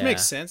on, which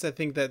makes sense. I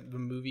think that the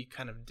movie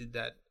kind of did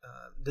that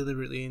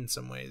deliberately in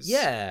some ways.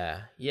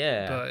 Yeah.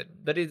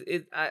 But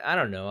I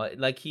don't know.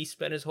 Like he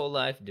spent his whole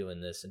life doing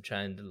this and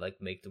trying to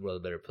like make the world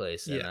a better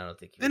place. And I don't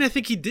think. I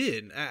think he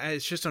did.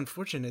 It's just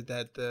unfortunate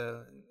that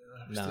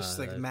just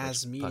like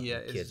mass media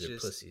is kids just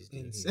are pussies.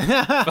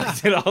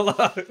 Fucked it all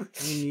up.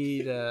 We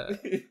need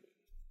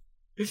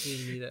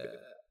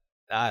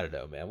I don't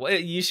know, man. Well,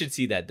 you should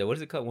see that though. What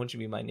is it called? Won't You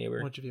Be My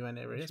Neighbor? Won't You Be My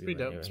Neighbor? It's pretty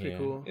dope. It's pretty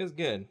cool. It was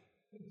good.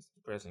 It's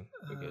depressing.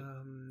 Good.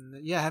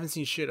 Yeah, I haven't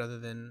seen shit other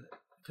than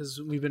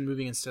because we've been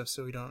moving and stuff,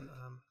 so we don't.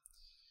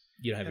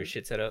 You don't have your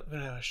shit set up? I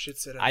don't have a shit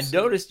set up. I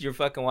noticed you're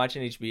fucking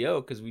watching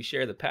HBO because we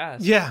share the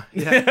pass. Yeah.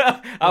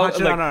 I watch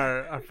it on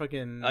our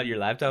fucking on your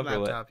laptop or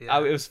what? Yeah.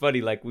 It was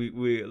funny. Like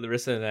we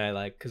Larissa and I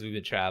like because we've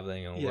been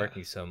traveling and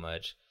working so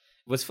much.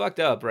 What's fucked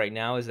up right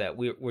now is that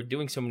we're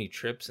doing so many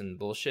trips and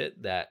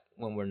bullshit that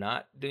when we're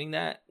not doing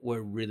that,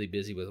 we're really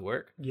busy with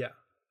work. Yeah.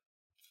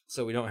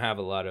 So we don't have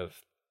a lot of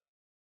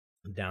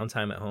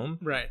downtime at home.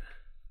 Right.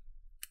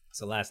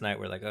 So last night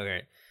we're like,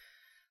 okay,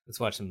 let's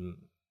watch some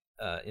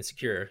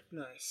Insecure.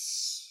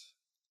 Nice.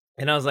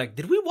 And I was like,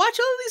 did we watch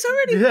all of these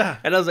already? Yeah.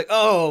 And I was like,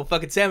 oh,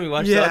 fucking Sammy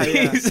watched all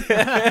these.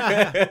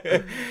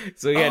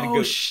 So we had to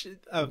go.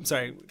 I'm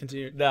sorry,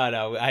 continue.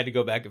 No, I had to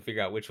go back and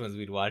figure out which ones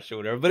we'd watched or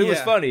whatever. But it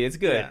was funny. It's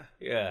good.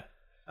 Yeah.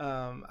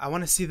 I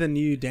want to see the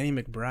new Danny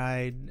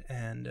McBride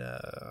and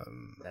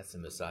That's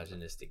some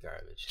misogynistic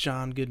garbage.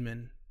 John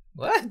Goodman.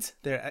 What?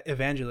 They're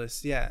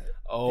evangelists. Yeah.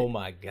 Oh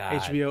my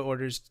God. HBO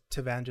orders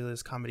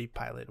Televangelist comedy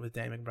pilot with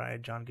Danny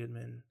McBride, John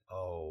Goodman.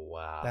 Oh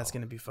wow. That's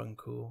gonna be fucking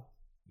cool.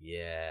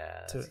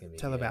 Yeah. That's gonna be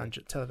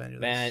Televangelist.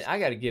 Man, I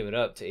got to give it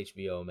up to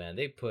HBO. Man,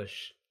 they're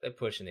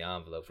pushing the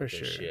envelope for with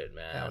sure. this shit,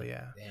 man. Hell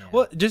yeah. Damn.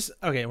 Well, just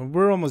okay.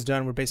 We're almost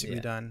done. We're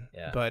basically done.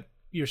 Yeah. But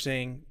you're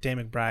saying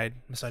Danny McBride,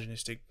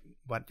 misogynistic,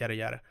 what yada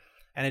yada,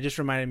 and it just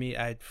reminded me.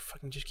 I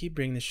fucking just keep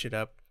bringing this shit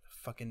up.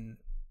 Fucking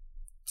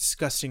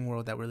disgusting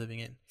world that we're living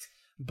in.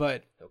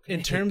 But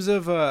in terms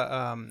of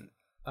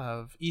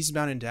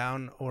Eastbound and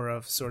Down, or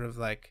of sort of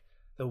like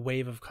the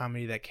wave of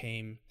comedy that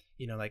came,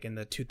 like in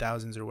the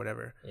 2000s or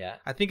whatever. Yeah.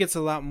 I think it's a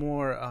lot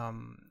more.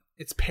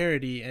 It's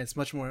parody, and it's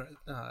much more.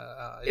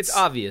 It's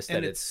obvious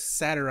that it's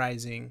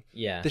satirizing.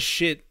 Yeah. The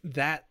shit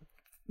that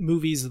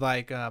movies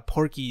like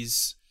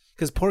Porky's,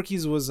 because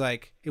Porky's was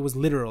like, it was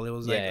literal. It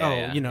was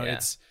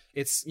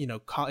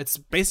it's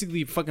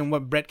basically fucking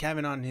what Brett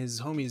Kavanaugh and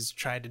his homies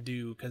tried to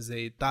do because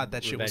they thought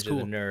that shit was cool.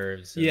 Revenge of the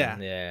Nerves.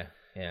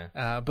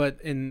 Yeah. But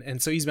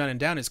so Eastbound and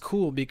Down is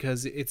cool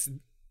because it's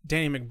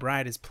Danny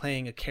McBride is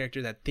playing a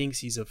character that thinks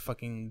he's a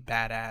fucking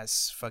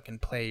badass fucking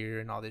player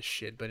and all this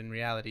shit, but in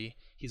reality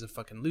he's a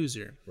fucking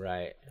loser.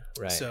 Right.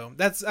 So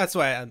that's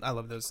why I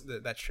love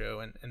that show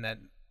and that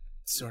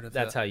sort of.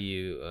 That's how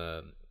you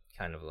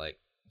kind of like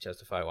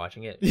justify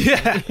watching it.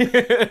 Yeah.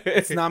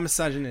 It's not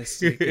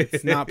misogynistic.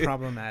 It's not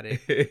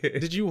problematic.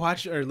 Did you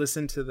watch or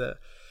listen to the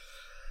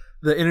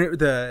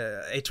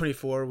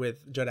A24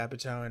 with Judd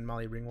Apatow and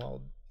Molly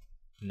Ringwald?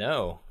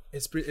 No.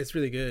 It's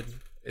really good.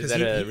 Is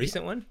that a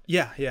recent one?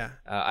 Yeah.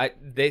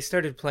 They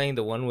started playing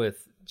the one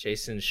with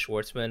Jason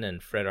Schwartzman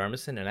and Fred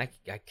Armisen, and I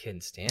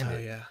couldn't stand it. Oh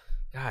yeah.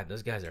 God,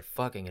 those guys are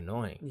fucking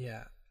annoying.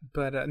 Yeah.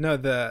 But no,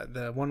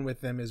 the one with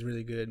them is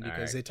really good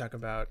because they talk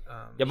about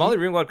Molly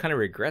Ringwald kind of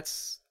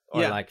regrets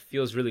or like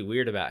feels really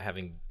weird about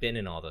having been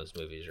in all those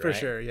movies, right? For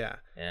sure, yeah.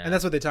 And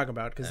that's what they talk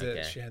about because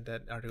she had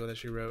that article that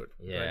she wrote.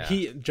 Yeah.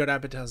 Judd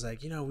Apatow's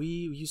like, we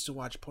used to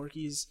watch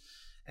Porky's,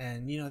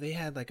 and they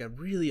had like a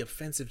really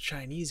offensive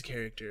Chinese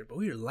character, but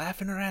we were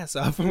laughing our ass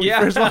off when we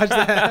first watched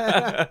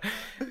that.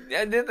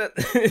 I did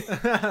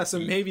that. So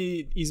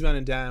maybe Eastbound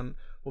and Down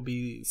will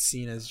be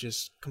seen as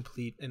just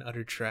complete and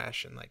utter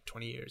trash in like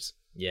 20 years.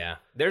 Yeah.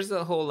 There's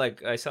the whole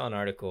I saw an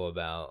article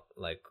about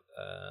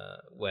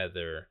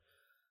whether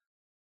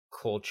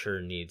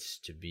culture needs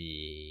to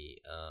be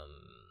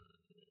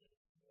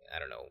I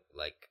don't know,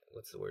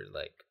 what's the word,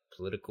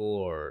 political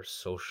or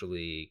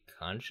socially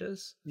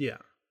conscious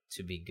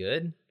to be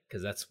good,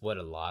 because that's what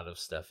a lot of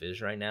stuff is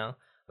right now.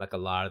 Like a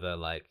lot of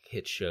the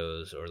hit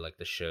shows or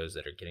the shows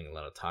that are getting a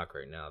lot of talk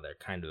right now, they're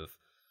kind of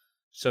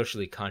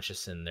socially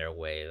conscious in their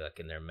way,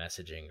 in their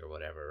messaging or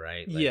whatever,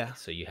 right?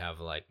 So you have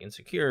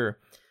Insecure,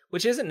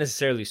 which isn't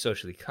necessarily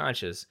socially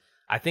conscious.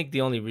 I think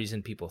the only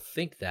reason people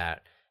think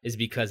that is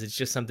because it's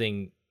just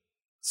something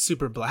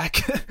super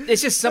black.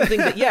 It's just something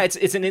that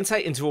it's an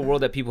insight into a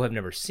world that people have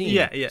never seen.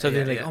 So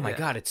they're like, oh my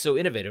god, it's so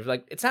innovative.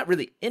 It's not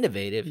really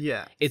innovative.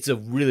 It's a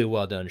really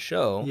well done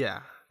show.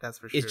 That's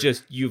for sure. It's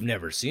just you've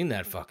never seen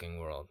that fucking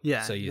world.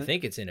 So you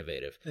think it's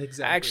innovative.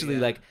 Exactly.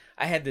 Actually,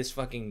 I had this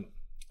fucking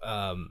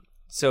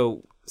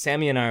so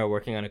Sammy and I are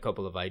working on a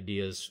couple of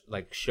ideas,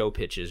 show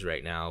pitches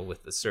right now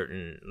with a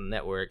certain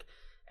network,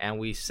 and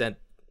we've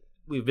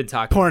been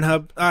talking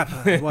Pornhub.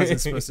 I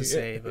wasn't supposed to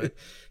say, but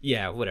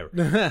yeah, whatever.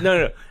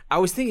 No. I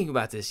was thinking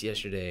about this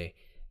yesterday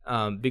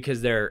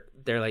because they're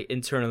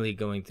internally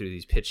going through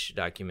these pitch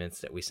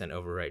documents that we sent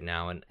over right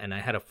now, and I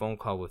had a phone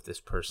call with this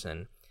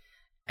person,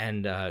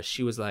 and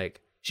she was like,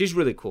 she's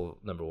really cool,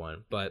 number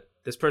one, but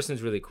this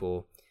person's really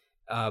cool,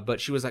 but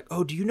she was like,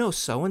 oh, do you know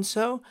so and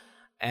so?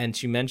 And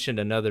she mentioned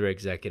another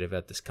executive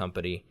at this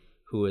company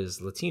who is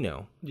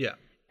Latino. Yeah,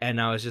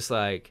 and I was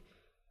like,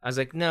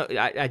 no,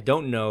 I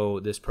don't know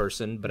this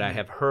person, but I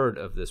have heard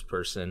of this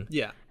person.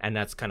 Yeah. And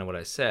that's kind of what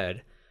I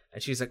said.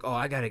 And she's like,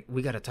 oh,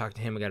 we got to talk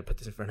to him. We got to put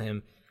this in front of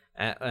him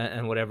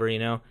and whatever,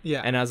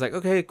 Yeah. And I was like,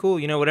 okay, cool,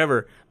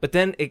 whatever. But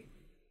then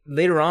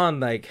later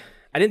on, I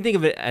didn't think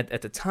of it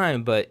at the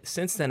time, but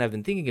since then I've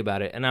been thinking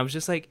about it. And I was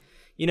just like,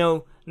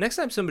 next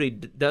time somebody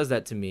does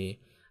that to me,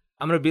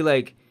 I'm going to be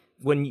like,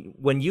 when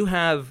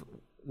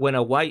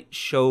a white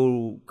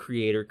show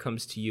creator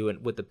comes to you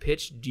and with a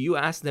pitch, do you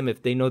ask them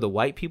if they know the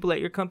white people at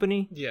your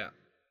company? Yeah.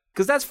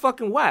 Because that's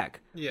fucking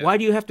whack. Yeah. Why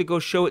do you have to go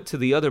show it to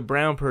the other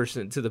brown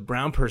person, at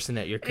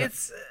your company?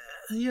 It's,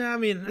 I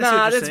mean,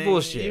 that's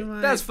bullshit.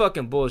 That's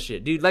fucking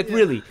bullshit, dude.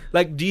 Really?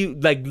 Do you,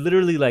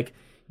 literally,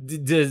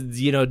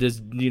 does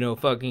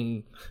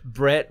fucking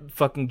Brett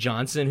fucking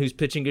Johnson, who's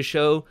pitching a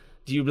show,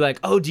 do you be like,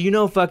 oh, do you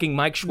know fucking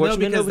Mike Schwartzman?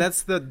 No, because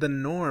that's the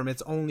norm.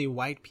 It's only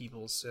white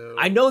people, so...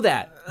 I know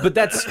that, but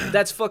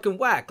that's fucking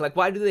whack.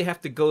 Why do they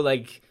have to go,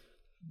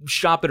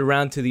 shop it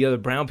around to the other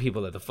brown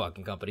people at the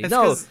fucking company. It's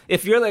No, 'cause-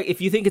 if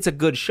you think it's a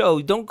good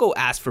show, don't go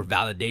ask for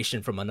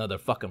validation from another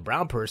fucking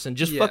brown person.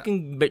 Just Yeah.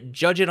 fucking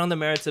judge it on the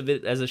merits of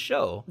it as a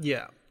show.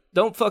 Yeah.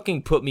 Don't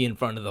fucking put me in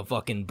front of the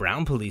fucking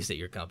brown police at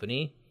your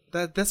company.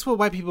 That's what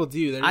white people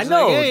do. They're I just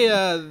know. Like, hey,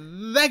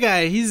 that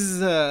guy,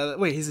 he's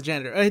a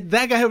janitor.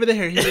 That guy over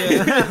there,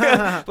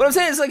 What I'm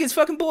saying is like it's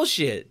fucking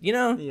bullshit. You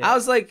know, Yeah. I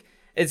was like,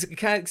 it's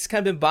kind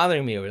of been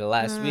bothering me over the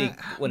last week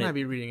I when might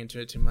be reading into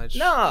it too much.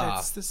 No.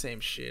 It's the same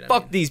shit. I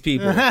fuck mean, these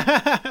people.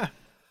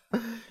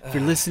 if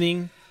you're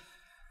listening,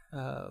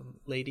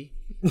 lady.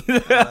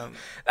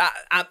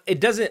 It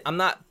doesn't. I'm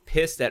not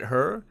pissed at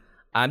her.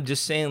 I'm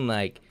just saying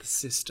like The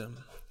system.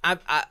 I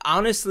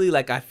honestly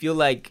like I feel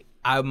like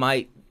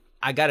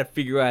I got to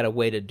figure out a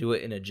way to do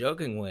it in a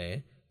joking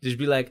way. Just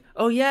be like,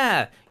 oh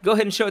yeah, go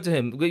ahead and show it to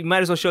him. You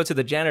might as well show it to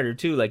the janitor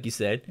too, like you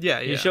said.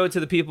 Yeah, You yeah. show it to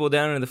the people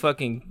down in the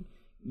fucking,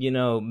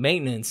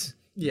 maintenance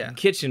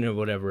kitchen or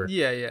whatever.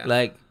 Yeah, yeah.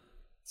 Like,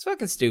 it's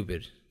fucking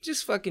stupid.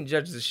 Just fucking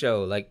judge the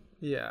show. Like,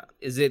 Yeah.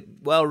 is it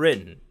well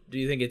written? Do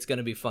you think it's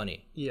gonna be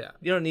funny? Yeah.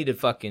 You don't need to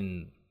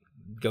fucking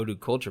go do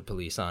culture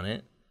police on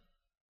it.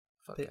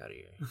 Fuck out of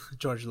here.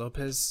 George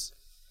Lopez.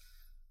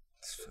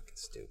 It's fucking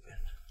stupid.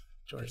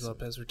 George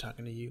Lopez, we're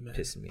talking to you, man.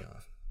 Pissing me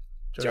off.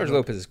 George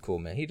Lopez is cool,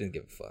 man. He didn't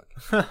give a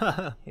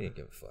fuck. He didn't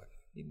give a fuck.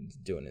 He's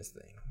doing his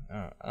thing.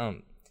 I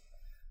don't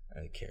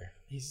really care.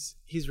 He's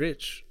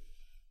rich.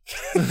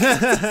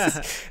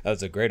 That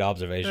was a great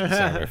observation,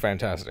 Senator.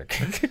 Fantastic.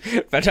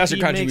 Fantastic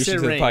He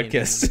contribution to makes the it rain.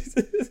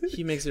 podcast.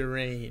 He makes it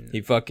rain.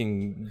 He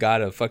fucking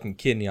got a fucking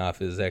kidney off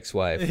his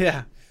ex-wife.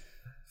 Yeah.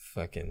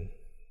 Fucking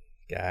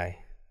guy.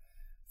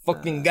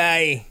 Fucking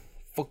guy.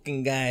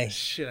 Fucking guy.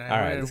 Shit, I All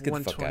right, have let's get the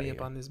fuck out of 120 here.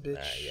 up on this bitch.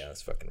 All right, yeah,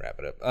 let's fucking wrap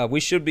it up. We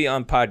should be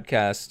on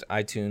podcast,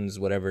 iTunes,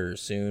 whatever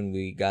soon.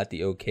 We got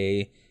the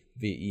okay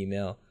via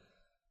email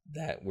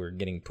that we're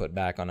getting put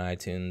back on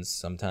iTunes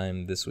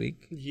sometime this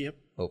week, Yep.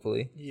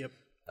 hopefully. Yep.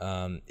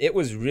 It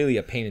was really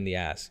a pain in the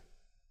ass.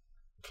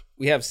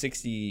 We have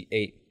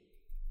 68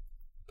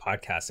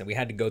 podcasts, and we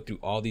had to go through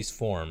all these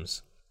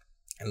forms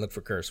and look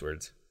for curse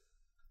words.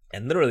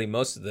 And literally,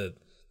 most of the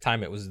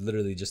time, it was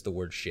literally just the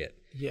word shit.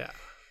 Yeah.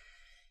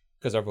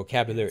 Because our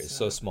vocabulary is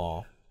so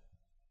small.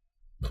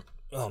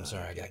 Oh, I'm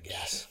sorry, I got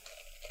gas.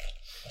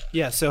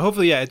 Yeah, so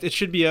hopefully, yeah, it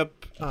should be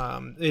up.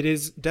 It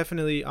is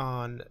definitely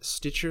on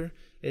Stitcher.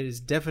 It is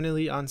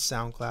definitely on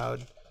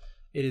SoundCloud.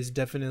 It is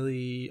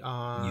definitely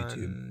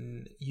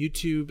on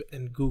YouTube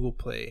and Google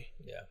Play.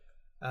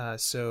 Yeah.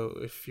 So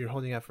if you're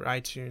holding out for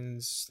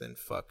iTunes, then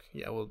fuck.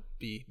 Yeah, we'll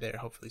be there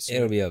hopefully soon.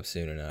 It'll be up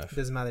soon enough.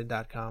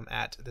 Desmadre.com,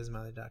 at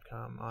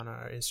Desmadre.com, on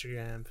our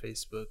Instagram,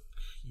 Facebook,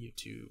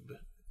 YouTube,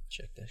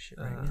 Check that shit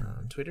right now.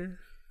 Twitter.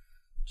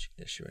 Check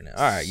that shit right now.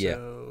 All right, yeah.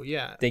 So,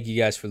 yeah. Thank you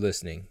guys for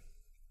listening.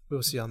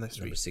 We'll see y'all next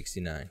Number week.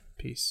 69.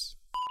 Peace.